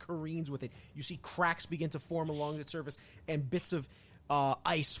fist careens with it. You see cracks begin to form along its surface, and bits of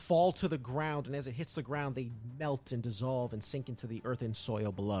ice fall to the ground, and as it hits the ground, they melt and dissolve and sink into the earth and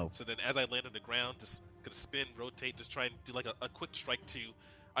soil below. So then as I land on the ground, just gonna spin, rotate, just try and do like a quick strike to,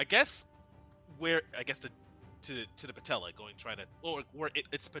 I guess, to the patella, trying to, or where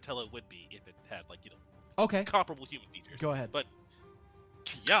its patella would be if it had, like, Okay, comparable human features. go ahead. But,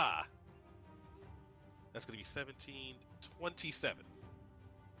 yeah. That's going to be 17, 27.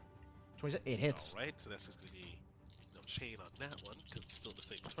 27. It hits. All right, so that's just going to be no chain on that one, because it's still the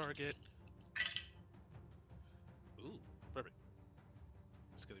same target. Ooh, perfect.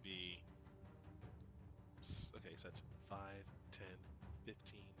 It's going to be... Okay, so that's 5, 10,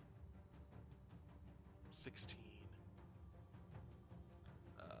 15, 16...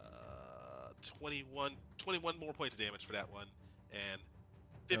 21 more points of damage for that one, and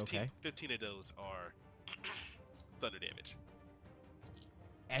 15 of those are thunder damage.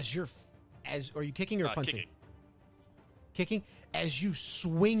 Are you kicking or punching? Kicking. As you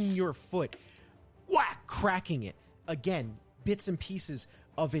swing your foot, whack, cracking it. Again, bits and pieces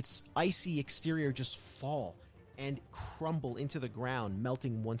of its icy exterior just fall and crumble into the ground,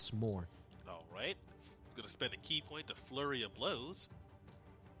 melting once more. All right. I'm going to spend a key point to flurry of blows.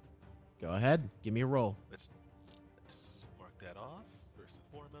 Go ahead. Give me a roll. Let's mark that off, first and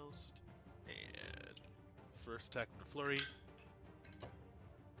foremost. And first attack with the flurry.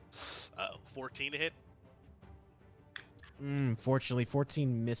 14 to hit. Fortunately,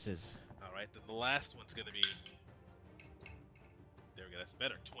 14 misses. All right, then the last one's going to be... There we go, that's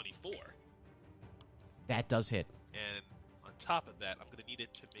better. 24. That does hit. And on top of that, I'm going to need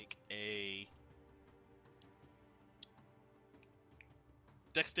it to make a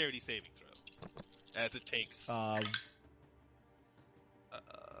dexterity saving throw, as it takes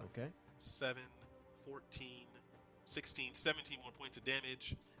Okay. 7, 14, 16, 17 more points of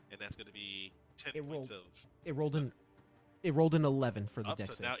damage, and that's going to be 10 points of... It rolled an 11 for the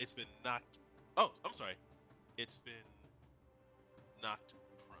dex so save. now it's been knocked... Oh, I'm sorry. It's been knocked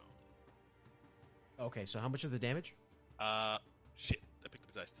prone. Okay, so how much is the damage? Shit. I picked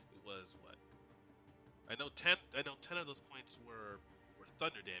up the dice. It was what? I know 10 of those points were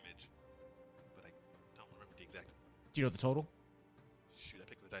thunder damage, but I don't remember the exact... Do you know the total? Shoot, I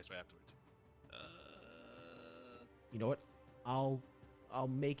picked up the dice right afterwards. You know what? I'll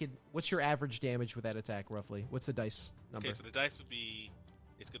make it... What's your average damage with that attack, roughly? What's the dice number? Okay, so the dice would be...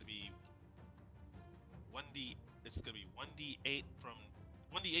 It's going to be 1d... It's going to be 1d8 from...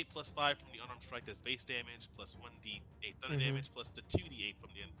 1d8 plus 5 from the unarmed strike as base damage, plus 1d8 thunder damage, plus the 2d8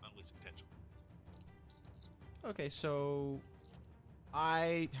 from the unwasted potential. Okay, so...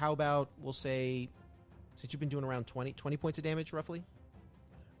 How about, we'll say... Since you've been doing around 20 points of damage, roughly?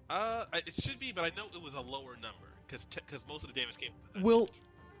 It should be, but I know it was a lower number, because most of the damage came from the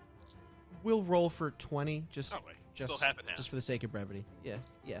We'll roll for 20, just so half and half. just for the sake of brevity. Yeah.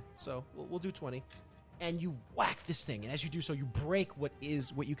 So we'll do 20, and you whack this thing, and as you do so, you break what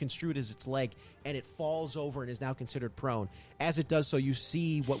you construed as its leg, and it falls over and is now considered prone. As it does so, you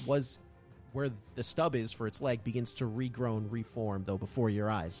see what was where the stub is for its leg begins to regrow and reform, though before your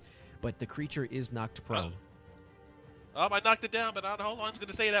eyes. But the creature is knocked prone. I knocked it down, but I don't know how long it's going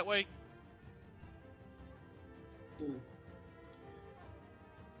to stay that way. But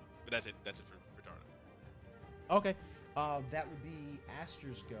that's it. That's it for Darnum. Okay. That would be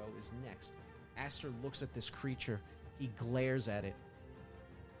Aster's go is next. Aster looks at this creature. He glares at it.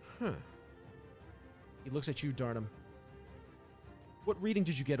 He looks at you, Darnum. What reading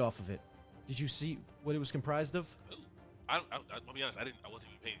did you get off of it? Did you see what it was comprised of? I'll be honest. I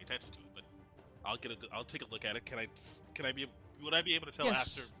wasn't even paying attention to it, but I'll take a look at it. Would I be able to tell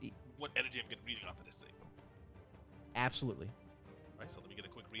Aster what energy I'm reading off of this thing? Absolutely. All right, so let me get a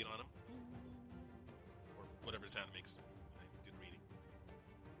quick read on him, or whatever sound it makes when I do the reading.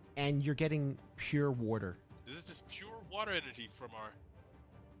 And you're getting pure water. This is just pure water energy from our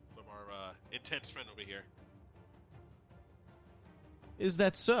intense friend over here. Is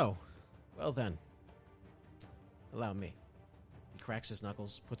that so? Well then, allow me. He cracks his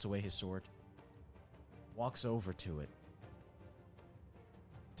knuckles, puts away his sword, walks over to it,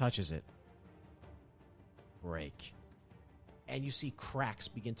 touches it, break. And you see cracks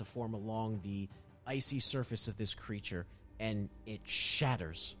begin to form along the icy surface of this creature, and it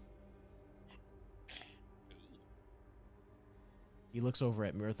shatters. He looks over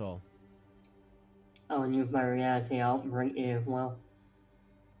at Mirthal. I'll use my reality outbreak as well.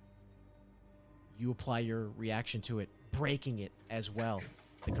 You apply your reaction to it, breaking it as well.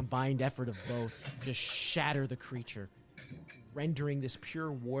 The combined effort of both just shatter the creature, rendering this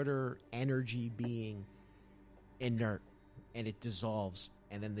pure water energy being inert, and it dissolves,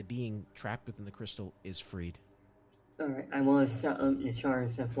 and then the being trapped within the crystal is freed. Alright, I want to set up the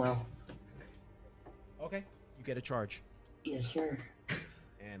charge as well. Okay. You get a charge. Yes, sir.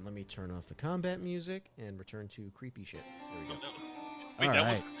 And let me turn off the combat music and return to creepy shit. There we go. Wait, All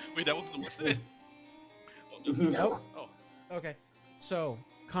that right. that wasn't the worst of it. No. Oh, Okay. So,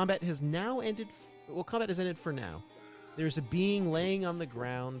 combat has now ended. Well, combat has ended for now. There's a being laying on the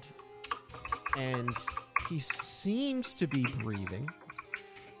ground, and he seems to be breathing,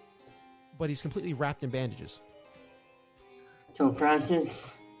 but he's completely wrapped in bandages. So,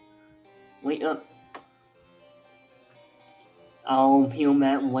 Francis, wake up. I'll peel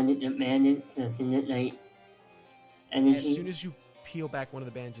back one of the bandits that's in the night. And As soon as you peel back one of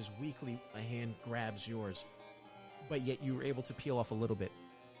the bandages, weakly a hand grabs yours, but yet you were able to peel off a little bit,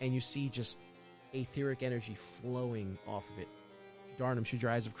 and you see just etheric energy flowing off of it. Darnum, should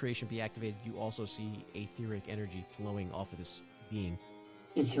your eyes of creation be activated, you also see etheric energy flowing off of this being.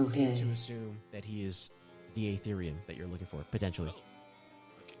 it's It's safe okay. to assume that he is the Aetherian that you're looking for, potentially.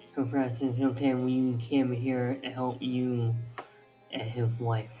 So, Francis, okay, we came here to help you and his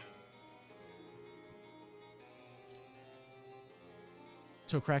wife.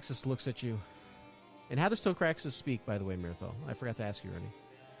 Tokraxis looks at you. And how does Tokraxis speak, by the way, Mirthal? I forgot to ask you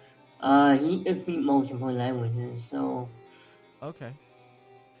already. He can speak multiple languages, so Okay.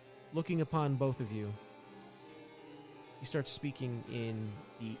 Looking upon both of you, he starts speaking in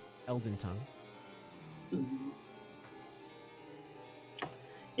the Elden tongue.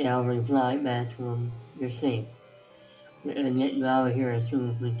 yeah, I'll reply back to him. You're safe. And get you out of here as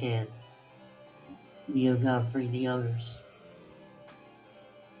soon as we can. We have got to free the others.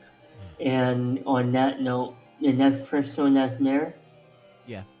 And on that note, the next crystal that's there,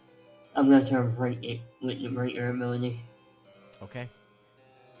 Yeah. I'm going to break it with the breaker ability. Okay.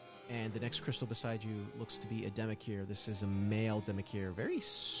 And the next crystal beside you looks to be a Demikir. This is a male Demikir, very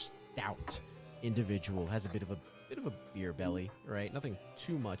stout individual. Has a bit of a beer belly, right? Nothing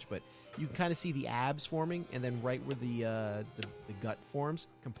too much, but you can kind of see the abs forming, and then right where the gut forms,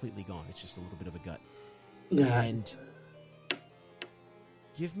 completely gone. It's just a little bit of a gut. Yeah. And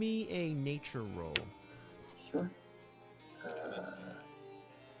give me a nature roll. Sure.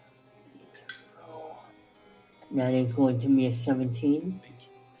 That is going to be a 17.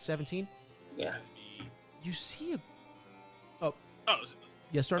 17. Yeah. You see a Oh,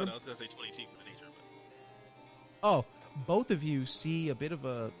 yes, no, Darnum? I was going to say 22 for the nature, but Oh, both of you see a bit of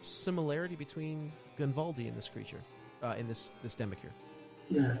a similarity between Gunvaldi and this creature, in this Demikir.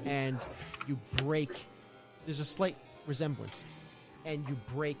 Yeah. And you break. There's a slight resemblance, and you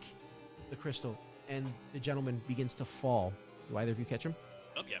break the crystal, and the gentleman begins to fall. Do either of you catch him?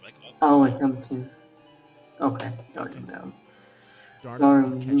 oh yeah, like Oh, it's something. Okay, darn it down. Darn,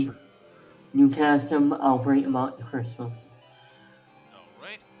 Darn, catch him. you cast them, I'll break them out the crystals. all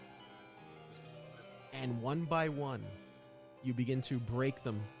right. And one by one, you begin to break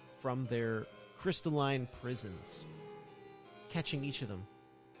them from their crystalline prisons, catching each of them,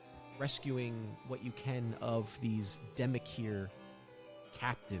 rescuing what you can of these Demikir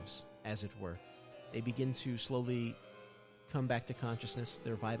captives, as it were. They begin to slowly come back to consciousness,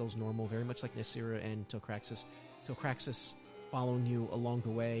 their vitals normal, very much like Nasira and Tokraxis. Tokraxis following you along the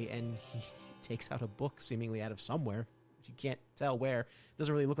way, and he takes out a book seemingly out of somewhere. You can't tell where.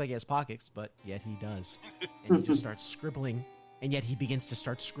 Doesn't really look like he has pockets, but yet he does. And he just starts scribbling, and yet he begins to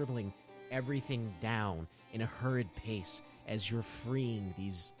start scribbling everything down in a hurried pace as you're freeing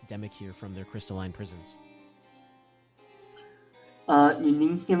these Demikir from their crystalline prisons. You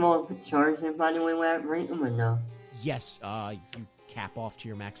need to give all the charges, by the way, when I break them or no? Yes, you cap off to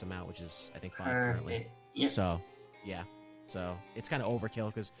your max amount, which is, I think, 5 currently. Perfect. Yeah. So, yeah. So, it's kind of overkill,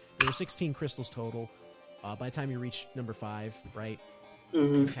 because there were 16 crystals total. By the time you reach number 5, right,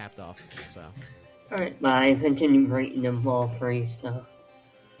 Mm-hmm. capped off. So, Alright, but I continue breaking them all free, so.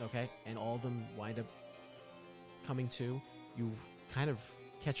 okay. And all of them wind up coming to. You kind of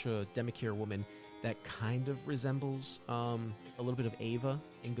catch a Demikir woman that kind of resembles a little bit of Ava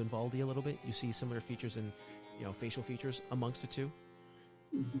in Gunvaldi a little bit. You see similar features in, facial features amongst the two.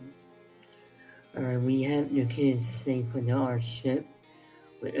 Alright, we have the kids safe on our ship.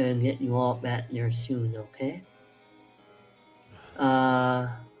 We're gonna get you all back there soon, okay?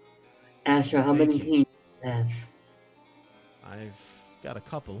 Asher, how many Thank keys do you have? I've got a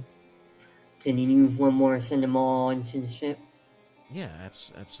couple. Can you use one more and send them all onto the ship? Yeah,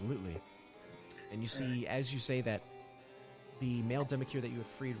 absolutely. And you see, as you say that, the male Demikir that you had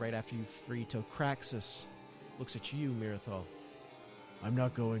freed right after you freed Tokraxis looks at you, Mirthal. I'm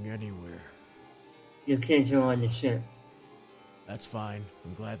not going anywhere. Your kids are on the ship. That's fine.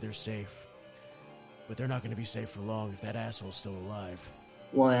 I'm glad they're safe. But they're not going to be safe for long if that asshole's still alive.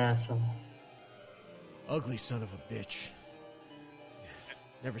 What asshole? Ugly son of a bitch.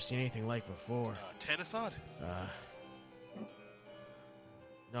 Never seen anything like before. Tanasad?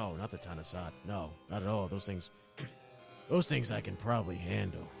 No, not the Tanasat. No, not at all. Those things I can probably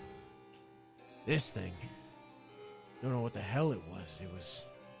handle. This thing, don't know what the hell it was. It was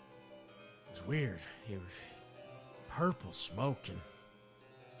weird. It was purple smoke, and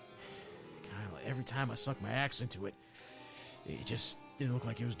kind of like every time I sucked my axe into it, it just didn't look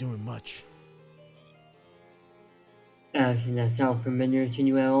like it was doing much. Does that sound familiar to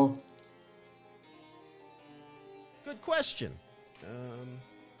you at all? Good question.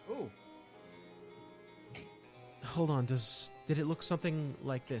 Oh. Hold on, did it look something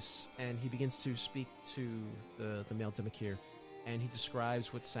like this? And he begins to speak to the male Demikir, and he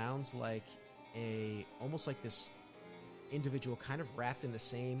describes what sounds like almost like this individual kind of wrapped in the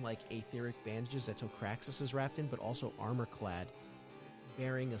same like etheric bandages that Tokraxis is wrapped in, but also armor clad,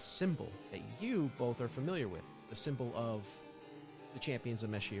 bearing a symbol that you both are familiar with, the symbol of the champions of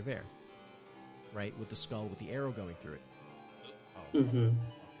Meshir, right? With the skull with the arrow going through it. Oh. Mm-hmm.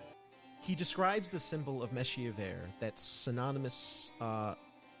 He describes the symbol of Meshir that's synonymous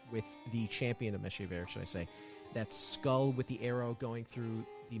with the champion of Meshir, should I say. That skull with the arrow going through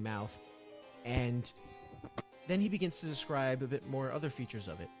the mouth. And then he begins to describe a bit more other features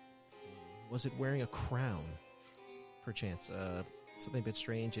of it. Was it wearing a crown, perchance? Something a bit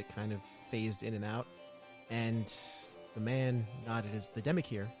strange. It kind of phased in and out. And the man nodded the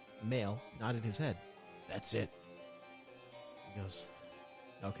Demikir, the male, nodded his head. That's it. He goes,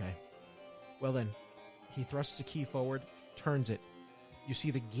 okay. Well then, he thrusts a key forward, turns it. You see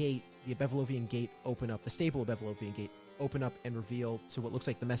the gate, the Bevelovian gate open up, the stable of Bevelovian gate open up and reveal to what looks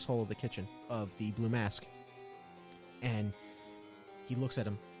like the mess hall of the kitchen of the Blue Mask. And he looks at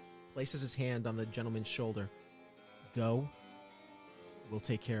him, places his hand on the gentleman's shoulder. Go. We'll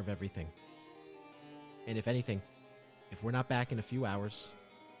take care of everything. And if anything, if we're not back in a few hours,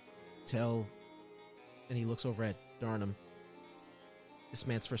 tell... And he looks over at Darnum, this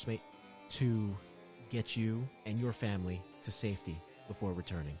man's first mate, to get you and your family to safety before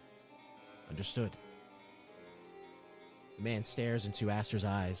returning. Understood? The man stares into Aster's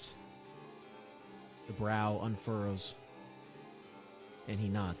eyes. The brow unfurrows, and he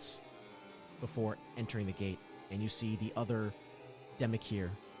nods before entering the gate, and you see the other Demikir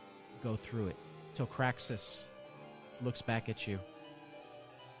go through it. Tokraxis looks back at you.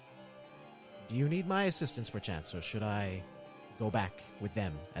 Do you need my assistance, perchance, or should I go back with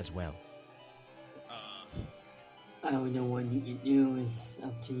them as well? I don't know what you can do. It's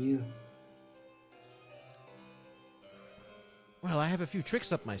up to you. Well, I have a few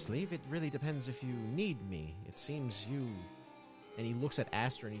tricks up my sleeve. It really depends if you need me. It seems you... And he looks at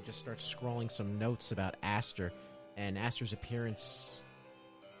Aster and he just starts scrawling some notes about Aster and Aster's appearance.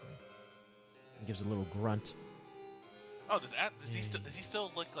 He gives a little grunt. Oh, does he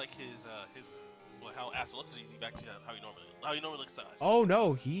still look like his well, how Aster looks? Or is he back to how he normally looks to us? Oh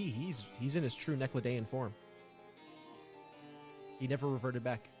no, he's in his true Necladean form. He never reverted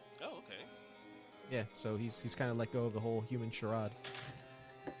back. Oh, okay. Yeah, so he's kind of let go of the whole human charade.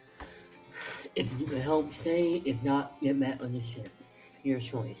 If you can help, stay. If not, get back on the ship. Your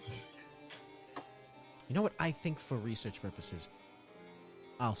choice. You know what? I think for research purposes,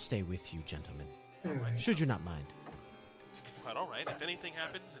 I'll stay with you, gentlemen. All right. Should you not mind. Quite all right. If anything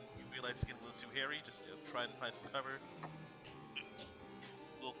happens and you realize it's getting a little too hairy, just try and find some cover.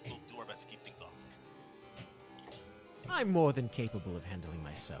 We'll do our best to keep things off. I'm more than capable of handling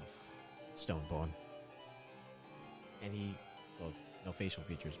myself, Stoneborn. And he, well, no facial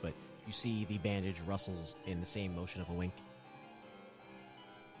features, but you see the bandage rustles in the same motion of a wink.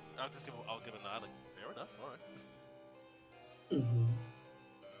 I'll give a nod, like, fair enough, alright. Mm-hmm.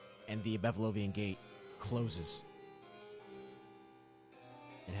 And the Bevelovian gate closes.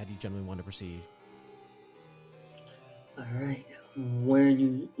 And how do you gentlemen want to proceed? Alright. What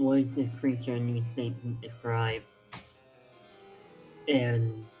is the creature you think you describe?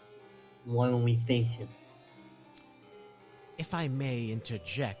 And why will we face him? If I may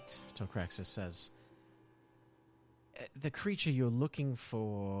interject, Tokraxis says, the creature you're looking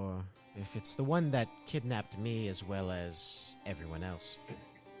for, if it's the one that kidnapped me as well as everyone else,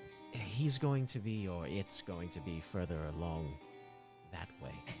 he's going to be, or it's going to be, further along that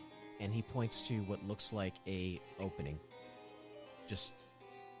way. And he points to what looks like a opening, just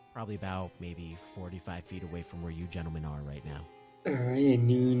probably about maybe 45 feet away from where you gentlemen are right now. Alright,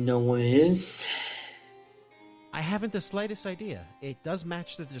 and you know what it is? I haven't the slightest idea. It does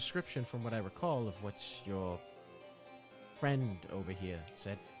match the description from what I recall of what your friend over here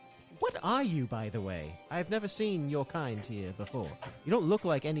said, "What are you, by the way? I've never seen your kind here before. You don't look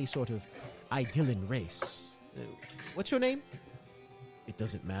like any sort of Idyllan race. What's your name?" "It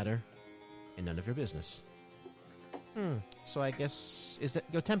doesn't matter, and none of your business." So I guess, is that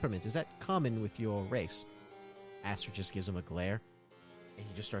your temperament? Is that common with your race?" Aster just gives him a glare, and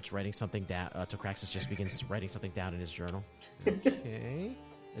he just starts writing something down. Tokraxis just begins writing something down in his journal. Okay.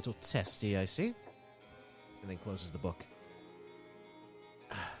 Little testy, I see. And then closes the book.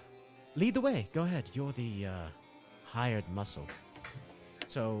 "Lead the way. Go ahead. You're the hired muscle."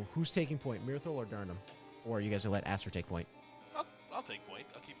 So, who's taking point, Mirthal or Darnum? Or are you guys going to let Aster take point? I'll take point.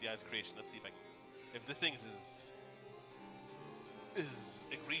 I'll keep the eyes of creation. Let's see if I can. If this thing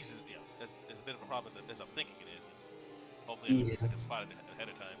agrees, as a bit of a problem as I'm thinking it is, hopefully I can spot it ahead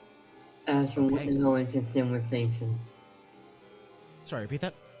of time. Asher, what the hell is this thing we're facing? Sorry, repeat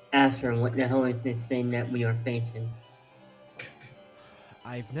that? Asher, what the hell is this thing that we are facing?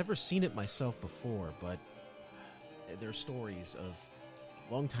 I've never seen it myself before, but there are stories of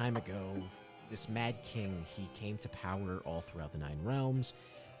a long time ago, this Mad King, he came to power all throughout the Nine Realms,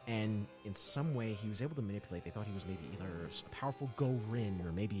 and in some way he was able to manipulate. They thought he was maybe either a powerful Go-Rin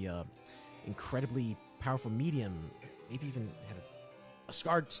or maybe a incredibly powerful medium, maybe even had a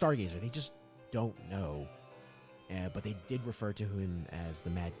stargazer. They just don't know. But they did refer to him as the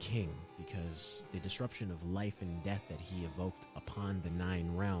Mad King because the disruption of life and death that he evoked upon the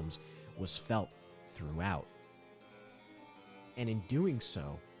Nine Realms was felt throughout. And in doing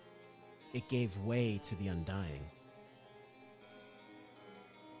so, it gave way to the Undying.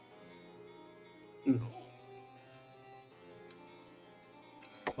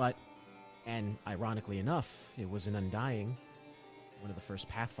 But, and ironically enough, it was an Undying, one of the first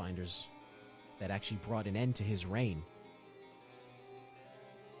Pathfinders, that actually brought an end to his reign.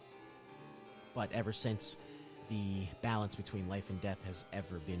 But ever since, the balance between life and death has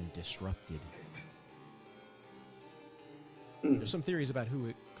ever been disrupted. There's some theories about who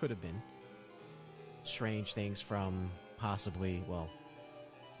it could have been. Strange things from possibly, well,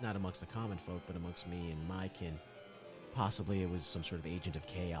 not amongst the common folk, but amongst me and my kin. Possibly it was some sort of agent of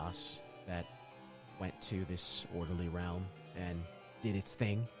chaos that went to this orderly realm and did its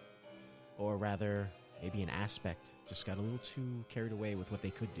thing. Or rather, maybe an aspect just got a little too carried away with what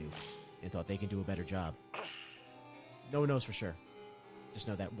they could do and thought they can do a better job. No one knows for sure. Just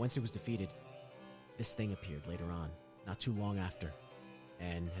know that once it was defeated, this thing appeared later on, not too long after,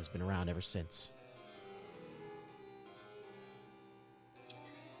 and has been around ever since.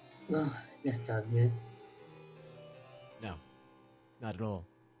 Well, that's not good. No, not at all.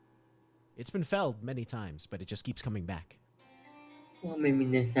 It's been felled many times, but it just keeps coming back. Well, maybe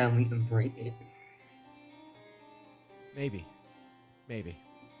this time we can break it. Maybe.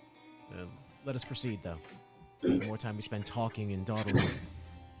 Let us proceed, though. The more time we spend talking and dawdling,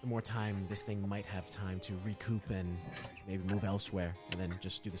 the more time this thing might have time to recoup and maybe move elsewhere, and then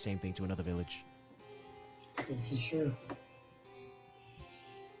just do the same thing to another village. This is true.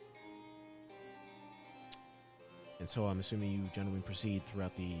 And so I'm assuming you gentlemen proceed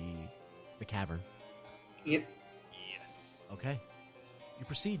throughout the cavern. Yep. Yes. Okay. You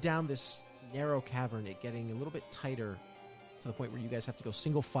proceed down this narrow cavern, it getting a little bit tighter to the point where you guys have to go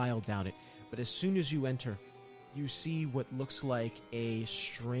single file down it. But as soon as you enter, you see what looks like a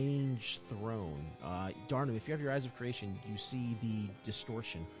strange throne. Darnum, if you have your eyes of creation, you see the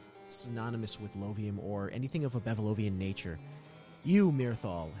distortion, synonymous with Lovium or anything of a Bevelovian nature. You,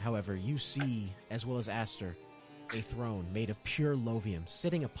 Mirthal, however, you see, as well as Aster, a throne made of pure Lovium.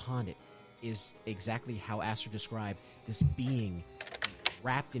 Sitting upon it is exactly how Aster described this being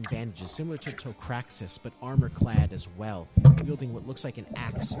wrapped in bandages, similar to Tokraxis, but armor-clad as well, wielding what looks like an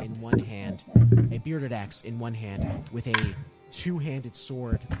axe in one hand, a bearded axe in one hand, with a two-handed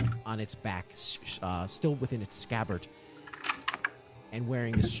sword on its back, still within its scabbard, and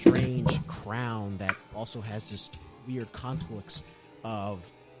wearing a strange crown that also has this weird conflux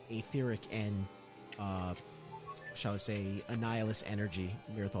of etheric and, shall I say, annihilus energy.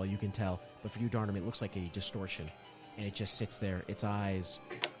 Mirthal, you can tell, but for you, Darnum, it looks like a distortion. And it just sits there, its eyes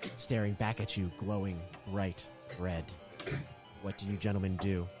staring back at you, glowing bright red. What do you gentlemen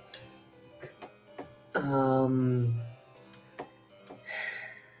do? At Darnum.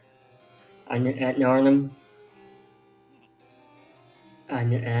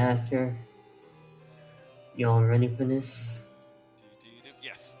 And Asher. Y'all ready for this?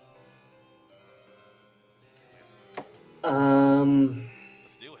 Yes.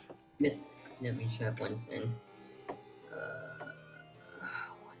 Let's do it. Let me check one thing. 1,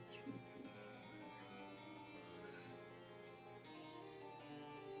 2,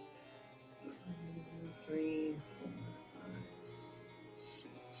 3, 4, 5,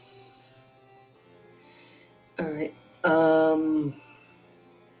 Alright.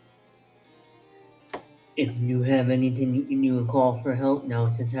 If you have anything you can do a call for help,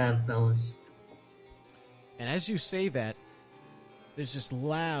 now's the time, fellas. And as you say that, there's this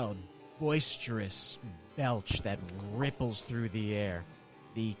loud, boisterous belch that ripples through the air.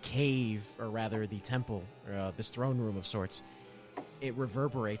 The cave, or rather the temple, this throne room of sorts, it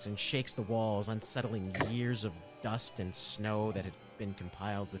reverberates and shakes the walls, unsettling years of dust and snow that had been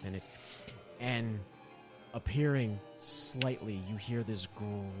compiled within it. And appearing slightly, you hear this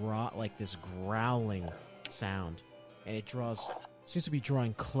this growling sound, and it seems to be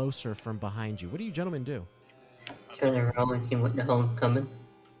drawing closer from behind you. What do you gentlemen do? Turn around and see what the hell is coming.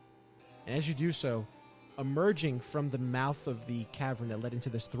 And as you do so, emerging from the mouth of the cavern that led into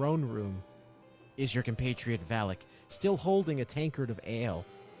this throne room is your compatriot Valak, still holding a tankard of ale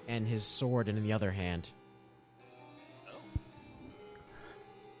and his sword in the other hand. Oh.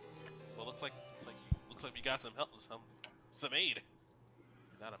 Well, looks like we got some help, some aid.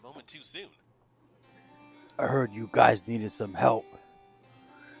 Not a moment too soon. I heard you guys needed some help.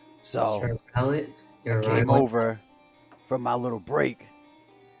 So Sure, Pallet, you're I came right. over from my little break,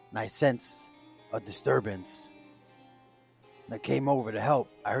 and I sensed a disturbance. And I came over to help.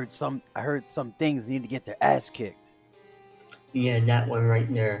 I heard some things need to get their ass kicked. Yeah, that one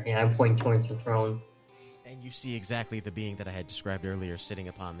right there. Yeah, I point towards the throne. And you see exactly the being that I had described earlier sitting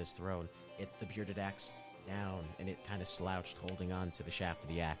upon this throne. The bearded axe down, and it kind of slouched, holding on to the shaft of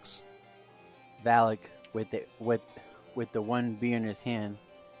the axe. Valak, with the one beer in his hand,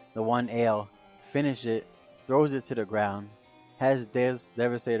 the one ale, finish it, throws it to the ground, has Deus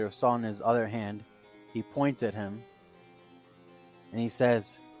Devastator saw in his other hand. He points at him, and he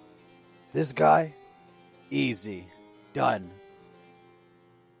says, "This guy, easy, done."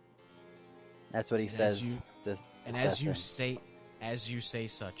 That's what he And says. As you say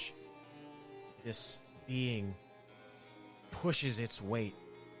such, this being pushes its weight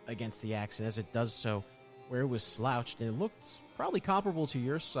against the axe, and as it does so, where it was slouched, and it looked probably comparable to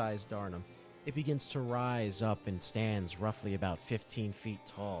your size, Darnum, it begins to rise up and stands roughly about 15 feet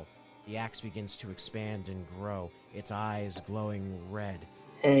tall. The axe begins to expand and grow, its eyes glowing red.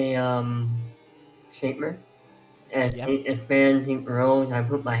 Hey, Shaper. As Yeah. it expands and grows, I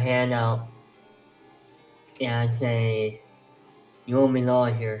put my hand out and I say, "You owe me law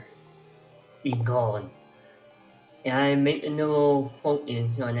here. Be gone." And I make a little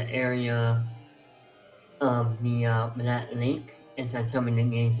focus on the area of the Black Lake as I summon the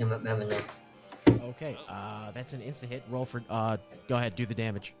gaze of malevolent. Okay, that's an instant hit. Roll for, go ahead, do the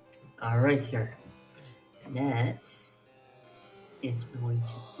damage. Alright, sir. That is going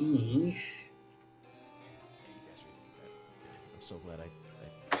to be. I'm so glad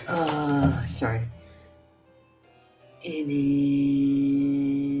Sorry. It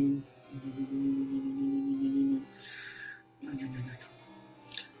is.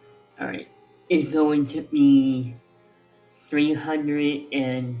 Alright. It's going to be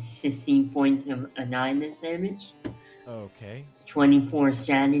 316 points of annihilus damage, Okay. 24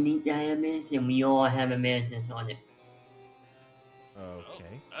 sanity damage, and we all have a mantis on it.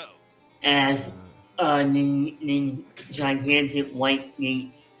 Okay. Oh. As the gigantic white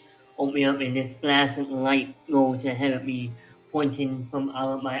gates open up and this flash of light goes ahead of me, pointing from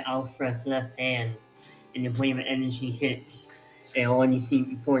out of my outstretched left hand, and the wave of energy hits, and all you see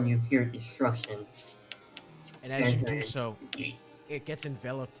before you hear destruction. And as you As do I- so, Gates. it gets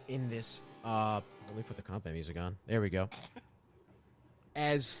enveloped in this, let me put the combat music on. There we go.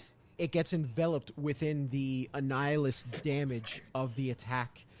 As it gets enveloped within the annihilus damage of the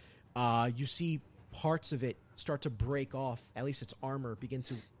attack, you see parts of it start to break off, at least its armor begin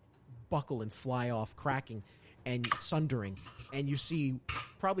to buckle and fly off, cracking and sundering. And you see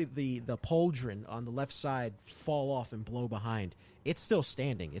probably the pauldron on the left side fall off and blow behind. It's still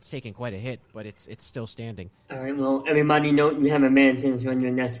standing. It's taking quite a hit, but it's still standing. Alright, well, everybody know you have a mantis on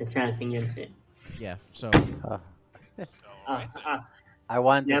your next attack against it. Yeah, so I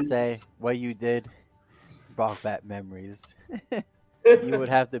wanted to Yeah. say what you did brought back memories. You would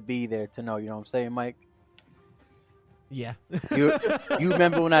have to be there to know. You know what I'm saying, Mike? yeah. You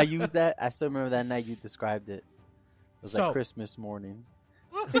remember when I used that? I still remember that night you described it. It was So- like Christmas morning.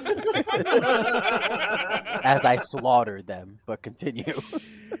 As I slaughtered them, but continue.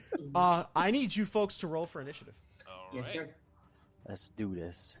 I need you folks to roll for initiative. All Yes, right. sir. Let's do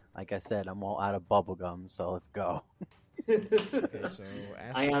this. Like I said, I'm all out of bubblegum, so let's go. Okay, so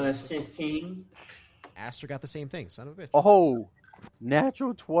I have a Aster, 16. Aster got the same thing, son of a bitch. Oh,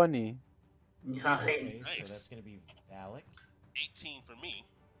 natural 20. Okay, Nice. so that's going to be Valak. 18 for me.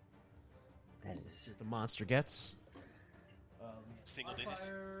 That See is what the monster gets. Single digits.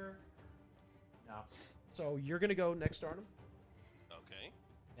 Modifier. No. So you're gonna go next, Darnum. Okay.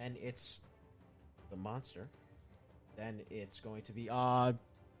 Then it's the monster. Then it's going to be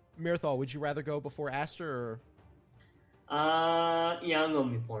Mirthal. Would you rather go before Aster or? Yeah, I'm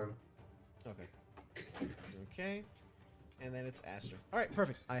going before him. Okay. Okay. And then it's Aster. All right,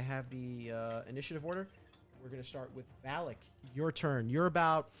 perfect. I have the initiative order. We're going to start with Valak. Your turn. You're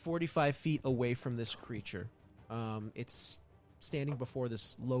about 45 feet away from this creature. It's standing before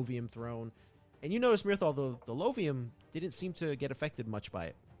this Lovium throne. And you notice, Mirthal, the Lovium didn't seem to get affected much by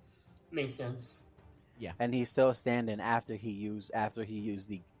it. Makes sense. Yeah. And he's still standing after he used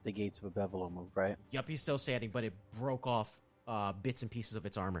the Gates of Bevelor move, right? Yep, he's still standing, but it broke off bits and pieces of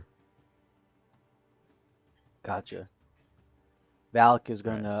its armor. Gotcha. Valak is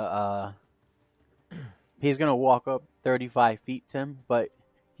gonna he's gonna walk up 35 feet, Tim, but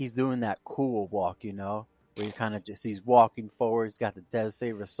he's doing that cool walk, you know, where you kind of he's walking forward. He's got the Death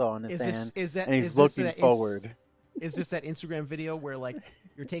Saver saw in his hand, and he's looking forward. Is this that Instagram video where like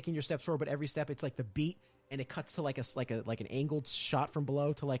you're taking your steps forward, but every step it's like the beat, and it cuts to like an angled shot from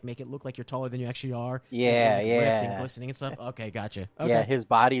below to like make it look like you're taller than you actually are? Yeah, and, like, ripped and yeah. glistening and stuff. Okay, gotcha. Okay. Yeah, his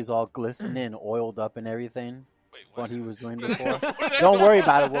body is all glistening, oiled up, and everything. Wait, What he was doing Where did before. that come from? Don't worry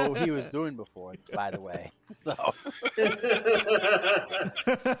about it. What he was doing before, by the way. So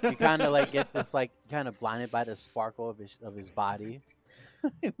you kind of like get this like kind of blinded by the sparkle of his body.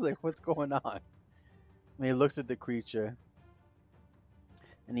 He's like, what's going on? And he looks at the creature,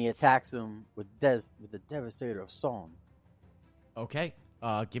 and he attacks him with the Devastator of Song. Okay.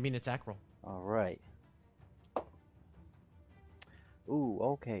 Give me an attack roll. All right. Ooh,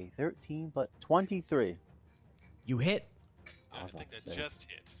 okay. 13, but 23. You hit. I I was think about to that say. just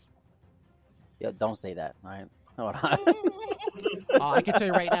hits. Yeah, don't say that. All right. Hold on. I can tell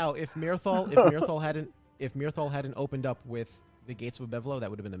you right now, if Mirthal hadn't opened up with the Gates of Bevelor, that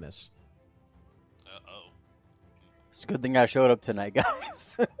would have been a miss. Uh-oh. It's a good thing I showed up tonight,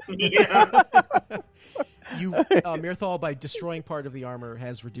 guys. Yeah. Mirthal, by destroying part of the armor,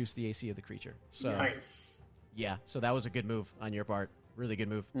 has reduced the AC of the creature. So Nice. yeah, so that was a good move on your part. Really good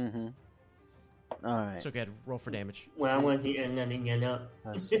move. Mm-hmm. All right. So go ahead, roll for damage. Well, I want to end that again up.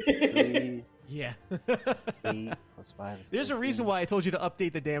 That's 3, Yeah. 8 plus 5 is There's a 13. reason why I told you to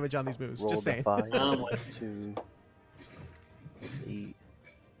update the damage on these moves. Roll Just the saying. 5, Um, 2 plus 8.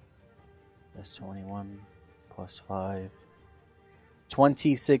 That's 21 plus 5.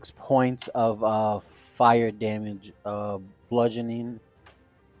 26 points of fire damage, bludgeoning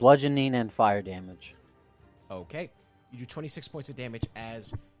and fire damage. Okay. You do 26 points of damage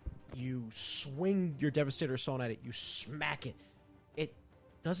as you swing your Devastator Assault at it. You smack it.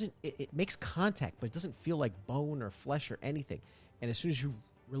 It makes contact, but it doesn't feel like bone or flesh or anything. And as soon as you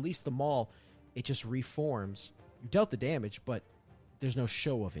release the maul, it just reforms. You dealt the damage, but there's no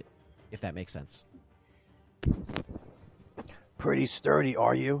show of it, if that makes sense. Pretty sturdy,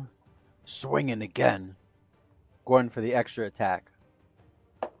 are you? Swinging again. Going for the extra attack.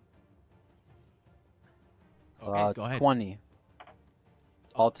 Okay, go ahead. 20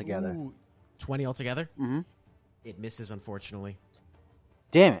 altogether. Ooh, 20 altogether? Mm-hmm. It misses, unfortunately.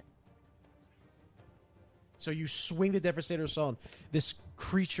 Damn it. So you swing the Devastator Assault. This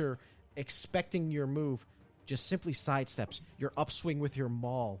creature, expecting your move, just simply sidesteps. Your upswing with your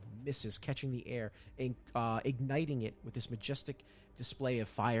maul misses, catching the air, and igniting it with this majestic display of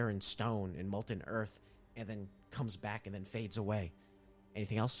fire and stone and molten earth, and then comes back and then fades away.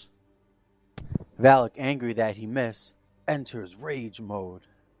 Anything else? Valak, angry that he missed, enters rage mode.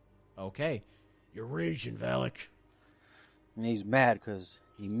 Okay. You're raging, Valak. And he's mad because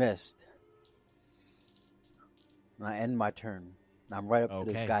he missed. And I end my turn. And I'm right up to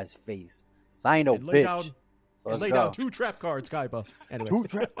this Okay. guy's face. So I ain't no And lay bitch. down, and Let's lay go. down 2 trap cards, Kaiba. Anyway. 2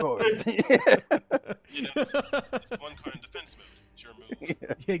 trap cards. You know, it's one card in defense mode. It's your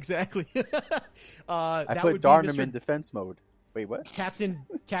move. Exactly. I that put would be Darnum Mr. in defense mode. Wait, what? Captain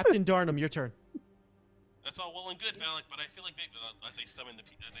Darnum, your turn. That's all well and good, Valak, but I feel like maybe, as I summon the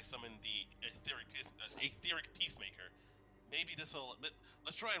etheric peacemaker, maybe this will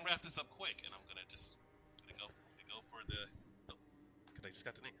let's try and wrap this up quick. And I'm gonna go for the because I just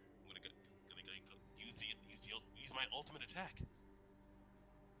got the name. I'm gonna go use my ultimate attack.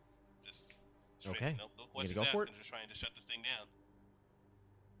 Just straight, Okay. no You questions gonna go asked. for it? I'm just trying to shut this thing down.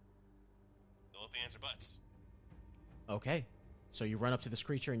 No ifs, ands, or buts. Okay. So you run up to this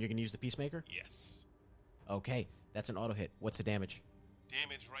creature and you're going to use the Peacemaker? Yes. Okay. That's an auto hit. What's the damage?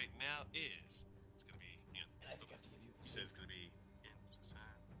 Damage right now is it's gonna be. I think I have to give you. You said it's gonna be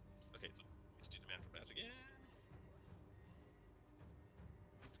okay, so let's do the math for fast again.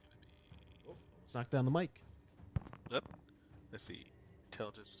 It's gonna be Let's knock down the mic. up. Let's see.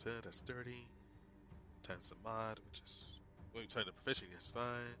 Intelligence, that's 30. times the mod, which is sorry, the proficiency is 5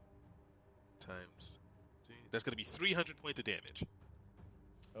 times 3. That's going to be 300 points of damage.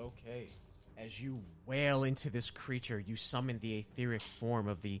 Okay. As you wail into this creature, you summon the etheric form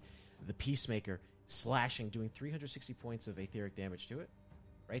of the Peacemaker, slashing, doing 360 points of etheric damage to it.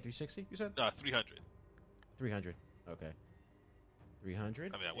 Right? 360, you said? 300. 300. Okay.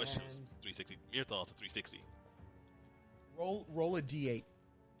 300. I mean, I wish it was 360. Mirthal's a 360. Roll a d8.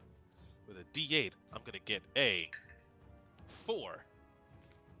 With a D8, I'm going to get a 4.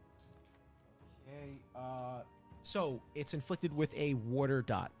 Okay. So it's inflicted with a water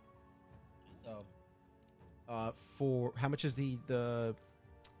dot. So, for how much is the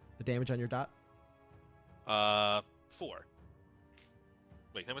damage on your dot? 4.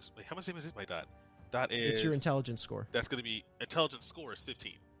 Wait, how much damage is my dot? Dot is... It's your intelligence score. That's going to be... Intelligence score is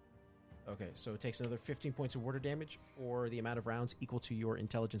 15. Okay, so it takes another 15 points of water damage for the amount of rounds equal to your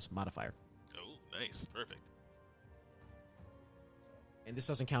intelligence modifier. Oh, nice. Perfect. And this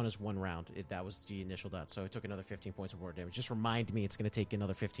doesn't count as one round. That was the initial dot, so it took another 15 points of water damage. Just remind me it's going to take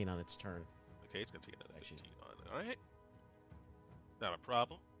another 15 on its turn. Okay, it's going to take another 15 on. Alright. Not a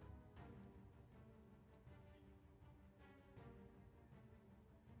problem.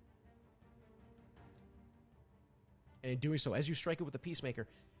 And in doing so, as you strike it with the Peacemaker,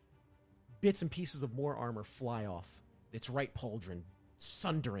 bits and pieces of more armor fly off its right pauldron,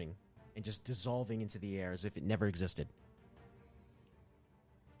 sundering and just dissolving into the air as if it never existed.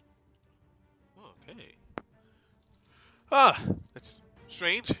 Okay. That's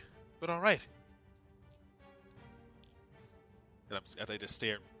strange, but alright. And as I just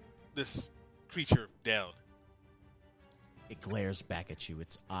stare this creature down. It glares back at you,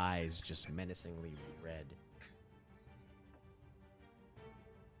 its eyes just menacingly red.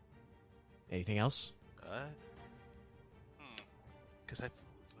 Anything else? Because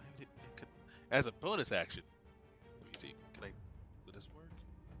as a bonus action, let me see. Will this work?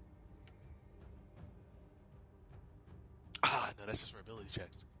 No, that's just for ability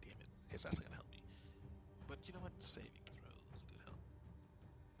checks. Damn it. I guess that's not gonna help me. But you know what? Saving throw is a good help.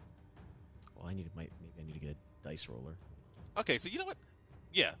 Well, maybe I need to get a dice roller. Okay, so you know what?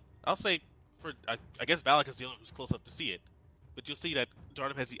 Yeah, I'll say I guess Valak is the only one who's close enough to see it. But you'll see that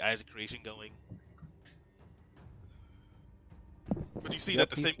Darnum has the eyes of creation going. But you see that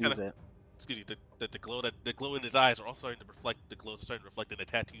the same kind of the glow in his eyes are also starting to reflect. The glows are starting to reflect, and the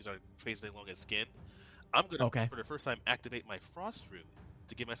tattoos are tracing along his skin. I'm gonna for the first time activate my frost rune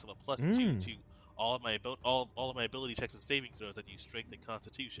to give myself a +2 to all of my ability checks and saving throws that use strength and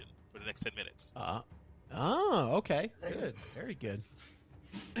constitution for the next 10 minutes. Okay, good, very good.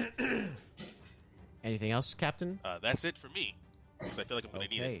 Anything else, Captain? That's it for me, because I feel like I'm going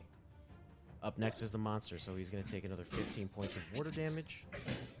to need it. Up next is the monster, so he's going to take another 15 points of water damage.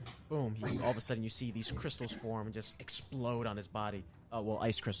 Boom. All of a sudden, you see these crystals form and just explode on his body.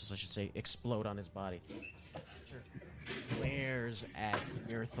 Ice crystals, I should say, explode on his body. Glares at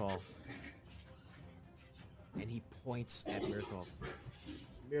Mirthal. And he points at Mirthal.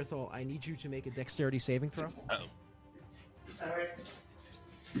 Mirthal, I need you to make a dexterity saving throw. Alright.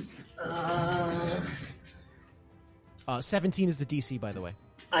 17 is the DC, by the way.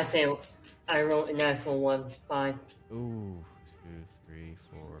 I failed. I rolled a natural 1, 5. Ooh. 2, 3,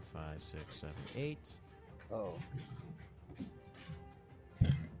 4, 5, 6, 7, 8. Oh.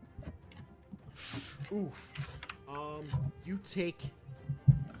 Oof. You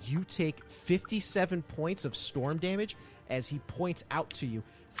take 57 points of storm damage as he points out to you,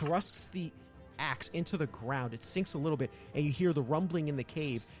 thrusts the axe into the ground. It sinks a little bit, and you hear the rumbling in the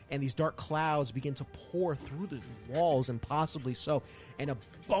cave, and these dark clouds begin to pour through the walls, impossibly so, and a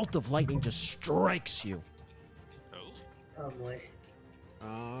bolt of lightning just strikes you. Oh boy.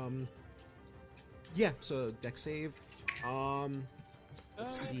 Yeah, so dex save.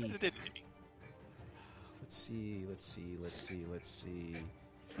 Let's see. Let's see.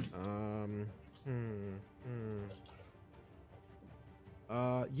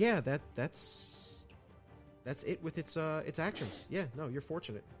 Yeah, that's it with its actions. Yeah, no, you're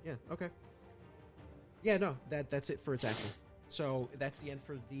fortunate. Yeah, okay. Yeah, no, that's it for its action. So that's the end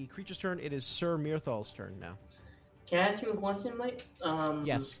for the creature's turn. It is Sir Mirthal's turn now. Can I ask you a question, Mike?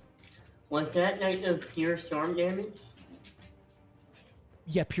 Yes. Was that like the pure storm damage?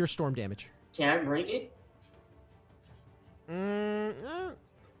 Yeah, pure storm damage. Can I break it?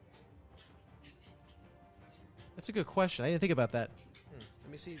 That's a good question. I didn't think about that.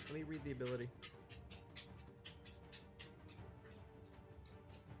 Let me see. Let me read the ability.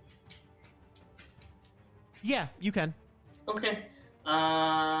 Yeah, you can. Okay.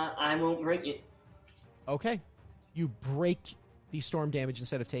 I won't break it. Okay. You break the storm damage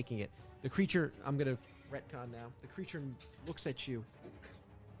instead of taking it. The creature, I'm going to retcon now. The creature looks at you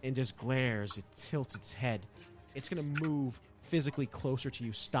and just glares. It tilts its head. It's going to move physically closer to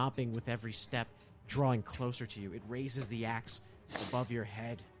you, stomping with every step, drawing closer to you. It raises the axe above your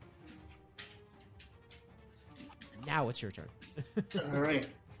head. Now it's your turn. All right.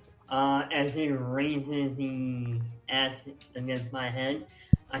 As it raises the axe against my head,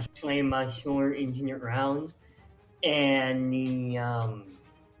 I slam my sword into the ground, and the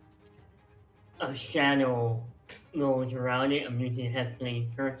a shadow goes around it. I'm using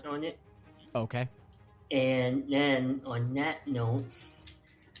Hexblade first on it. Okay. And then, on that note,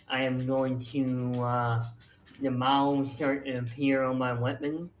 I am going to, the mouths start to appear on my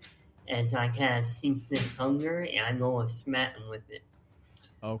weapon as I kind of sense this hunger, and I go and smack them with it.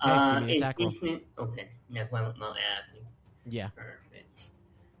 Okay, give me an It's attack roll. instant. Okay, that's why I'm asking. Yeah. Perfect.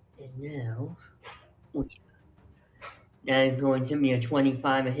 And now, that is going to be a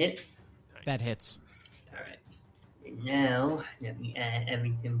 25 a hit. That hits. Alright. And now, let me add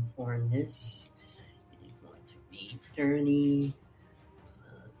everything for this. It's going to be 30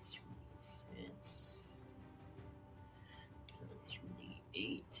 plus 26 plus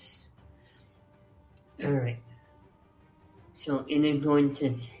 28. Alright. So it is going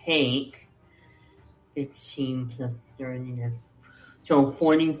to take 15 plus 30. So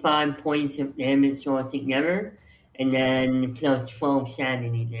 45 points of damage altogether, and then plus 12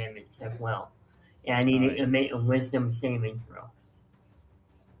 sanity damage as well. And I need it to make a wisdom saving throw.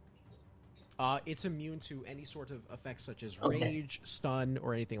 It's immune to any sort of effects such as rage, stun,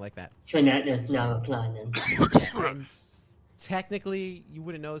 or anything like that. So that does not apply then. And technically, you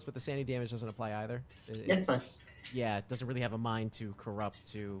wouldn't know this, but the sanity damage doesn't apply either. That's fine. Yeah, it doesn't really have a mind to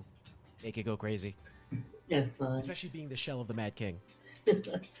corrupt to make it go crazy. That's fine. Especially being the shell of the Mad King.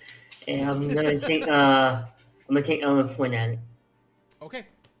 And I'm gonna take another foot at it. Okay.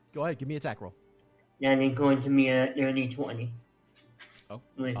 Go ahead, give me an attack roll. That is going to be a 30-20. Oh,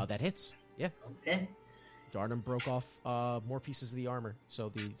 Wait. that hits. Yeah. Okay. Darnum broke off more pieces of the armor, so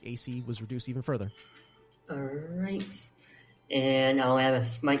the AC was reduced even further. Alright. And I'll add a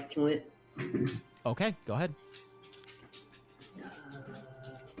smite to it. Okay, go ahead.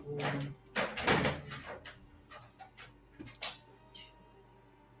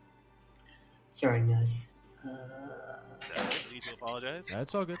 Sorry, guys. I need to apologize.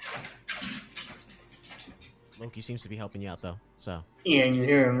 That's all good. Loki seems to be helping you out, though. So Yeah, you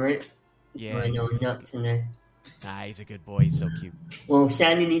hear him, right? yeah, I know nuts in there. he's a good boy. He's so cute. Well,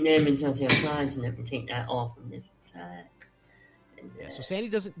 sanity damage doesn't apply, so let me take that off from this attack. And Yeah, so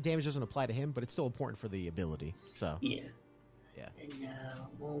sanity damage doesn't apply to him, but it's still important for the ability. So yeah. Yeah. And now,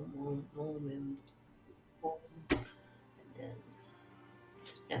 moment. And then,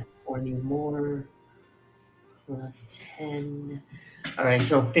 yeah, 40 more. Plus 10. Alright,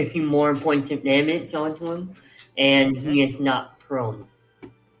 so 50 more points of damage onto him. And he is not prone.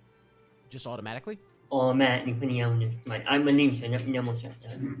 just automatically. Automatically putting out this fight. I believe so. Let me double check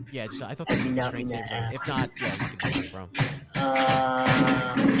that. Yeah, I thought that was a constraint save zone. If not, yeah, you can take it, bro.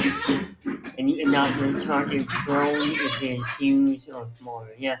 And you cannot be target prone if it is huge or smaller.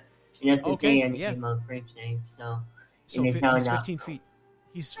 Yeah, it doesn't say anything about frame save, so So it is he's not 15 feet.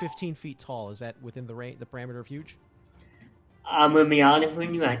 He's 15 feet tall. Is that within the parameter of huge? I'm gonna be honest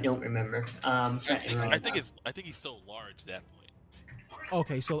with you, I don't remember. I think he's so large at that point.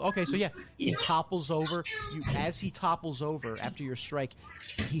 Okay, so yeah, he topples over. As he topples over after your strike,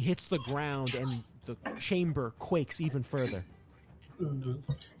 he hits the ground and the chamber quakes even further. Mm-hmm.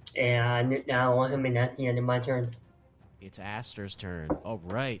 And now I'm in at the end of my turn. It's Aster's turn. All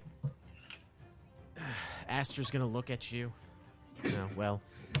right. Aster's gonna look at you. No, well,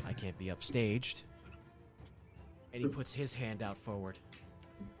 I can't be upstaged. And he puts his hand out forward.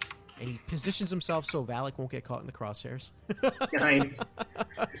 And he positions himself so Valak won't get caught in the crosshairs. Nice.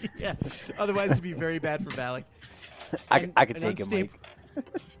 Yeah. Otherwise, it'd be very bad for Valak. I can take him, Mike.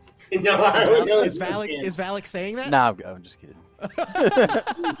 No, I don't know. Is Valak saying that? Nah, I'm just kidding.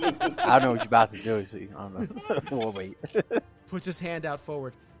 I don't know what you're about to do, so I don't know. We'll wait. Puts his hand out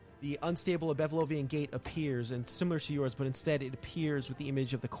forward. The unstable Abevelovian gate appears, and similar to yours, but instead it appears with the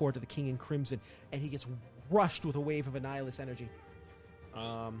image of the court of the king in crimson, and he gets rushed with a wave of annihilus energy.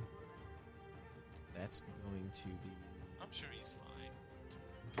 That's going to be... I'm sure he's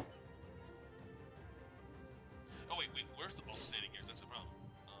fine. Oh wait, where's the ball standing here? That's the problem.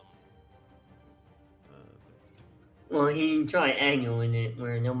 Well, he tried angling it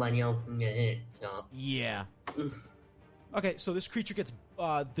where nobody else can get hit, so. Yeah. Okay, so this creature gets...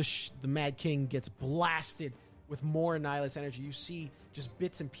 the Mad King gets blasted with more annihilus energy. You see just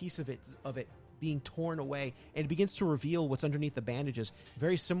bits and pieces of it being torn away, and it begins to reveal what's underneath the bandages.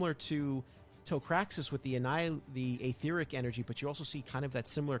 Very similar to Tokraxis with the etheric energy, but you also see kind of that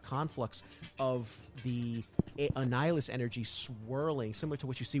similar conflux of the annihilus energy swirling, similar to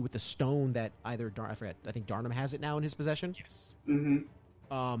what you see with the stone that I think Darnum has it now in his possession. Yes.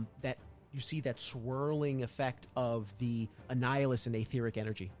 Mm-hmm. That you see that swirling effect of the annihilus and etheric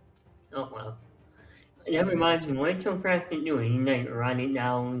energy. Oh, well. That reminds me, what Tokraxis doing? He's like writing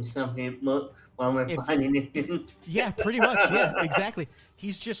down something while we're finding it. Yeah, pretty much. Yeah, exactly.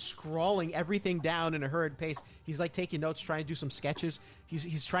 He's just scrawling everything down in a hurried pace. He's like taking notes, trying to do some sketches.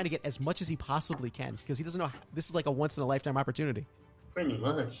 He's trying to get as much as he possibly can because he doesn't know this is like a once in a lifetime opportunity. Pretty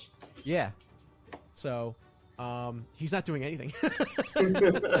much. Yeah. So, he's not doing anything.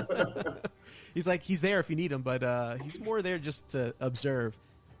 He's there if you need him, but he's more there just to observe.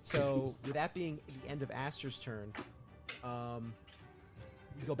 So, with that being the end of Aster's turn,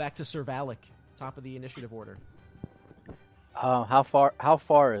 we go back to Sir Valak, top of the initiative order. How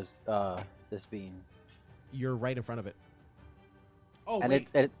far is this being? You're right in front of it. Oh, And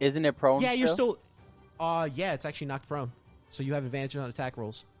wait. isn't it prone? Yeah, you're still. Yeah, it's actually knocked prone, so you have advantage on attack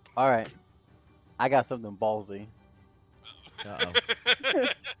rolls. All right. I got something ballsy. Uh-oh.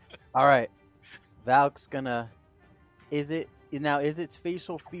 All right. Valk's gonna. Is its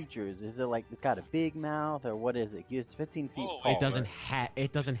facial features? Is it like it's got a big mouth or what is it? It's 15 feet tall. It doesn't right?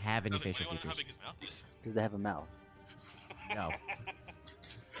 It doesn't have any facial How features. big his mouth is. Does it have a mouth? No.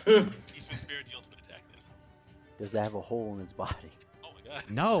 He's been spared the ultimate attack then. Does it have a hole in its body? Oh my god.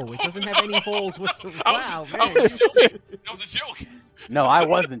 No, it doesn't have any holes whatsoever. Wow, I man. was joking. That was a joke. No, I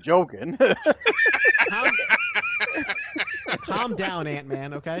wasn't joking. Calm down,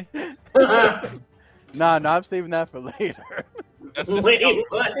 Ant-Man, okay? No, I'm saving that for later. That's Wait,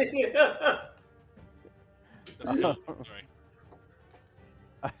 what? That's a joke. Sorry.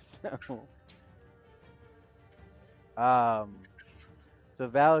 So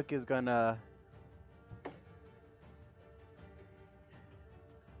Valak is gonna.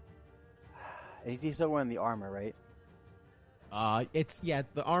 Is he still wearing the armor, right?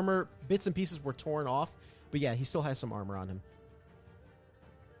 The armor bits and pieces were torn off, but yeah, he still has some armor on him.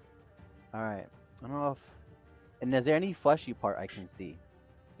 All right. I don't know if. And is there any fleshy part I can see?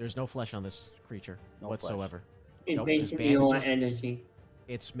 There's no flesh on this creature No whatsoever. It's Nope, just basically all bandages. energy.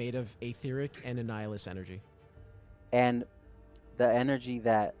 It's made of etheric and annihilus energy. And the energy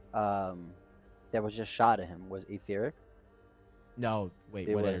that was just shot at him was etheric. No, wait,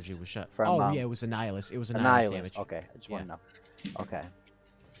 It what was energy was shot? from, Yeah, it was annihilus. It was annihilus damage. Okay, I just want to Yeah. know. Okay.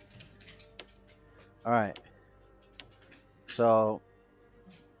 All right. So,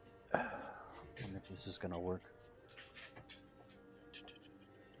 I wonder if this is gonna work.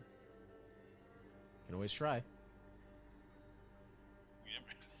 Can always try. You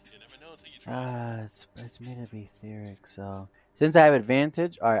never know until you try. It's made of etheric. So, since I have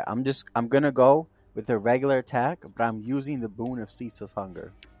advantage, all right, I'm gonna go with a regular attack, but I'm using the boon of ceaseless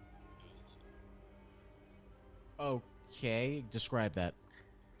hunger. Okay, describe that.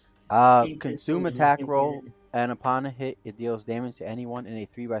 Ceaseless Consume hunger, attack you can roll, hear it. and upon a hit, it deals damage to anyone in a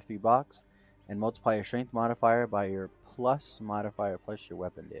 3x3 box, and multiply your strength modifier by your plus modifier plus your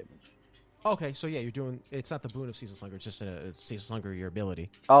weapon damage. Okay, so yeah, you're doing. It's not the boon of ceaseless hunger. It's just a ceaseless hunger, your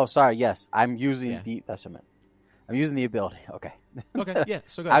ability. Oh, sorry. Yes, I'm using Yeah. that's what I meant. I'm using the ability. Okay. Okay, yeah.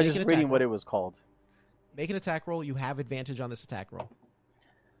 So go I ahead. was just reading what it was called. Make an attack roll. You have advantage on this attack roll.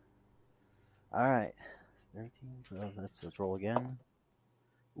 All right. 13. So let's roll again.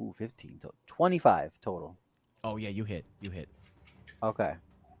 Ooh, 15. 25 total. Oh yeah, you hit. You hit. Okay.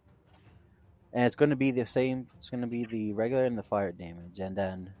 And it's going to be the same. It's going to be the regular and the fire damage. And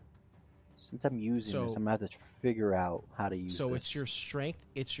then, since I'm using this, So- I'm going to have to figure out how to use So this. it's your strength.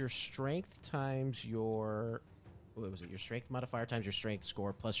 It's your strength times your. What was it? Your strength modifier times your strength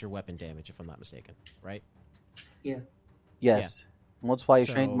score plus your weapon damage, if I'm not mistaken. Right? Yes. Multiply your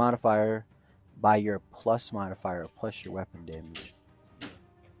So- strength modifier by your plus modifier plus your weapon damage.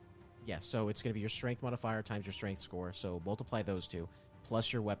 Yeah. So it's going to be your strength modifier times your strength score. So multiply those two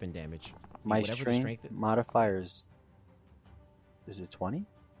plus your weapon damage. My Whatever the strength modifier is it 20?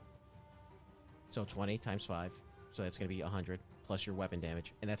 So 20 times 5. So that's going to be 100 plus your weapon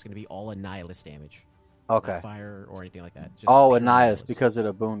damage, and that's going to be all annihilus damage. Okay. Not fire or anything like that. Just Oh, pure Annihilus because of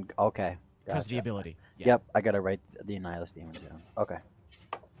the boon. Okay. because of the Gotcha. ability. Yeah. Yep, I gotta write the Annihilus damage down. Okay.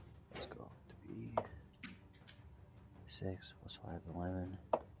 Let's go. 3, 6, plus 5, 11.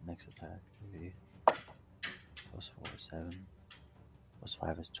 Next attack. 3, plus 4, 7. Plus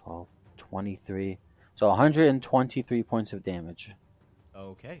 5 is 12. 23. So 123 points of damage.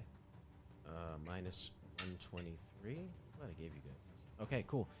 Okay. Minus 123. I thought I gave you guys this. Okay,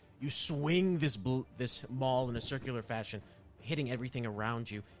 cool. You swing this this maul in a circular fashion, hitting everything around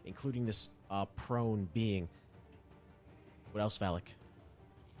you, including this prone being. What else, Valak?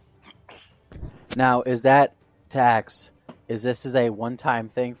 Now, is that tax? Is this a one-time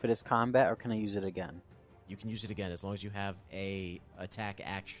thing for this combat, or can I use it again? You can use it again as long as you have a attack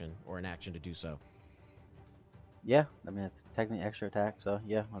action or an action to do so. Yeah, I mean it's technically extra attack, so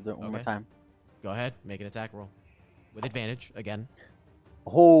yeah, I'll do it one more Okay. time. Go ahead, make an attack roll with advantage again.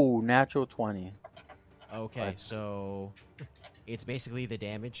 Oh, natural 20. Okay, Okay. so it's basically the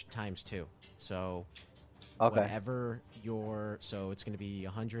damage times 2. So Okay. whatever your so it's going to be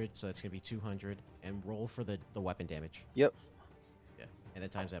 100, so that's going to be 200, and roll for the weapon damage. Yep. Yeah, and then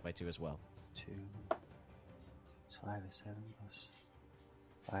times that by 2 as well. 2. So 5 is 7 plus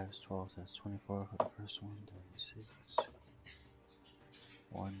 5 is 12, so that's 24 for the first one, then 6.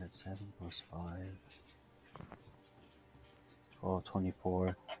 1, that's 7 plus 5. 12,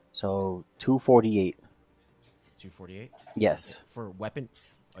 24. So 248. 248 Yes. for weapon.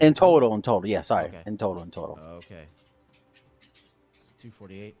 In total, yeah, sorry. Okay. In total. Okay.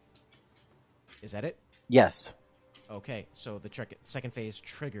 248. Is that it? Yes. Okay, so the second phase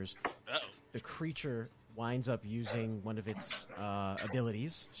triggers. Uh-oh. The creature winds up using one of its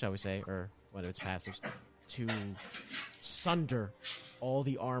abilities, shall we say, or one of its passives, to sunder all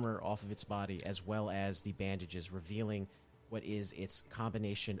the armor off of its body as well as the bandages, revealing what is its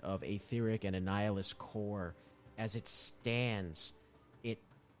combination of etheric and annihilus core. As it stands, it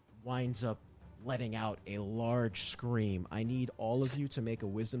winds up letting out a large scream. I need all of you to make a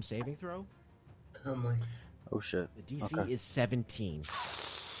wisdom saving throw. Oh my. Oh shit. The DC Okay. is 17.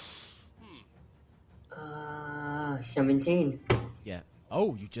 17. Yeah.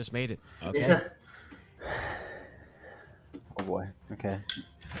 Oh, you just made it. Okay. Yeah. Oh boy. Okay.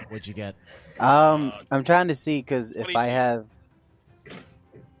 What'd you get? I'm trying to see because if 22. I have,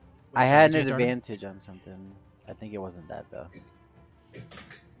 I Sorry, had what'd an you get, Darnum? advantage on something. I think it wasn't that though.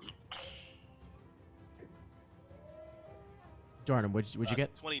 Darnum, what'd you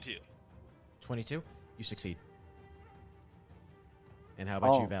get? 22. 22? You succeed. And how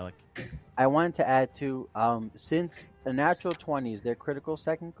about you, Oh. Valak? I wanted to add to since the natural 20s, they're critical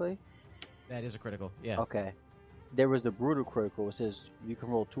technically. That is a critical. Yeah. Okay. There was the brutal critical. It says you can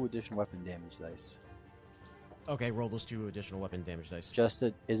roll 2 additional weapon damage dice. Okay, roll those 2 additional weapon damage dice.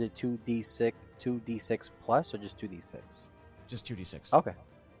 Is it 2d6 plus or just 2d6? Just 2d6. Okay.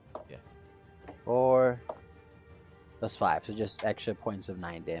 Yeah. Or that's 5, so just extra points of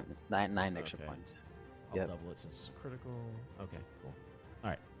 9 damage. 9 extra Okay. points. I'll Yep. double it since it's a critical. Okay, cool.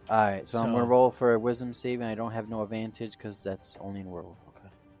 Alright, so I'm gonna So- roll for a wisdom save, and I don't have no advantage because that's only in world. Okay.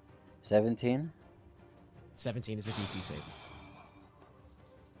 17. 17 is a DC save.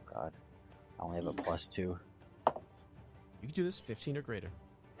 God, I only have a +2. You can do this 15 or greater.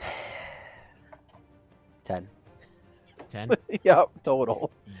 10. 10. Yep,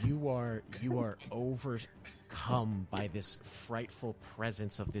 total. You are overcome by this frightful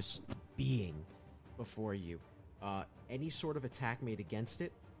presence of this being before you. Any sort of attack made against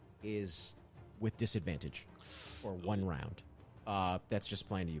it is with disadvantage for 1 round. That's just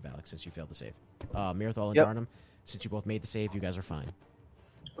playing to you, Valak, since you failed the save. Mirthal and Yep. Darnum, since you both made the save, you guys are fine.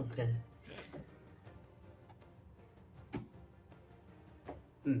 Okay.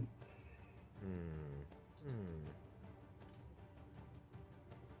 Hmm.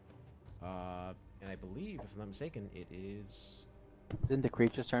 And I believe, if I'm not mistaken, it is. Isn't the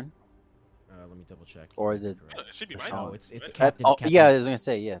creature's turn? Let me double check. Or is it? It should be For right. sure. Oh, it's Right? Captain. Oh, Captain, yeah, I was gonna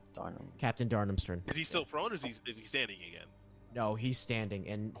say yeah. Darn him. Captain Darnum's turn. Is he still prone or is he standing again? No, he's standing,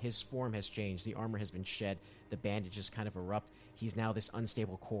 and his form has changed. The armor has been shed. The bandages kind of erupt. He's now this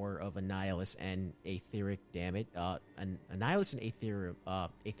unstable core of annihilus and etheric damage. Annihilus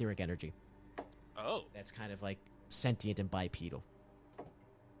and etheric energy. Oh. That's kind of like sentient and bipedal.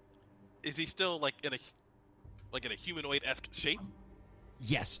 Is he still like in a humanoid-esque shape?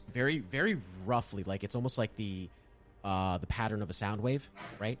 Yes, very, very roughly. Like it's almost like the pattern of a sound wave,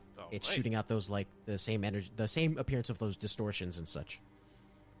 right? Oh, It's right. shooting out those like the same energy, the same appearance of those distortions and such.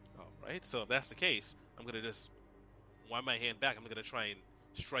 All right. So if that's the case, I'm gonna just wind my hand back. I'm gonna try and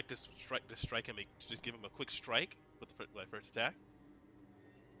strike him. Just give him a quick strike with my first attack.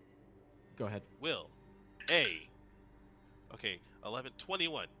 Go ahead. Will A. Okay, 11,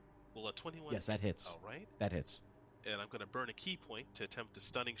 21. Will a 21? Yes, that hits. All right. That hits. And I'm gonna burn a key point to attempt to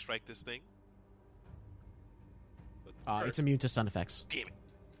stunning strike this thing. But It's first- immune to stun effects. Damn it.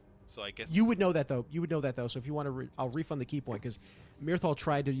 So I guess You would know that though. So if you want to, I'll refund the key point because Mirthal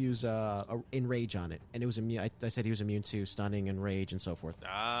tried to use enrage on it, and it was immune. I said he was immune to stunning and rage and so forth.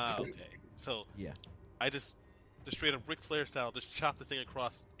 okay. So Yeah. I just just straight up Ric Flair style, just chop the thing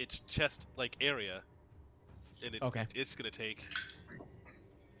across its chest-like area, and it's gonna take.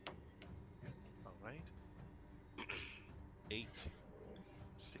 All right. 8,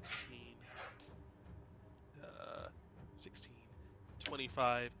 16, 16,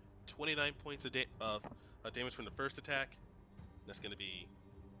 25, 29 points of damage from the first attack. That's going to be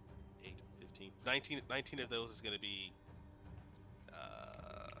 8, 15, 19 of those is going to be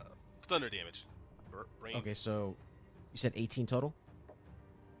thunder damage. Okay, so you said 18 total?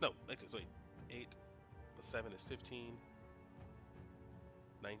 No, so wait. 8 plus 7 is 15.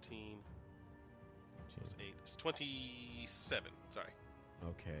 19 plus 8 is 27. Sorry.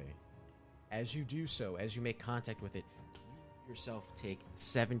 Okay. As you do so, as you make contact with it, you yourself take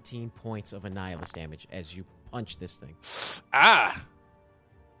 17 points of Annihilus damage as you punch this thing. Ah!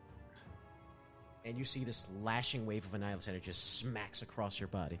 And you see this lashing wave of Annihilus energy just smacks across your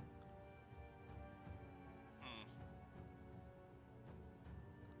body.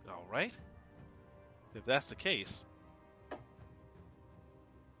 All right. If that's the case, what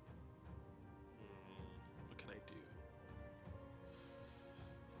can I do?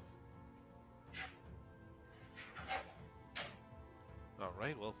 All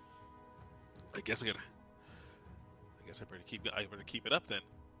right. Well, I guess I better keep it up then.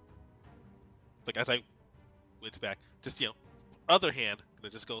 It's like as I wince back, just other hand,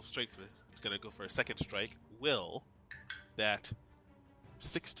 gonna just go straight for gonna go for a second strike. Will that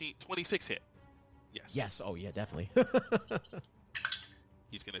 26 hit? Yes. Yes. Oh, yeah, definitely.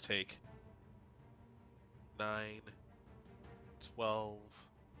 He's going to take 9, 12,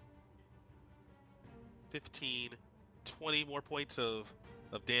 15, 20 more points of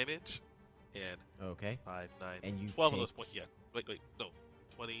damage. And okay. 5, 9, and you 12 of those points. Yeah. Wait. No.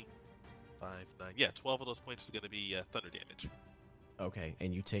 20, 5, 9. Yeah, 12 of those points is going to be thunder damage. Okay,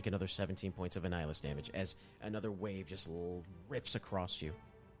 and you take another 17 points of Annihilus damage as another wave just rips across you.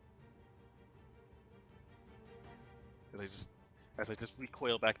 As I just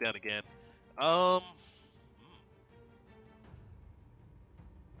recoil back down again. How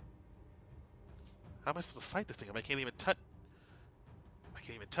am I supposed to fight this thing if I can't even touch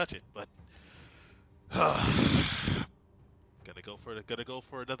it? But gonna go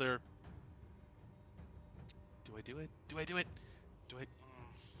for another. Do I do it?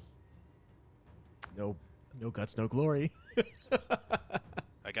 No guts, no glory.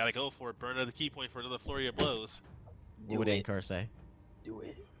 I gotta go for it. Burn another key point for another flurry of blows. What would Ankar say? Do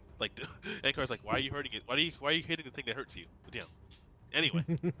it. Like Ankar's like, why are you hurting it? Why are you hitting the thing that hurts you? But yeah. Anyway.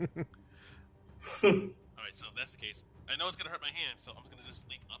 Alright, so if that's the case, I know it's gonna hurt my hand, so I'm gonna just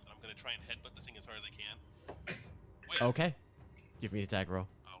leap up and I'm gonna try and headbutt this thing as hard as I can. Okay. Give me an attack roll.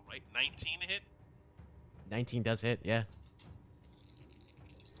 Alright, 19 to hit. 19 does hit, yeah.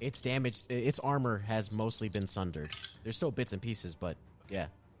 Its damage, its armor has mostly been sundered. There's still bits and pieces, but yeah.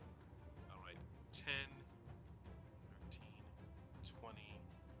 Alright, 10, 13, 20,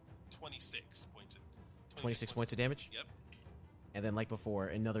 26 points. 26 points of damage? Yep. And then, like before,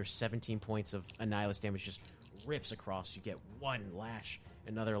 another 17 points of Annihilus damage just rips across. You get one lash,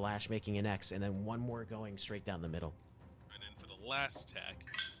 another lash making an X, and then one more going straight down the middle. And then for the last attack,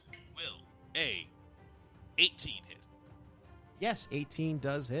 will a 18 hit? Yes, 18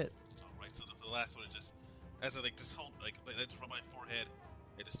 does hit. All right, so for the last one, just as I just hold, I just rub my forehead,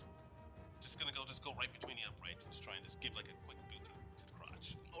 I just gonna go right between the uprights and just try and just give like a quick boot to the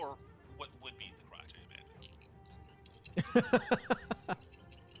crotch, or what would be the crotch, I imagine.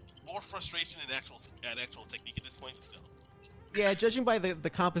 More frustration and actual technique at this point, but still. Yeah, judging by the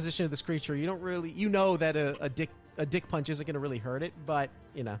composition of this creature, you don't really, that a dick punch isn't gonna really hurt it, but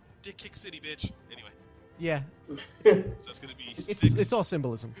Dick kick city, bitch. Anyway. Yeah. So it's going to be 6. It's all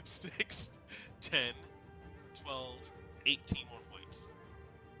symbolism. 6, 10, 12, 18 more points.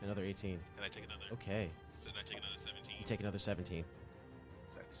 Another 18. And I take another. Okay. So I take another 17. You take another 17. So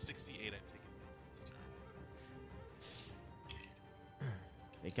that's 68 I've taken this turn.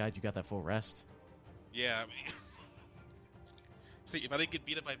 Thank God you got that full rest. Yeah, I mean... See, if I didn't get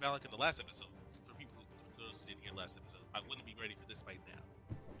beat up by Malik in the last episode, for those who didn't hear last episode, I wouldn't be ready for this fight now.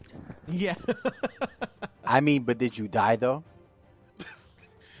 Yeah. I mean, but did you die though? If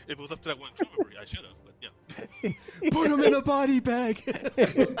it was up to that one crew member, I should have, but yeah. Put him in a body bag.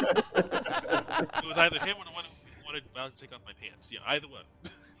 It was either him or the one who wanted Malik to take off my pants. Yeah, either one.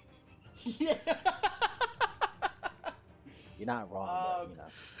 Yeah. You're not wrong,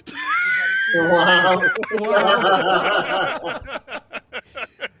 Wow.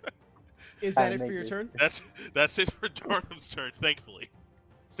 Is that it for your turn? That's it for Darnum's turn, thankfully.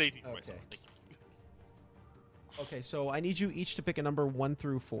 Saving Okay. myself. Thank you. Okay, so I need you each to pick a number 1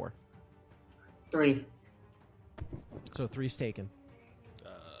 through 4. 3. So 3's taken.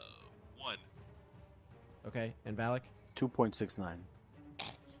 1. Okay, and Valak? 2.69.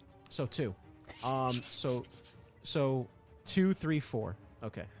 So 2. So 2, 3, 4.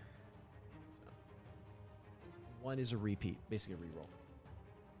 Okay. 1 is a repeat, basically a reroll.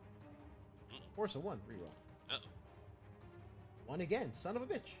 Force a 1, reroll. 1 again, son of a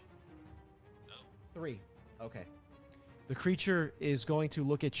bitch. 3. Okay. The creature is going to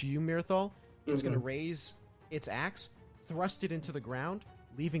look at you, Mirthal. It's going to raise its axe, thrust it into the ground,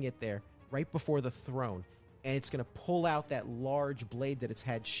 leaving it there right before the throne. And it's going to pull out that large blade that it's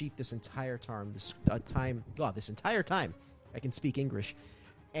had sheathed this entire time. This entire time. I can speak English.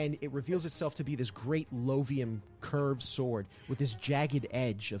 And it reveals itself to be this great Lovium curved sword with this jagged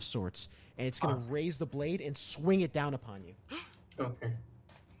edge of sorts. And it's going to raise the blade and swing it down upon you. Okay.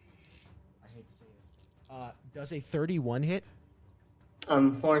 I hate to say this. Does a 31 hit?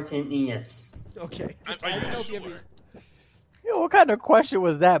 Unfortunately, yes. Okay. Are you I don't know if you sure? ever- Yo, what kind of question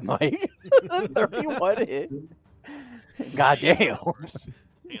was that, Mike? 31 hit. Goddamn. Hang on, let me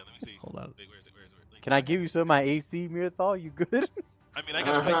see. Hold on. Wait, where is it? Like, Can I give you some of my AC, Mirthal? You good? I mean, I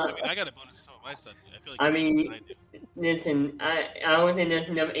got a bonus to some of my stuff. I feel like I you know mean- what I do. Listen, I don't think there's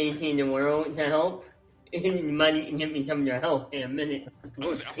enough AC in the world to help. You might need to give me some of your help in a minute. I'm the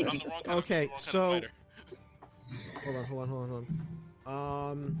wrong kind Okay, of so- fighter. Hold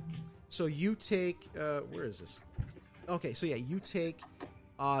on. So you take where is this? Okay, so yeah, you take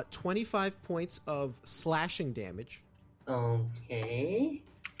 25 points of slashing damage Okay.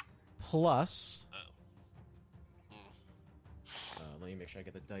 plus. Let me make sure I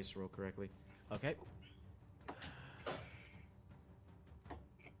get the dice roll correctly. Okay.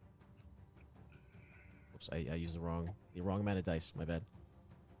 Oops, I used the wrong amount of dice. My bad.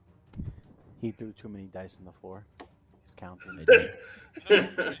 He threw too many dice on the floor. He's counting. I did.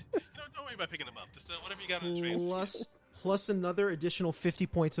 Don't worry about picking them up. Just whatever you got in the tray. Plus another additional 50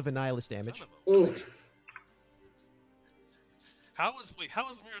 points of annihilus damage. Son of a- Oof. How is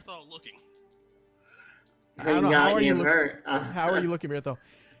Mirthal looking? I don't know. How are you looking? hurt. How are you looking, Mirthal?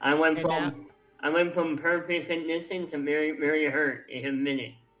 I went And from perfect condition to very, very hurt in a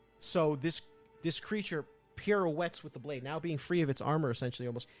minute. So this creature pirouettes with the blade, now being free of its armor, essentially,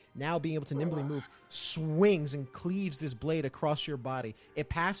 almost now being able to nimbly move, swings and cleaves this blade across your body. It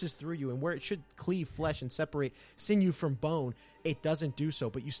passes through you, and where it should cleave flesh and separate sinew from bone, it doesn't do so.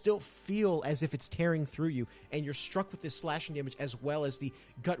 But you still feel as if it's tearing through you, and you're struck with this slashing damage as well as the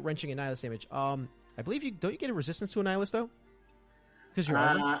gut wrenching annihilus damage. I believe you don't you get a resistance to annihilus though, because you're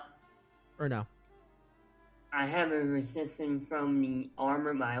armor, or no? I have a resistance from the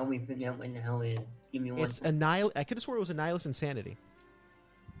armor, but I always forget what the hell it is. Give me one. It's annihilus. I could have swore it was annihilus insanity.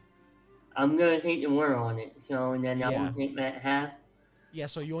 I'm gonna take the word on it, so then I'm Yeah. gonna take that half. Yeah,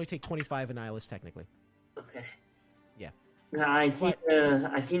 so you only take 25 annihilus technically. Okay. Yeah. I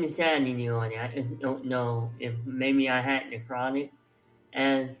see the sanity on it. I just don't know if maybe I had necrotic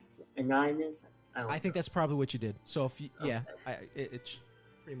as annihilus. I think that's probably what you did. So if you, yeah, it's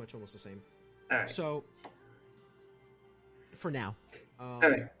pretty much almost the same. All right. So for now, All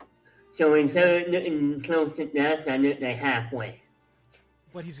right. So instead of looking close to death, I look like halfway.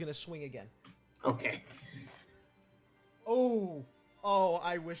 but he's gonna swing again. Okay. Oh,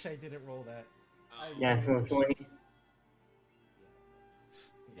 I wish I didn't roll that. Yeah, so 20.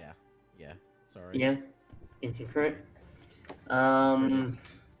 Yeah. Sorry. Yeah. It's a crit.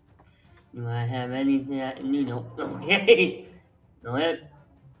 Do I have anything I can do? Nope. Okay. Go ahead.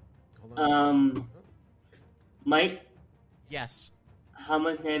 Hold on. Mike, Yes. how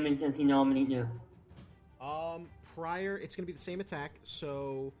much damage does he normally do? Prior, it's gonna be the same attack,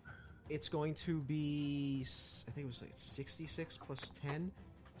 so it's going to be, I think it was like 66 plus 10,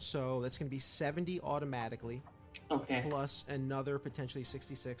 so that's gonna be 70 automatically, Okay. plus another potentially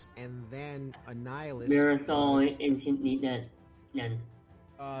 66, and then annihilus. Mirthal was, instantly dead. Then.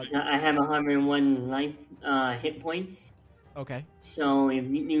 uh, I have 101 life hit points. okay. So if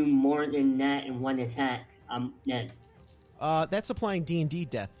you do more than that in one attack, I'm dead. That's applying D&D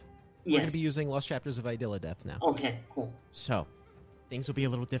death. We're Yes. going to be using Lost Chapters of Idylla death now. Okay, cool. So, things will be a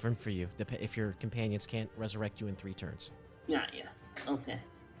little different for you if your companions can't resurrect you in 3 turns. Yeah. Okay.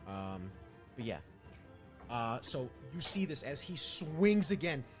 But yeah. So you see this as he swings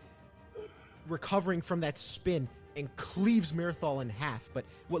again, recovering from that spin, and cleaves Mirthal in half. But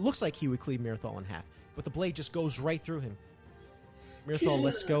what looks like he would cleave Mirthal in half. But the blade just goes right through him. Mirthal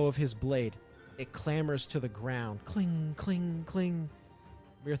lets go of his blade. It clambers to the ground. Cling, cling, cling.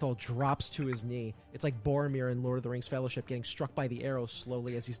 Mirthal drops to his knee. It's like Boromir in Lord of the Rings Fellowship getting struck by the arrow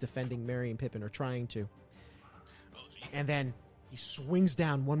slowly as he's defending Merry and Pippin, or trying to. And then he swings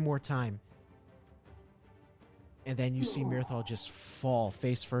down one more time. And then you see Mirthal just fall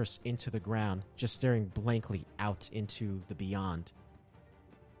face first into the ground, just staring blankly out into the beyond.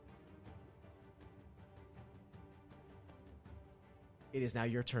 It is now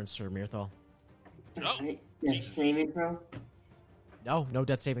your turn, Sir Mirthal. Alright, that's Jesus. saving throw? No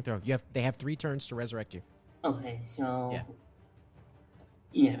death saving throw. They have 3 turns to resurrect you. Okay, so... Yeah.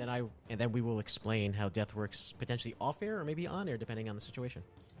 Yeah. And then we will explain how death works potentially off air or maybe on air, depending on the situation.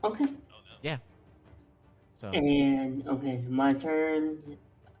 Okay. Oh, no. Yeah. So And, okay, my turn,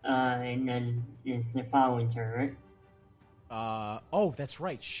 and then it's the following turn, right? oh, that's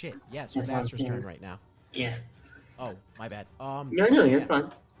right. Shit. Yeah, so it's Yeah, Aster's okay. turn right now. Yeah. Oh, my bad. No, you're yeah.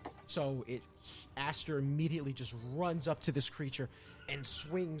 fine. So Aster immediately just runs up to this creature and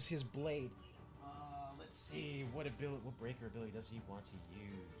swings his blade. Let's see what breaker ability does he want to use?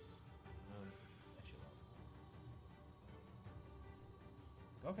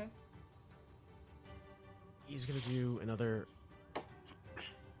 Okay. He's gonna do another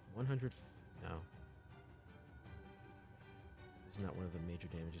 100. No, it's not one of the major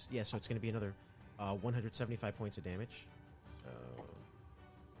damages. Yeah, so it's gonna be another 175 points of damage. So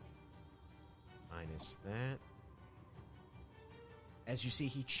minus that. As you see,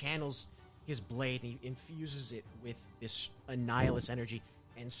 he channels his blade and he infuses it with this annihilus energy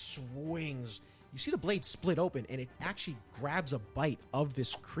and swings. You see the blade split open and it actually grabs a bite of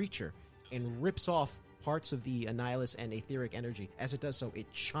this creature and rips off parts of the annihilus and etheric energy. As it does so,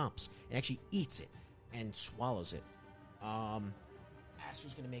 it chomps and actually eats it and swallows it.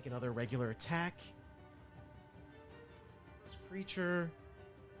 Aster's going to make another regular attack. This creature.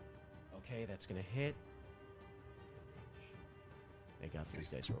 Okay, that's going to hit. Thank God for these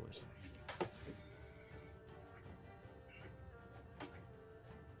dice rollers.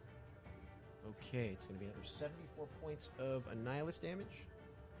 Okay, it's going to be another 74 points of annihilus damage.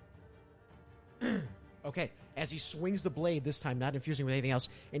 Okay, as he swings the blade this time, not infusing with anything else,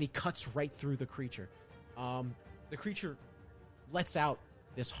 and he cuts right through the creature. The creature lets out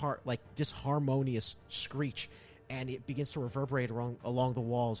this disharmonious screech, and it begins to reverberate along the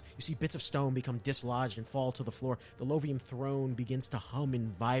walls. You see bits of stone become dislodged and fall to the floor. The Lovium throne begins to hum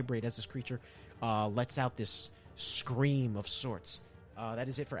and vibrate as this creature lets out this scream of sorts. That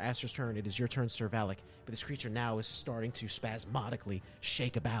is it for Aster's turn. It is your turn, Sir Valak. But this creature now is starting to spasmodically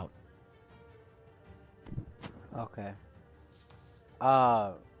shake about. Okay.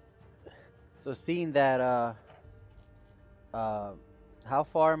 So seeing that, how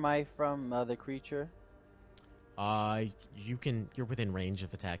far am I from the creature? You're within range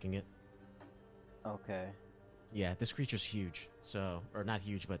of attacking it. Okay. Yeah, this creature's huge. So, or not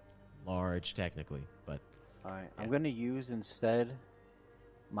huge, but large technically. But All right. Yeah. I'm gonna use instead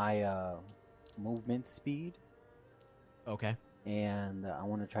my movement speed, okay. and I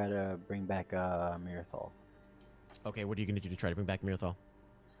want to try to bring back Mirthal. Okay, what are you going to do to try to bring back Mirthal?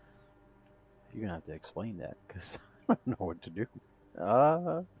 You're gonna have to explain that because I don't know what to do.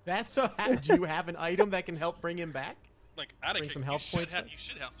 That's do you have an item that can help bring him back? Like, out of Bring some you health should points have, back? you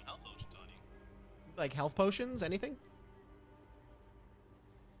should have some health potions on you. Like health potions, anything?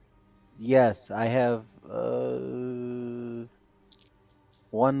 Yes, I have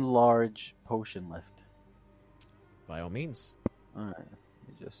one large potion left. By all means. All right. Let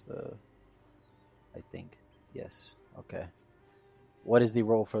me just I think yes. Okay. What is the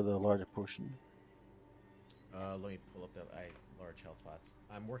roll for the larger potion? Let me pull up the large health pots.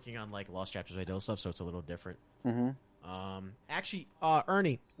 I'm working on like Lost Chapters Ideal stuff, so it's a little different. Mm-hmm. Actually,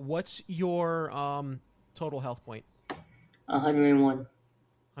 Ernie, what's your total health point? 101.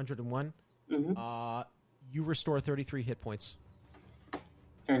 101. Mm-hmm. You restore 33 hit points.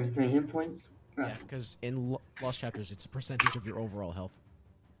 33 hit points. Right. Yeah, because in Lost Chapters, it's a percentage of your overall health.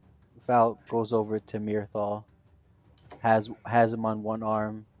 Val goes over to Mirthal, has him on one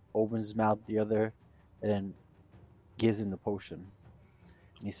arm, opens his mouth the other, and then gives him the potion.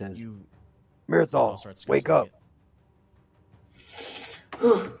 And he says, Mirthal, starts wake guzzling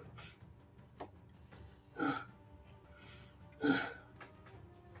up.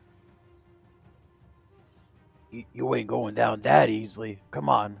 You ain't going down that easily. Come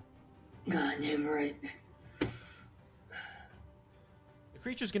on. God damn right. The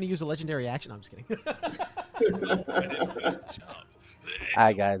creature's going to use a legendary action. I'm just kidding.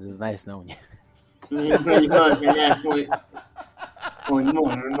 Alright, guys, it was nice knowing you. Yeah, pretty much at that point. Or you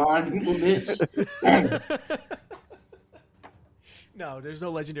want to remind people, bitch? No, there's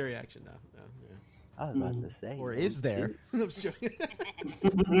no legendary action. No. I was about to say. Or is there? I'm just joking.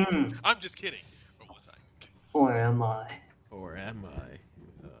 I'm just kidding. Or was I? Or am I? Or am I?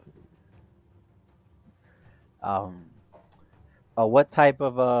 What type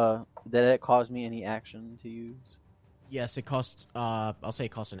of Did it cause me any action to use? Yes, it costs. I'll say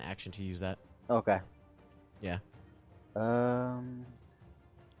it costs an action to use that. Okay. Yeah.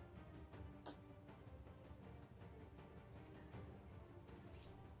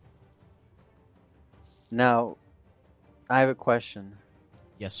 Now, I have a question.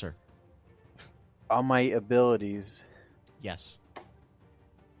 Yes, sir. On my abilities, Yes.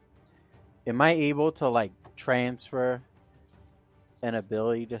 am I able to like transfer an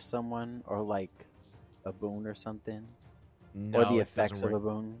ability to someone or like a boon or something? No, Or the it effects doesn't of work. a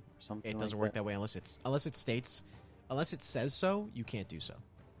boon or something? It doesn't like work that way unless it says so. You can't do so.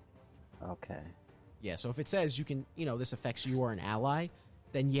 Okay. Yeah. So if it says you can, this affects you or an ally,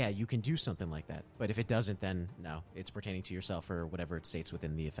 then yeah, you can do something like that. But if it doesn't, then no, it's pertaining to yourself or whatever it states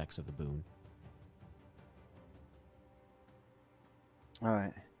within the effects of the boon. All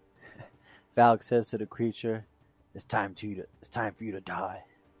right. Valak says to the creature, "It's time for you to die."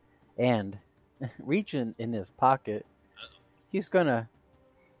 And reaching in his pocket, he's gonna.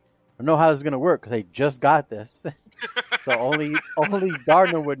 I don't know how this is gonna work because I just got this, so only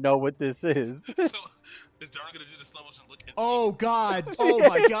Darnum would know what this is. So is Darnum gonna do the slow motion look? And Oh God! Oh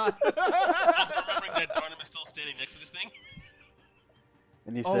my God! also remembering that Darnum is still standing next to this thing.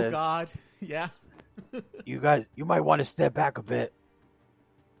 And he Oh says, God! Yeah. "You guys, you might want to step back a bit."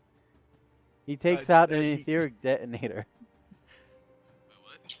 He takes Uh, out an he- etheric detonator.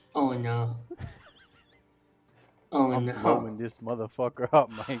 What? Oh no. Oh I'm no. blowing this motherfucker up,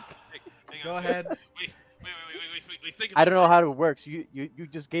 Mike. Hang Go on, ahead. Wait. Think I don't know about how it works. You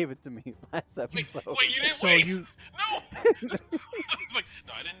just gave it to me last it. episode. Wait, you didn't So wait. you- No. It's like,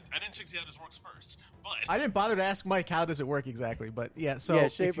 no, I didn't check to see how this works first. But I didn't bother to ask Mike how does it work exactly, but yeah. So yeah,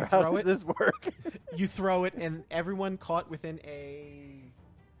 if Shaper, you how throw does it, this work? you throw it, and everyone caught within a.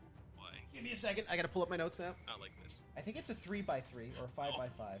 why? Give me a second. I gotta pull up my notes now. Not like this. I think it's a 3x3 or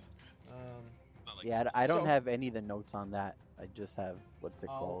 5x5. Not like Yeah, this. I don't So- have any of the notes on that. I just have what's it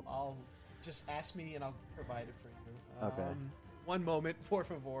I'll called. just ask me and I'll provide it for you. Okay. One moment, por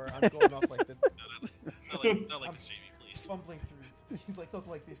favor. I'm going off like the Not like this, Jamie, please. fumbling through. He's like, not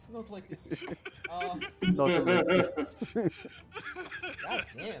like this, not like this. Nothing like this. God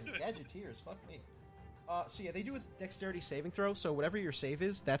damn, gadgeteers, fuck me. So yeah, they do a dexterity saving throw. So whatever your save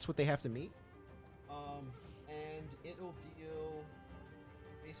is, that's what they have to meet. And it'll deal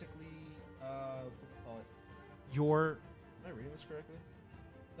basically, what do you call it? Am I reading this correctly?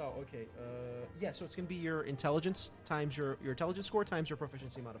 Oh, okay. Yeah, so it's gonna be your intelligence times your intelligence score times your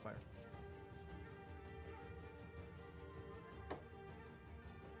proficiency modifier.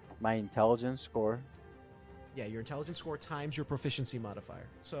 My intelligence score, Yeah, your intelligence score times your proficiency modifier.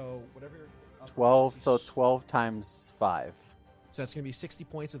 So whatever your 12. So proficiency- 12 times 5. So that's going to be 60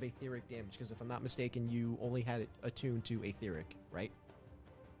 points of etheric damage, because if I'm not mistaken, you only had it attuned to etheric, right?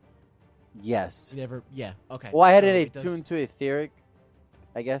 Yes. You never, yeah, okay. Well, I had So it does- attuned to etheric.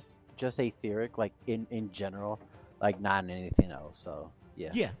 I guess just etheric, like in general, like not in anything else. So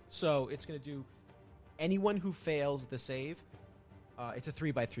yeah. Yeah, so it's going to do anyone who fails the save. It's a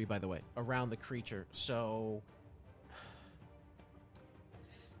 3x3, by the way, around the creature. So,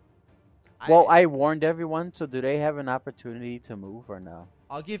 Well, I warned everyone. So do they have an opportunity to move or no?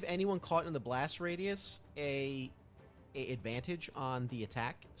 I'll give anyone caught in the blast radius a advantage on the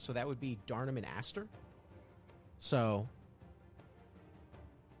attack. So that would be Darnum and Aster. So,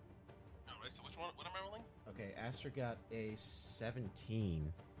 Alright, so which one? What am I rolling? okay, Aster got a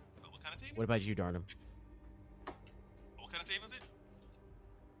 17. What kind of save? What about you, Darnum? What kind of save is it?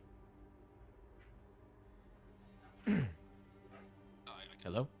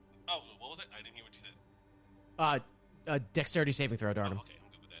 Hello? Oh, what was it? I didn't hear what you said. Dexterity saving throw, Oh, Darnum. okay,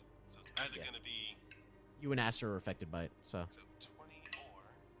 I'm good with that. So it's either Yeah. gonna be You and Aster are affected by it, so. 20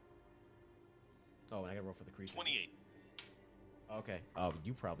 or Oh, and I gotta roll for the creature. 28. Okay. Oh,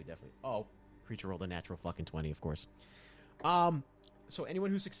 you probably definitely. Oh, creature rolled a natural fucking 20, of course. So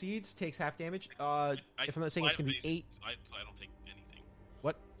anyone who succeeds takes half damage. If I'm not mistaken, it's gonna be 8. So I don't take anything.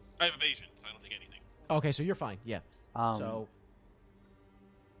 What? I have evasion, so I don't take anything. Okay, so you're fine. Yeah. So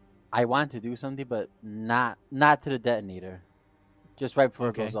I want to do something, but not to the detonator. Just right before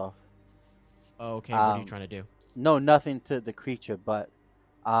Okay. it goes off. okay, what are you trying to do? No, nothing to the creature, but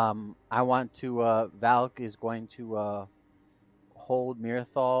I want to. Valk is going to hold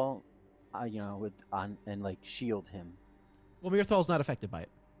Mirthal, and like shield him. Well, Mirthal's not affected by it.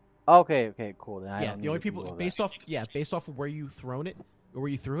 Okay, cool. Then I Yeah, don't the only need to do people all based that. off based off of where you thrown it or where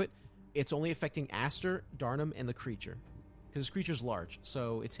you threw it, it's only affecting Aster, Darnum, and the creature. Because this creature's large,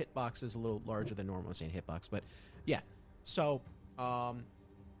 so its hitbox is a little larger than normal. I'm saying hitbox, but yeah. So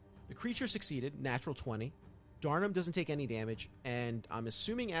the creature succeeded, natural 20. Darnum doesn't take any damage, and I'm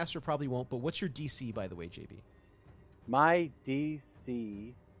assuming Aster probably won't, but what's your DC, by the way, JB? My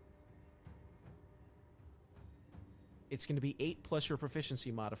DC. It's going to be 8 plus your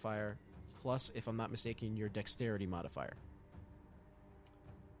proficiency modifier, plus, if I'm not mistaken, your dexterity modifier.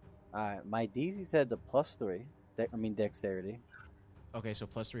 My DC said the +3. Dexterity. Okay, so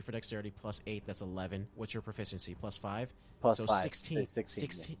plus 3 for dexterity, plus 8, that's 11. What's your proficiency? Plus 5? Plus so 5. 16.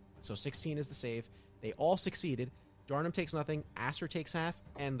 16. So 16 is the save. They all succeeded. Darnum takes nothing, Aster takes half,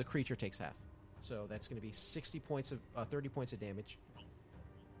 and the creature takes half. So that's going to be 30 points of damage.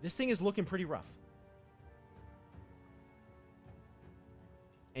 This thing is looking pretty rough.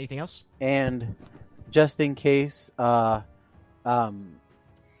 Anything else? And just in case, Valak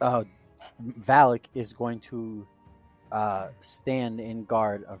is going to stand in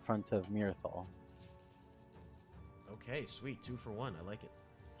guard in front of Mirthal. Okay, sweet. 2 for 1. I like it.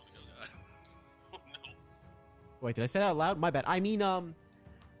 Oh, no. Wait, did I say that out loud? My bad. I mean,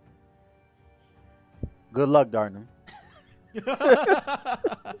 Good luck, Darnum. Good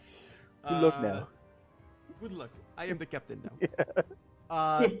luck now. Good luck. I am the captain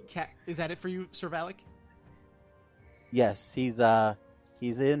now. Is that it for you, Sir Valak? Yes, he's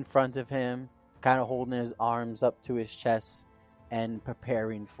in front of him, kind of holding his arms up to his chest and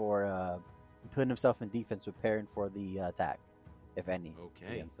preparing for putting himself in defense, preparing for the attack, if any,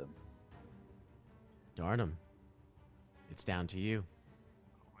 Okay. against them. Darnum, it's down to you.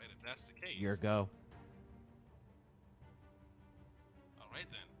 All right, if that's the case. Your go. All right,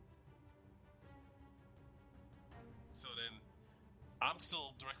 then. So then, I'm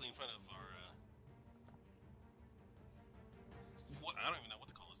still directly in front of our. I don't even know what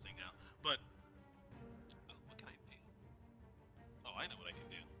to call this thing now. But what can I do? Oh, I know what I can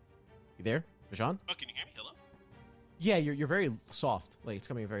do. You there, Vajan? Oh, can you hear me? Hello. Yeah, you're very soft. Like it's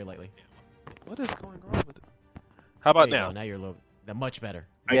coming very lightly. Yeah, what is going on with it? How about There you now? go. Now you're low. Much better.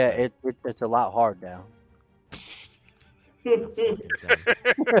 Yeah, it's a lot hard now. I'm fucking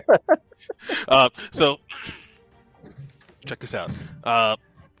done. So check this out.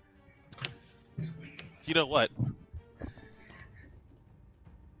 You know what?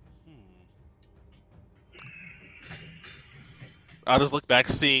 I'll just look back,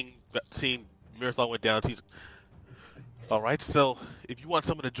 seeing Mirthal went down. All right. So if you want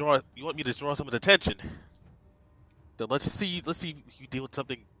me to draw someone's attention, then let's see if you deal with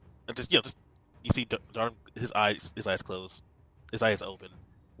something. Just you see Darn, his eyes closed, his eyes open.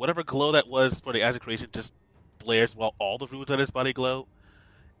 Whatever glow that was for the eyes of creation just blares while all the runes on his body glow.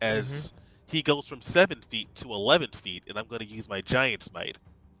 As he goes from 7 feet to 11 feet, and I'm going to use my giant smite.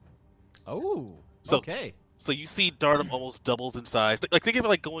 Oh, So- okay. So you see Darnum almost doubles in size. Like think of it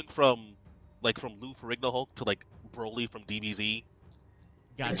like going from Lou Ferrigno Hulk to like Broly from DBZ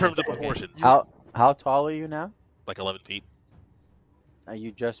Gotcha. in terms of Okay. proportions. How tall are you now? Like 11 feet.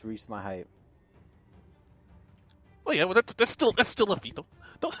 You just reached my height. Well, yeah, well that's still a feat.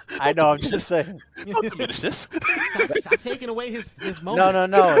 Don't I know. I'm diminish just this. saying. Don't diminish this. Stop taking away his moment.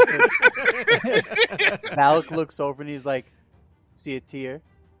 No. Valak looks over and he's like, see a tear?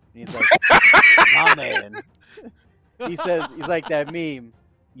 And he's like, my man. He's like that meme,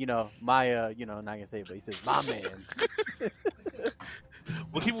 Maya, not gonna say it, but he says, my man.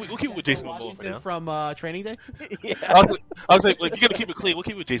 We'll keep it with Jason Momoa for Washington now. from Training Day. Yeah. I was like, well, if you're gonna keep it clean, we'll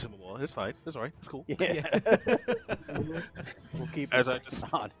keep it with Jason Momoa. That's fine. That's all right. That's cool. Yeah. We'll keep As it I just-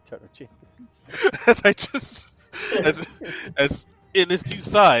 on Eternal Champions. as in this new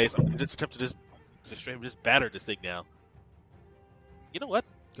size, I'm gonna just attempt to straight up just batter this thing now. You know what?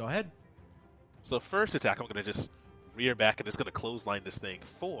 Go ahead. So first attack, I'm gonna just rear back and just gonna clothesline this thing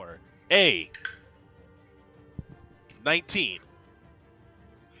for a 19.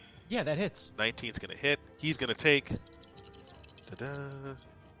 Yeah, that hits. 19's gonna hit. He's gonna take. Ta-da.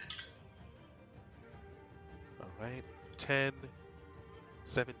 All right, 10,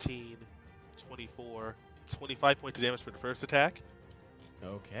 17, 24, 25 points of damage for the first attack.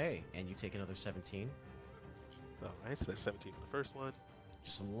 Okay, and you take another 17. All right, so that's 17 for the first one.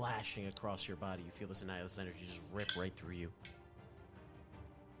 Just lashing across your body. You feel this annihilus energy just rip right through you.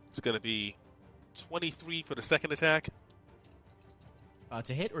 It's gonna be 23 for the second attack.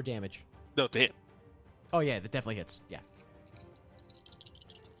 To hit or damage? No, to hit. Oh yeah, that definitely hits. Yeah.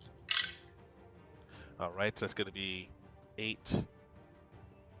 All right, so that's going to be 8,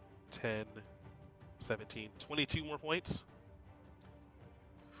 10, 17, 22 more points.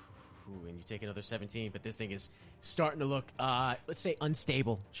 Ooh, and you take another 17, but this thing is starting to look, let's say,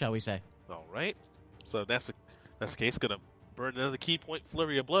 unstable, shall we say. All right, so that's the case. Going to burn another key point,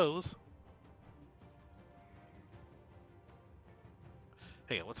 flurry of blows.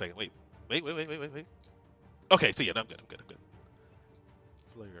 Hang on one second. Wait. Okay, so yeah, no, I'm good. I'm good.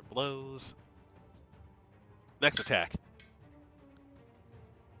 Flurry of blows. Next attack.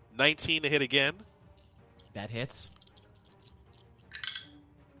 19 to hit again. That hits.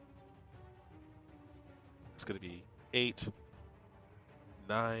 It's going to be 8,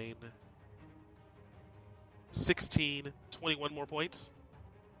 9, 16, 21 more points.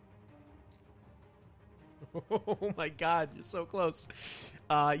 Oh my god, you're so close.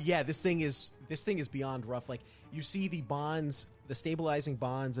 Yeah, this thing is beyond rough. Like, you see the bonds, the stabilizing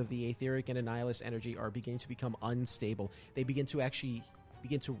bonds of the etheric and annihilus energy are beginning to become unstable. They begin to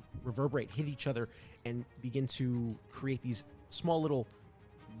reverberate, hit each other, and begin to create these small little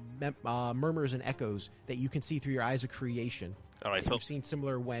murmurs and echoes that you can see through your eyes of creation. All right, so you've seen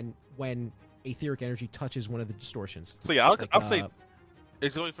similar when etheric energy touches one of the distortions. So yeah, I'll say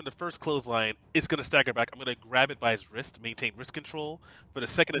it's going from the first clothesline. It's going to stagger back. I'm going to grab it by his wrist to maintain wrist control. For the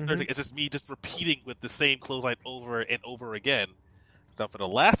second and third thing, it's just me just repeating with the same clothesline over and over again. So for the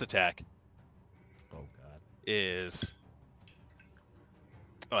last attack, is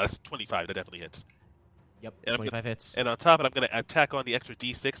that's 25. That definitely hits. Yep, and 25 hits. And on top of it, I'm going to attack on the extra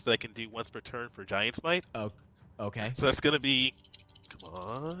D6 that I can do once per turn for Giant Smite. Oh, okay. So that's going to be, come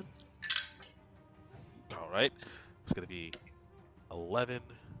on. All right. It's going to be 11,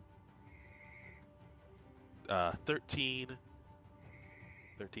 13,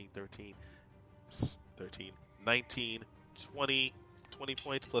 19, 20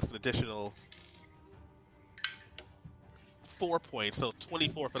 points plus an additional 4 points, so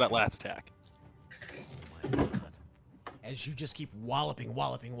 24 for that last attack. Oh my god. As you just keep walloping,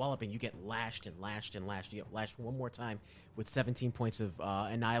 you get lashed and lashed and lashed. You get lashed one more time with 17 points of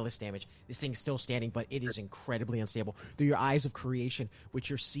annihilus damage. This thing's still standing, but it is incredibly unstable. Through your eyes of creation, what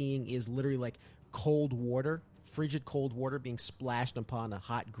you're seeing is literally like cold water, frigid cold water being splashed upon a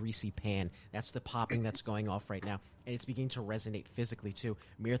hot, greasy pan. That's the popping that's going off right now. And it's beginning to resonate physically, too.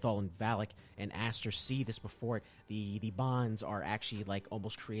 Mirthal and Valak and Aster see this before it. The bonds are actually like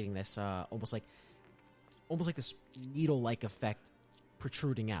almost creating this, almost like this needle-like effect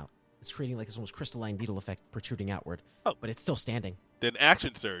protruding out. It's creating like this almost crystalline needle effect protruding outward. Oh. But it's still standing. Then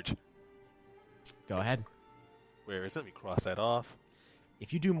Action Surge. Go ahead. Where is it? Let me cross that off.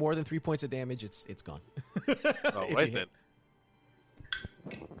 If you do more than 3 points of damage, it's gone. Oh, right then.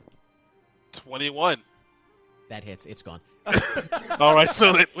 21. That hits. It's gone. All right.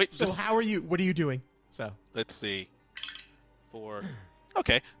 So wait. So how are you? What are you doing? So let's see. 4.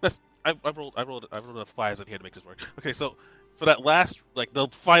 Okay. I rolled a 5 in here to make this work. Okay. So for that last, like the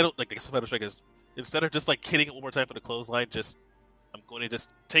final, like the final strike is instead of just like hitting it one more time for the clothesline, I'm going to just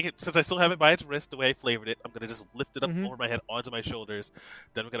take it, since I still have it by its wrist, the way I flavored it, I'm going to just lift it up over my head onto my shoulders.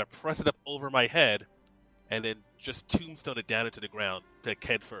 Then I'm going to press it up over my head, and then just tombstone it down into the ground, to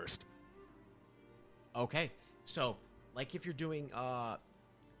head first. Okay. So, like if you're doing, what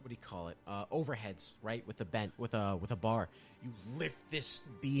do you call it? Overheads, right? With a bar. You lift this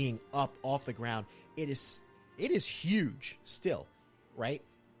being up off the ground. It is huge still, right?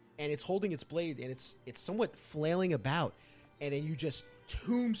 And it's holding its blade, and it's somewhat flailing about. And then you just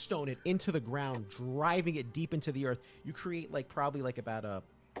tombstone it into the ground, driving it deep into the earth. You create probably about a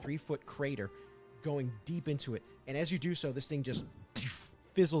 3-foot crater going deep into it. And as you do so, this thing just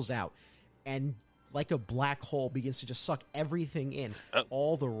fizzles out. And like a black hole begins to just suck everything in.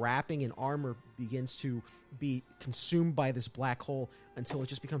 All the wrapping and armor begins to be consumed by this black hole until it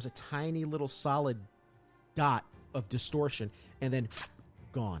just becomes a tiny little solid dot of distortion. And then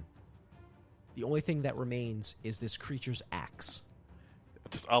gone. The only thing that remains is this creature's axe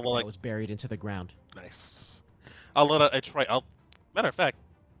that was buried into the ground. Nice. I'll let it try. Matter of fact,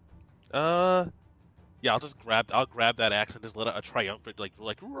 yeah, I'll grab that axe and just let it a triumphant like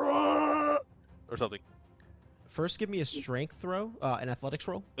roar, or something. First, give me a strength throw, an athletics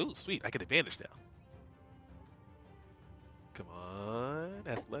roll. Ooh, sweet! I get advantage now. Come on,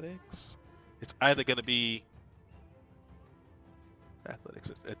 athletics. It's either going to be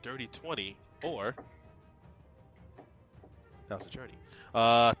athletics a dirty 20 or that was a journey.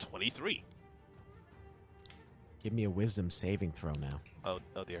 23. Give me a wisdom saving throw now. Oh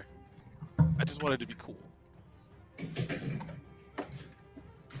dear. I just wanted to be cool.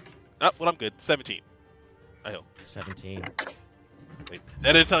 Well, I'm good. 17. I hope. 17. Wait,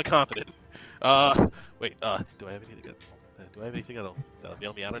 that didn't sound confident. Wait, do I have anything good? Do I have anything that'll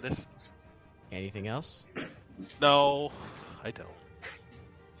bail me out of this? Anything else? No, I don't.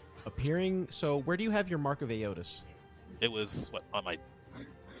 Appearing. So, where do you have your Mark of Aeotis? It was on my.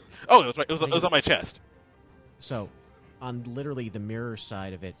 Oh, it was right. It was on my chest. So, on literally the mirror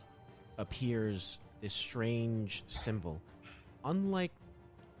side of it, appears this strange symbol. Unlike,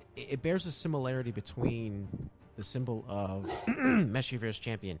 it bears a similarity between the symbol of Meshiver's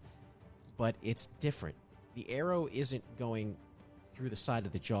champion, but it's different. The arrow isn't going through the side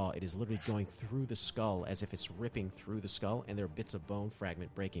of the jaw. It is literally going through the skull as if it's ripping through the skull, and there are bits of bone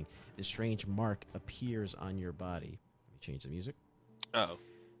fragment breaking. This strange mark appears on your body. Let me change the music. Oh.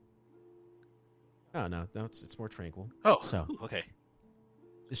 Oh, no, it's more tranquil. Oh, So, okay.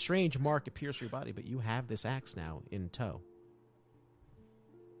 the strange mark appears through your body, but you have this axe now in tow.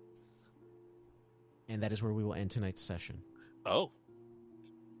 And that is where we will end tonight's session. Oh.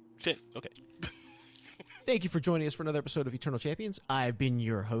 Shit, okay. Thank you for joining us for another episode of Eternal Champions. I've been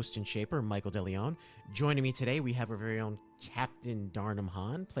your host and shaper, Michael DeLeon. Joining me today, we have our very own Captain Darnum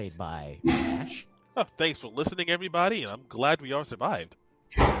Han, played by Ash. Oh, thanks for listening, everybody, and I'm glad we all survived.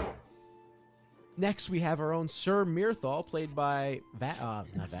 Next, we have our own Sir Mirthal, played by not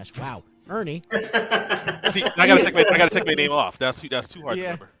Vash. Wow, Ernie. See, I gotta take my name off. That's too hard to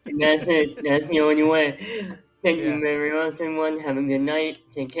remember. That's it. That's the only way. Thank Yeah. you very much, everyone. Have a good night.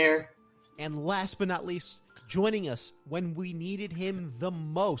 Take care. And last but not least, joining us when we needed him the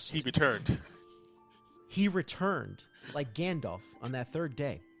most, He returned. he returned like Gandalf on that third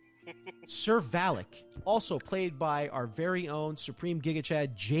day. Sir Valak, also played by our very own Supreme Giga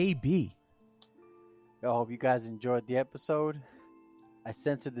Chad JB. I hope you guys enjoyed the episode. I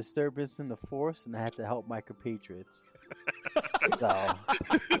sensed a disturbance in the force, and I had to help my compatriots. So,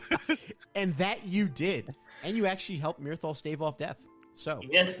 And that you did. And you actually helped Mirthal stave off death. So,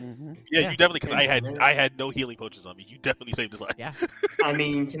 Yeah. mhm. Yeah, Yeah. you definitely, because I had no healing potions on me. You definitely saved his life. yeah. I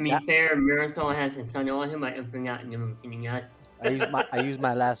mean, to be Yeah. fair, Mirthal has a ton on him. I forgot to everything else. I used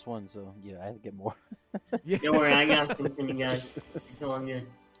my last one, so yeah, I had to get more. Yeah. Don't worry, I got something, guys. It's all good.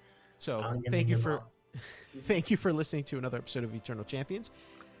 So, I'll give thank you them for all. thank you for listening to another episode of Eternal Champions.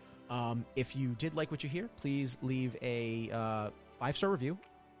 If you did like what you hear, please leave a 5-star review,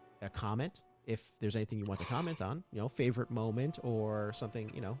 a comment. If there's anything you want to comment on, favorite moment or something,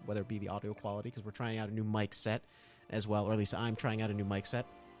 whether it be the audio quality, because we're trying out a new mic set as well, or at least I'm trying out a new mic set,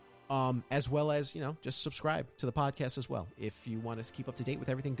 as well as, just subscribe to the podcast as well. If you want to keep up to date with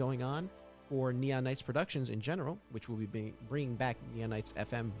everything going on for Neon Knights Productions in general, which we'll be bringing back Neon Knights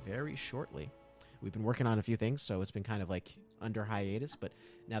FM very shortly. We've been working on a few things, so it's been kind of like under hiatus, but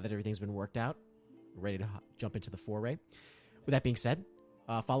now that everything's been worked out, we're ready to jump into the foray. With that being said,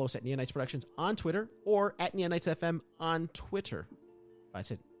 follow us at Neon Knights Productions on Twitter or at Neon Knights FM on Twitter. I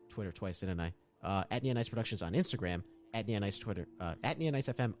said Twitter twice, didn't I? At Neon Knights Productions on Instagram, at Neon Knights Twitter, at Neon Knights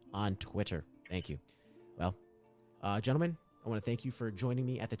FM on Twitter. Thank you. Well, gentlemen, I want to thank you for joining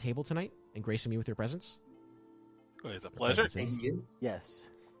me at the table tonight and gracing me with your presence. It's a pleasure. Presence is- Thank you. Yes,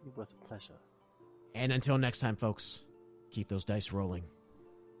 it was a pleasure. And until next time, folks, keep those dice rolling.